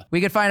power.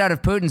 We could find out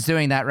if Putin's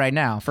doing that right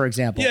now, for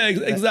example. Yeah,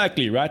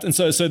 exactly. Right. And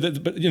so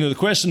the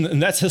question,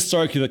 and that's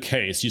historically the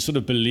case. You sort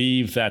of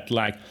believe that,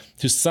 like,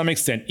 to some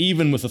extent,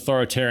 even with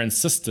authoritarian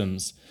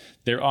systems,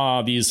 there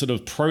are these sort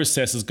of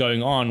processes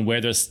going on where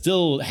there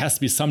still has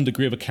to be some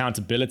degree of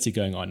accountability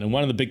going on. And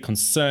one of the big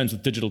concerns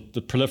with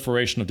the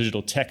proliferation of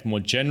digital tech more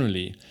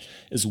generally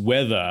is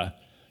whether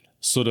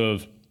sort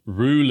of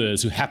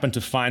rulers who happen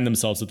to find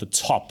themselves at the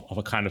top of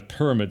a kind of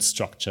pyramid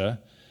structure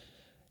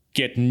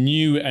get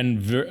new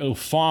and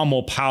far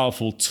more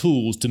powerful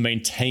tools to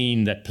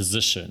maintain that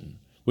position,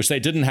 which they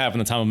didn't have in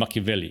the time of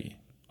Machiavelli.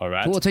 All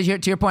right. Well, to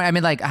your point, I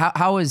mean, like,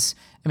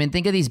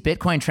 think of these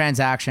Bitcoin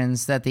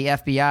transactions that the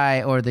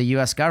FBI or the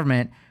U.S.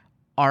 government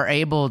are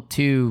able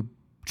to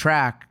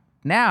track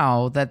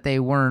now that they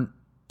weren't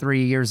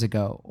 3 years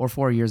ago or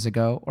 4 years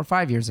ago or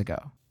 5 years ago.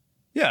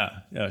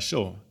 Yeah,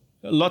 sure.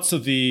 Lots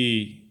of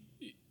the,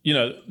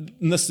 and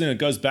this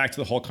goes back to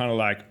the whole kind of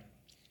like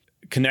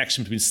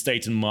connection between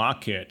state and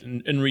market.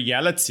 And in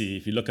reality,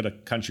 if you look at a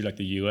country like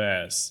the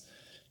U.S.,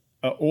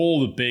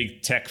 all the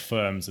big tech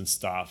firms and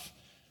stuff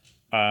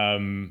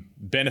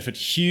benefit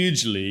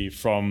hugely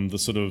from the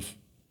sort of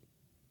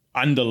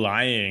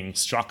underlying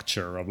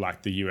structure of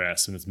like the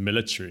US and its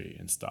military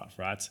and stuff,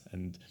 right?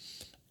 And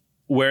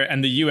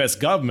the US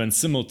government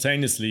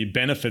simultaneously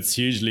benefits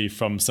hugely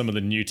from some of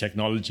the new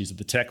technologies that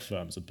the tech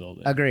firms are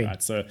building. Agree.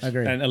 Right? So,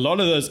 Agree. And a lot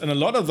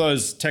of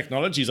those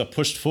technologies are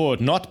pushed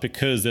forward not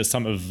because there's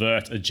some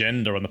overt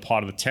agenda on the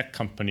part of the tech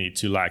company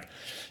to like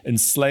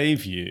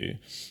enslave you.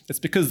 It's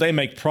because they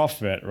make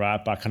profit,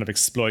 right, by kind of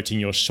exploiting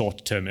your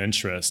short-term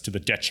interest to the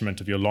detriment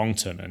of your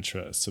long-term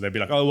interest. So they'd be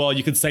like, oh, well,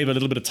 you can save a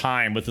little bit of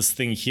time with this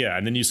thing here.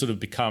 And then you sort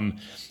of become,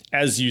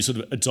 as you sort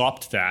of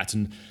adopt that,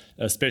 and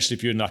especially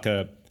if you're in like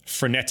a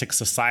frenetic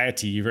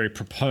society, you're very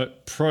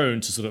prone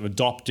to sort of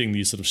adopting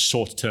these sort of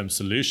short-term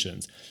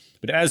solutions.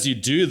 But as you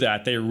do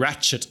that, they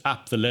ratchet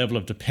up the level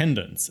of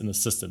dependence in the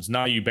systems.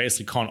 Now you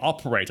basically can't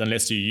operate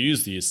unless you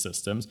use these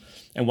systems.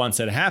 And once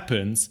that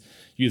happens,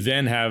 you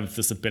then have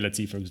this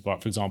ability, for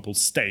example,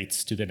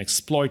 states to then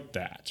exploit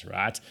that,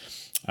 right?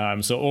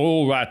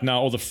 So right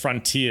now, all the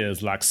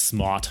frontiers like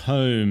smart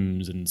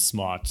homes and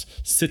smart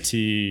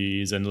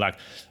cities and like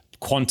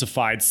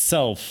quantified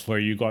self, where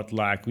you got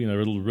like,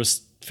 little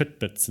wrist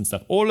Fitbits and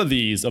stuff. All of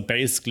these are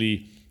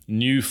basically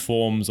new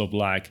forms of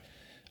like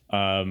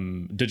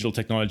digital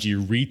technology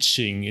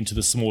reaching into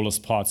the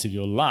smallest parts of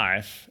your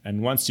life.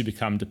 And once you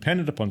become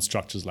dependent upon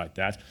structures like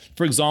that,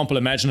 for example,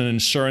 imagine an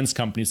insurance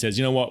company says,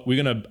 you know what,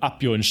 we're going to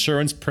up your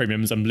insurance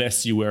premiums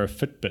unless you wear a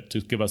Fitbit to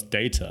give us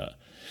data.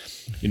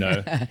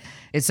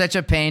 It's such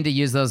a pain to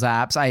use those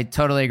apps. I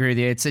totally agree with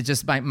you. It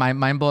just my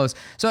mind blows.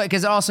 So,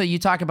 because also you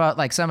talk about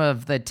like some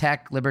of the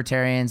tech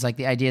libertarians, like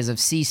the ideas of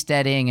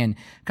seasteading and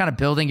kind of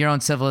building your own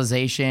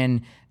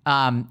civilization,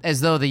 as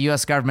though the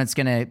U.S. government's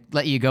going to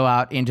let you go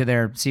out into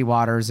their sea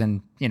waters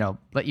and,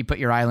 let you put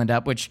your island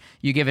up, which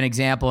you give an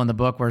example in the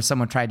book where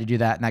someone tried to do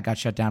that and that got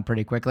shut down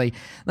pretty quickly.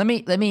 Let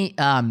me,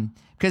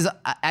 because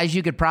as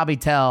you could probably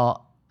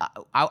tell,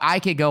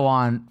 I could go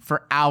on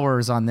for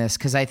hours on this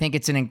because I think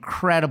it's an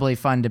incredibly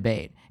fun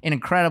debate, an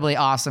incredibly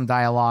awesome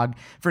dialogue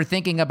for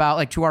thinking about,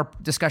 like, to our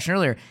discussion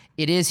earlier,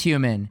 it is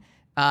human.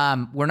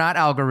 We're not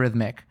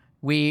algorithmic.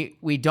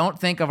 We don't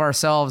think of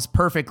ourselves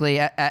perfectly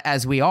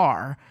as we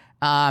are,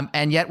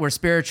 and yet we're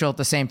spiritual at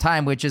the same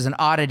time, which is an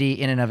oddity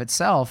in and of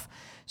itself.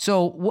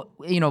 So,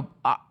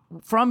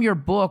 from your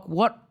book,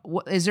 what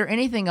is there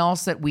anything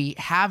else that we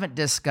haven't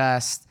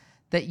discussed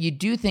that you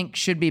do think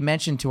should be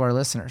mentioned to our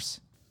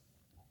listeners?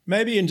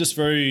 Maybe in just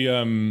very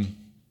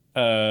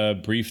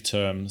brief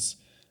terms,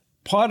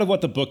 part of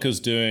what the book is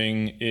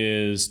doing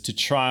is to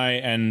try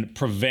and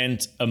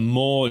prevent a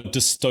more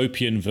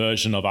dystopian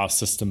version of our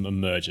system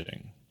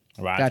emerging.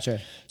 Right.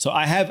 Gotcha. So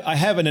I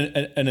have an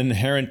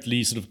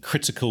inherently sort of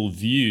critical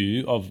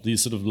view of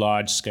these sort of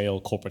large scale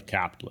corporate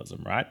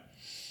capitalism, right?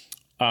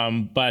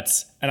 And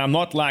I'm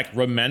not like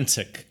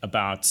romantic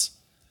about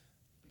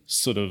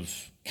sort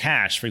of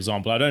cash, for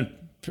example. I don't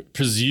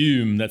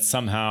presume that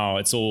somehow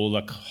it's all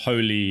like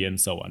holy and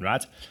so on,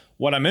 right?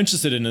 What I'm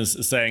interested in is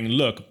saying,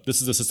 look,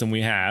 this is the system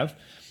we have.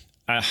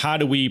 How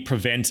do we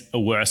prevent a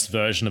worse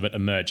version of it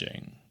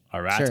emerging?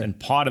 All right. Sure. And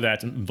part of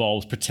that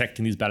involves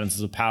protecting these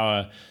balances of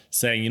power,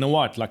 saying, you know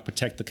what, like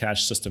protect the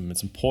cash system.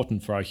 It's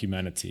important for our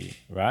humanity,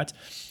 right?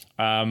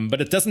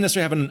 But it doesn't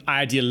necessarily have an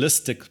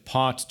idealistic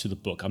part to the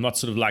book. I'm not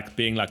sort of like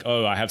being like,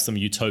 oh, I have some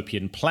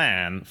utopian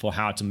plan for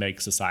how to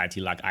make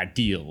society like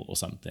ideal or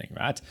something,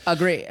 right?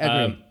 Agree.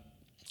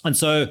 And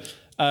so,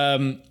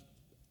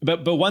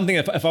 but one thing,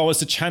 if I was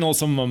to channel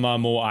some of my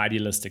more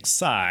idealistic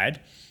side,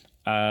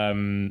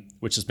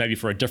 which is maybe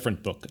for a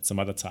different book at some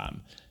other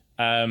time,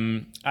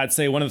 I'd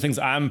say one of the things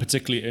I'm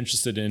particularly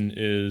interested in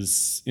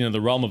is, the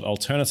realm of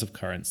alternative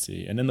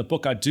currency. And in the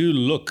book, I do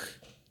look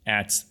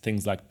at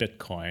things like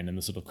Bitcoin and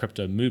the sort of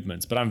crypto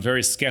movements, but I'm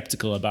very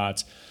skeptical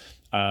about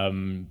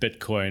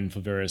Bitcoin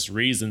for various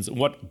reasons.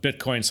 What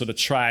Bitcoin sort of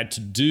tried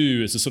to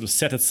do is to sort of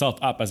set itself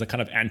up as a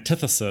kind of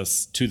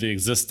antithesis to the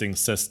existing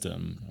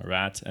system,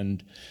 right?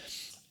 And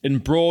in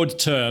broad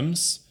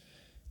terms,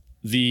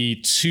 the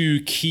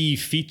two key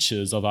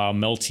features of our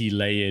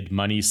multi-layered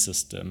money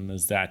system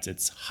is that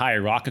it's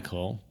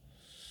hierarchical,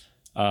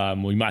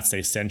 we might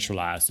say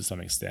centralized to some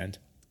extent,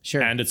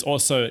 Sure. And it's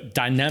also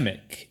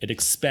dynamic. It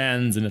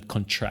expands and it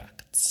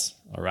contracts.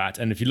 All right.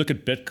 And if you look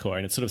at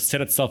Bitcoin, it sort of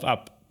set itself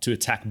up to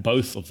attack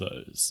both of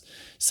those.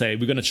 Say,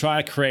 we're going to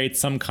try to create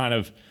some kind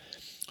of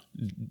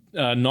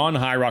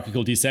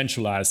non-hierarchical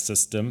decentralized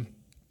system,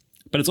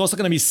 but it's also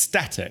going to be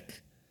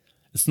static.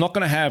 It's not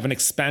going to have an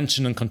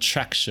expansion and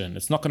contraction.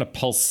 It's not going to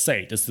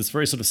pulsate. It's this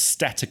very sort of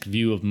static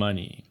view of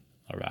money.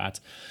 All right.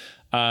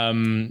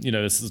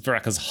 This is very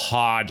like a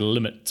hard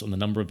limit on the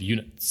number of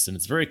units, and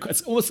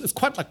it's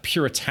quite like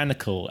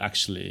puritanical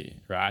actually,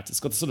 right? It's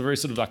got this sort of very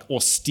sort of like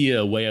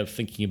austere way of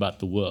thinking about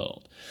the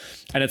world,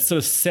 and it's sort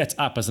of set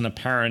up as an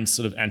apparent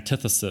sort of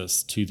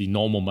antithesis to the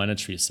normal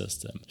monetary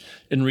system.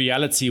 In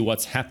reality,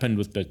 what's happened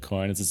with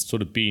Bitcoin is it's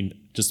sort of been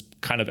just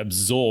kind of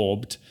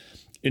absorbed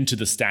into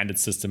the standard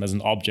system as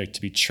an object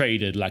to be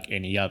traded like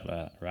any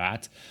other,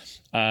 right?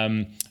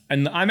 And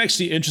I'm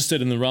actually interested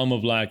in the realm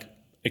of like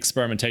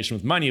experimentation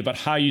with money about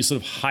how you sort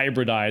of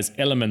hybridize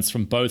elements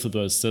from both of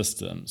those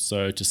systems.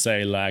 So to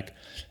say like,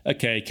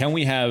 okay, can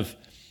we have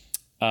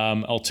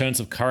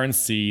alternative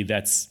currency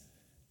that's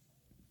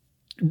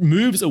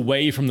moves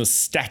away from the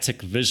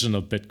static vision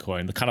of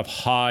Bitcoin, the kind of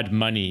hard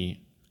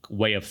money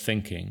way of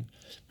thinking,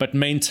 but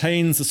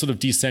maintains the sort of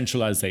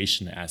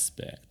decentralization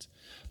aspect.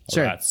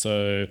 Sure. Right.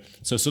 So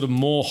sort of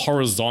more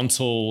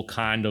horizontal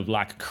kind of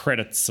like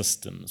credit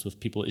systems with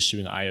people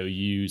issuing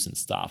IOUs and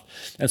stuff.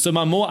 And so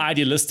my more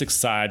idealistic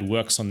side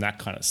works on that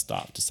kind of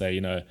stuff to say,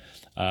 and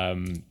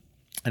then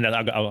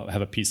I'll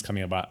have a piece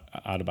coming out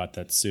about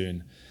that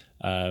soon.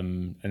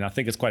 And I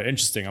think it's quite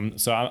interesting.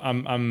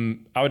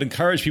 I would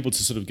encourage people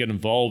to sort of get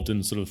involved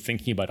in sort of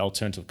thinking about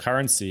alternative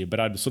currency, but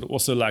I'd sort of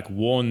also like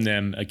warn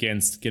them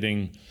against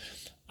getting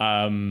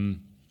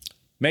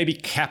maybe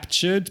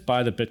captured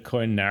by the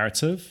Bitcoin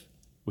narrative,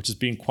 which has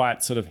been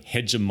quite sort of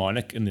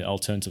hegemonic in the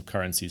alternative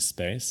currency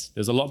space.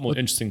 There's a lot more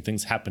interesting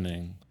things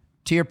happening.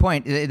 To your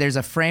point, there's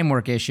a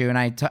framework issue, and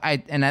I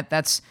think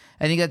that's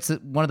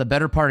one of the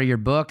better part of your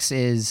books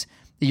is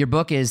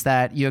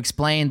that you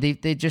explain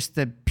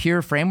the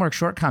pure framework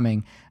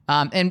shortcoming.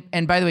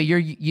 And by the way, your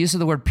use of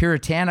the word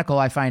puritanical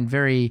I find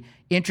very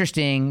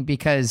interesting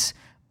because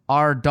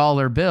our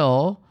dollar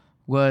bill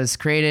was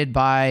created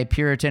by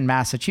Puritan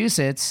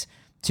Massachusetts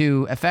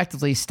to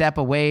effectively step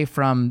away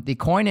from the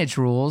coinage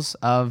rules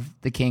of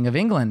the King of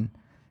England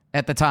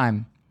at the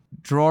time.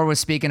 Dror was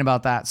speaking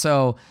about that.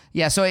 So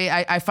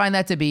I find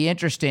that to be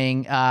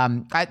interesting.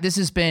 This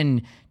has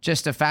been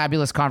just a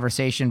fabulous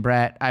conversation,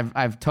 Brett.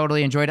 I've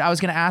totally enjoyed it. I was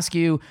going to ask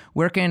you,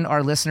 where can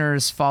our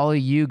listeners follow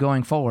you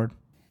going forward?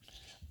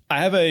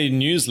 I have a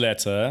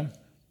newsletter,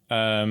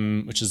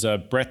 which is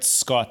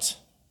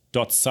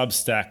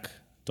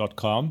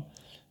brettscott.substack.com.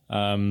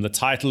 The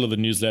title of the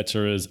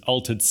newsletter is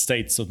Altered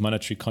States of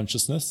Monetary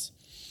Consciousness.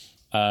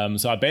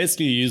 So I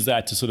basically use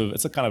that to sort of,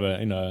 it's a kind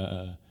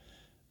of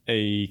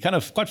a kind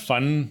of quite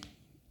fun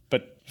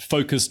but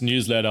focused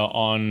newsletter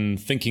on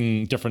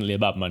thinking differently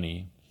about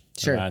money.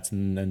 Sure. Right?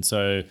 And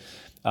so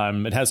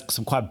it has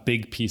some quite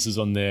big pieces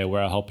on there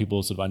where I help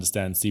people sort of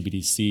understand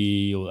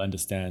CBDC or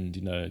understand,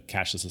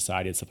 cashless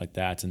society and stuff like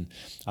that. And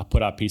I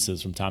put out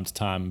pieces from time to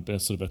time,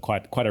 but sort of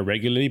quite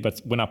irregularly.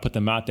 But when I put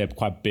them out, they're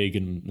quite big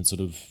and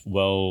sort of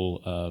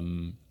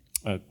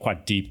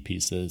quite deep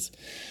pieces.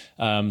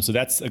 So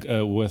that's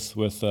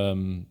with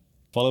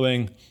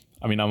following.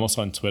 I mean, I'm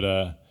also on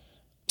Twitter.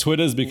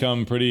 Twitter's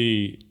become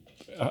pretty.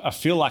 I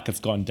feel like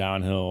it's gone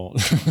downhill.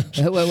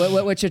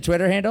 What's your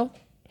Twitter handle?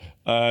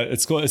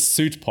 It's called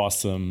Suit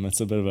Possum. It's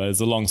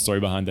a long story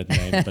behind that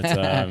name, but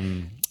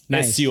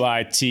nice.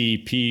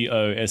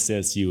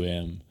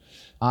 SUITPOSSUM.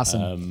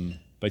 Awesome.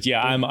 But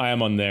yeah, I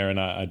am on there, and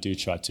I do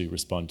try to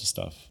respond to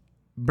stuff.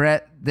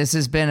 Brett, this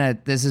has been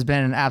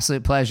an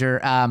absolute pleasure.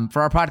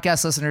 For our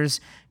podcast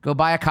listeners, go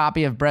buy a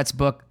copy of Brett's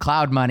book,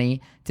 Cloudmoney,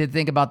 to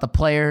think about the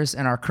players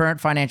in our current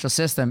financial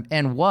system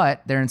and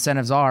what their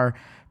incentives are.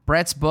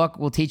 Brett's book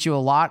will teach you a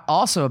lot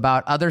also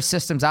about other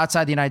systems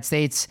outside the United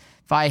States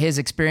via his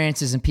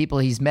experiences and people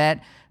he's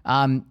met.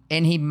 And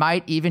he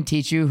might even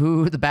teach you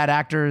who the bad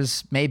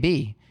actors may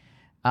be.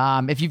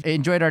 If you've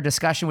enjoyed our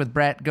discussion with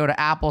Brett, go to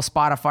Apple,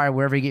 Spotify,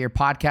 wherever you get your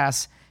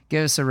podcasts.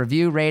 Give us a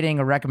review, rating,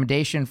 a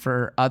recommendation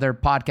for other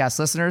podcast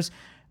listeners.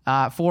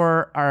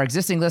 For our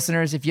existing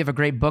listeners, if you have a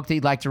great book that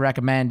you'd like to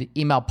recommend,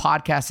 email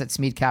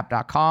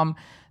podcast@smeedcap.com.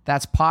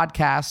 That's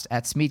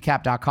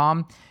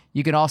podcast@smeedcap.com.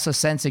 You can also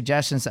send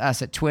suggestions to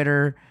us at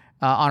Twitter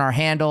on our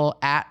handle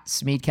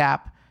 @SmeedCap.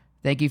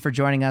 Thank you for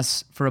joining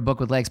us for a Book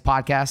with Legs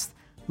podcast.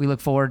 We look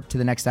forward to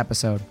the next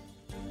episode.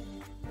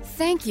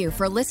 Thank you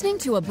for listening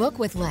to A Book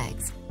with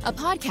Legs, a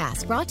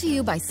podcast brought to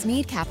you by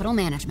Smeed Capital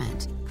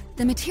Management.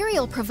 The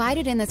material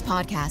provided in this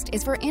podcast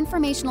is for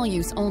informational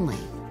use only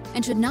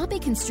and should not be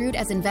construed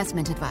as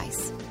investment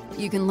advice.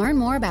 You can learn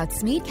more about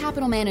Smeed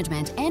Capital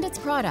Management and its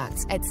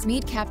products at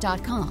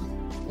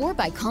smeedcap.com or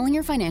by calling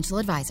your financial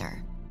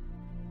advisor.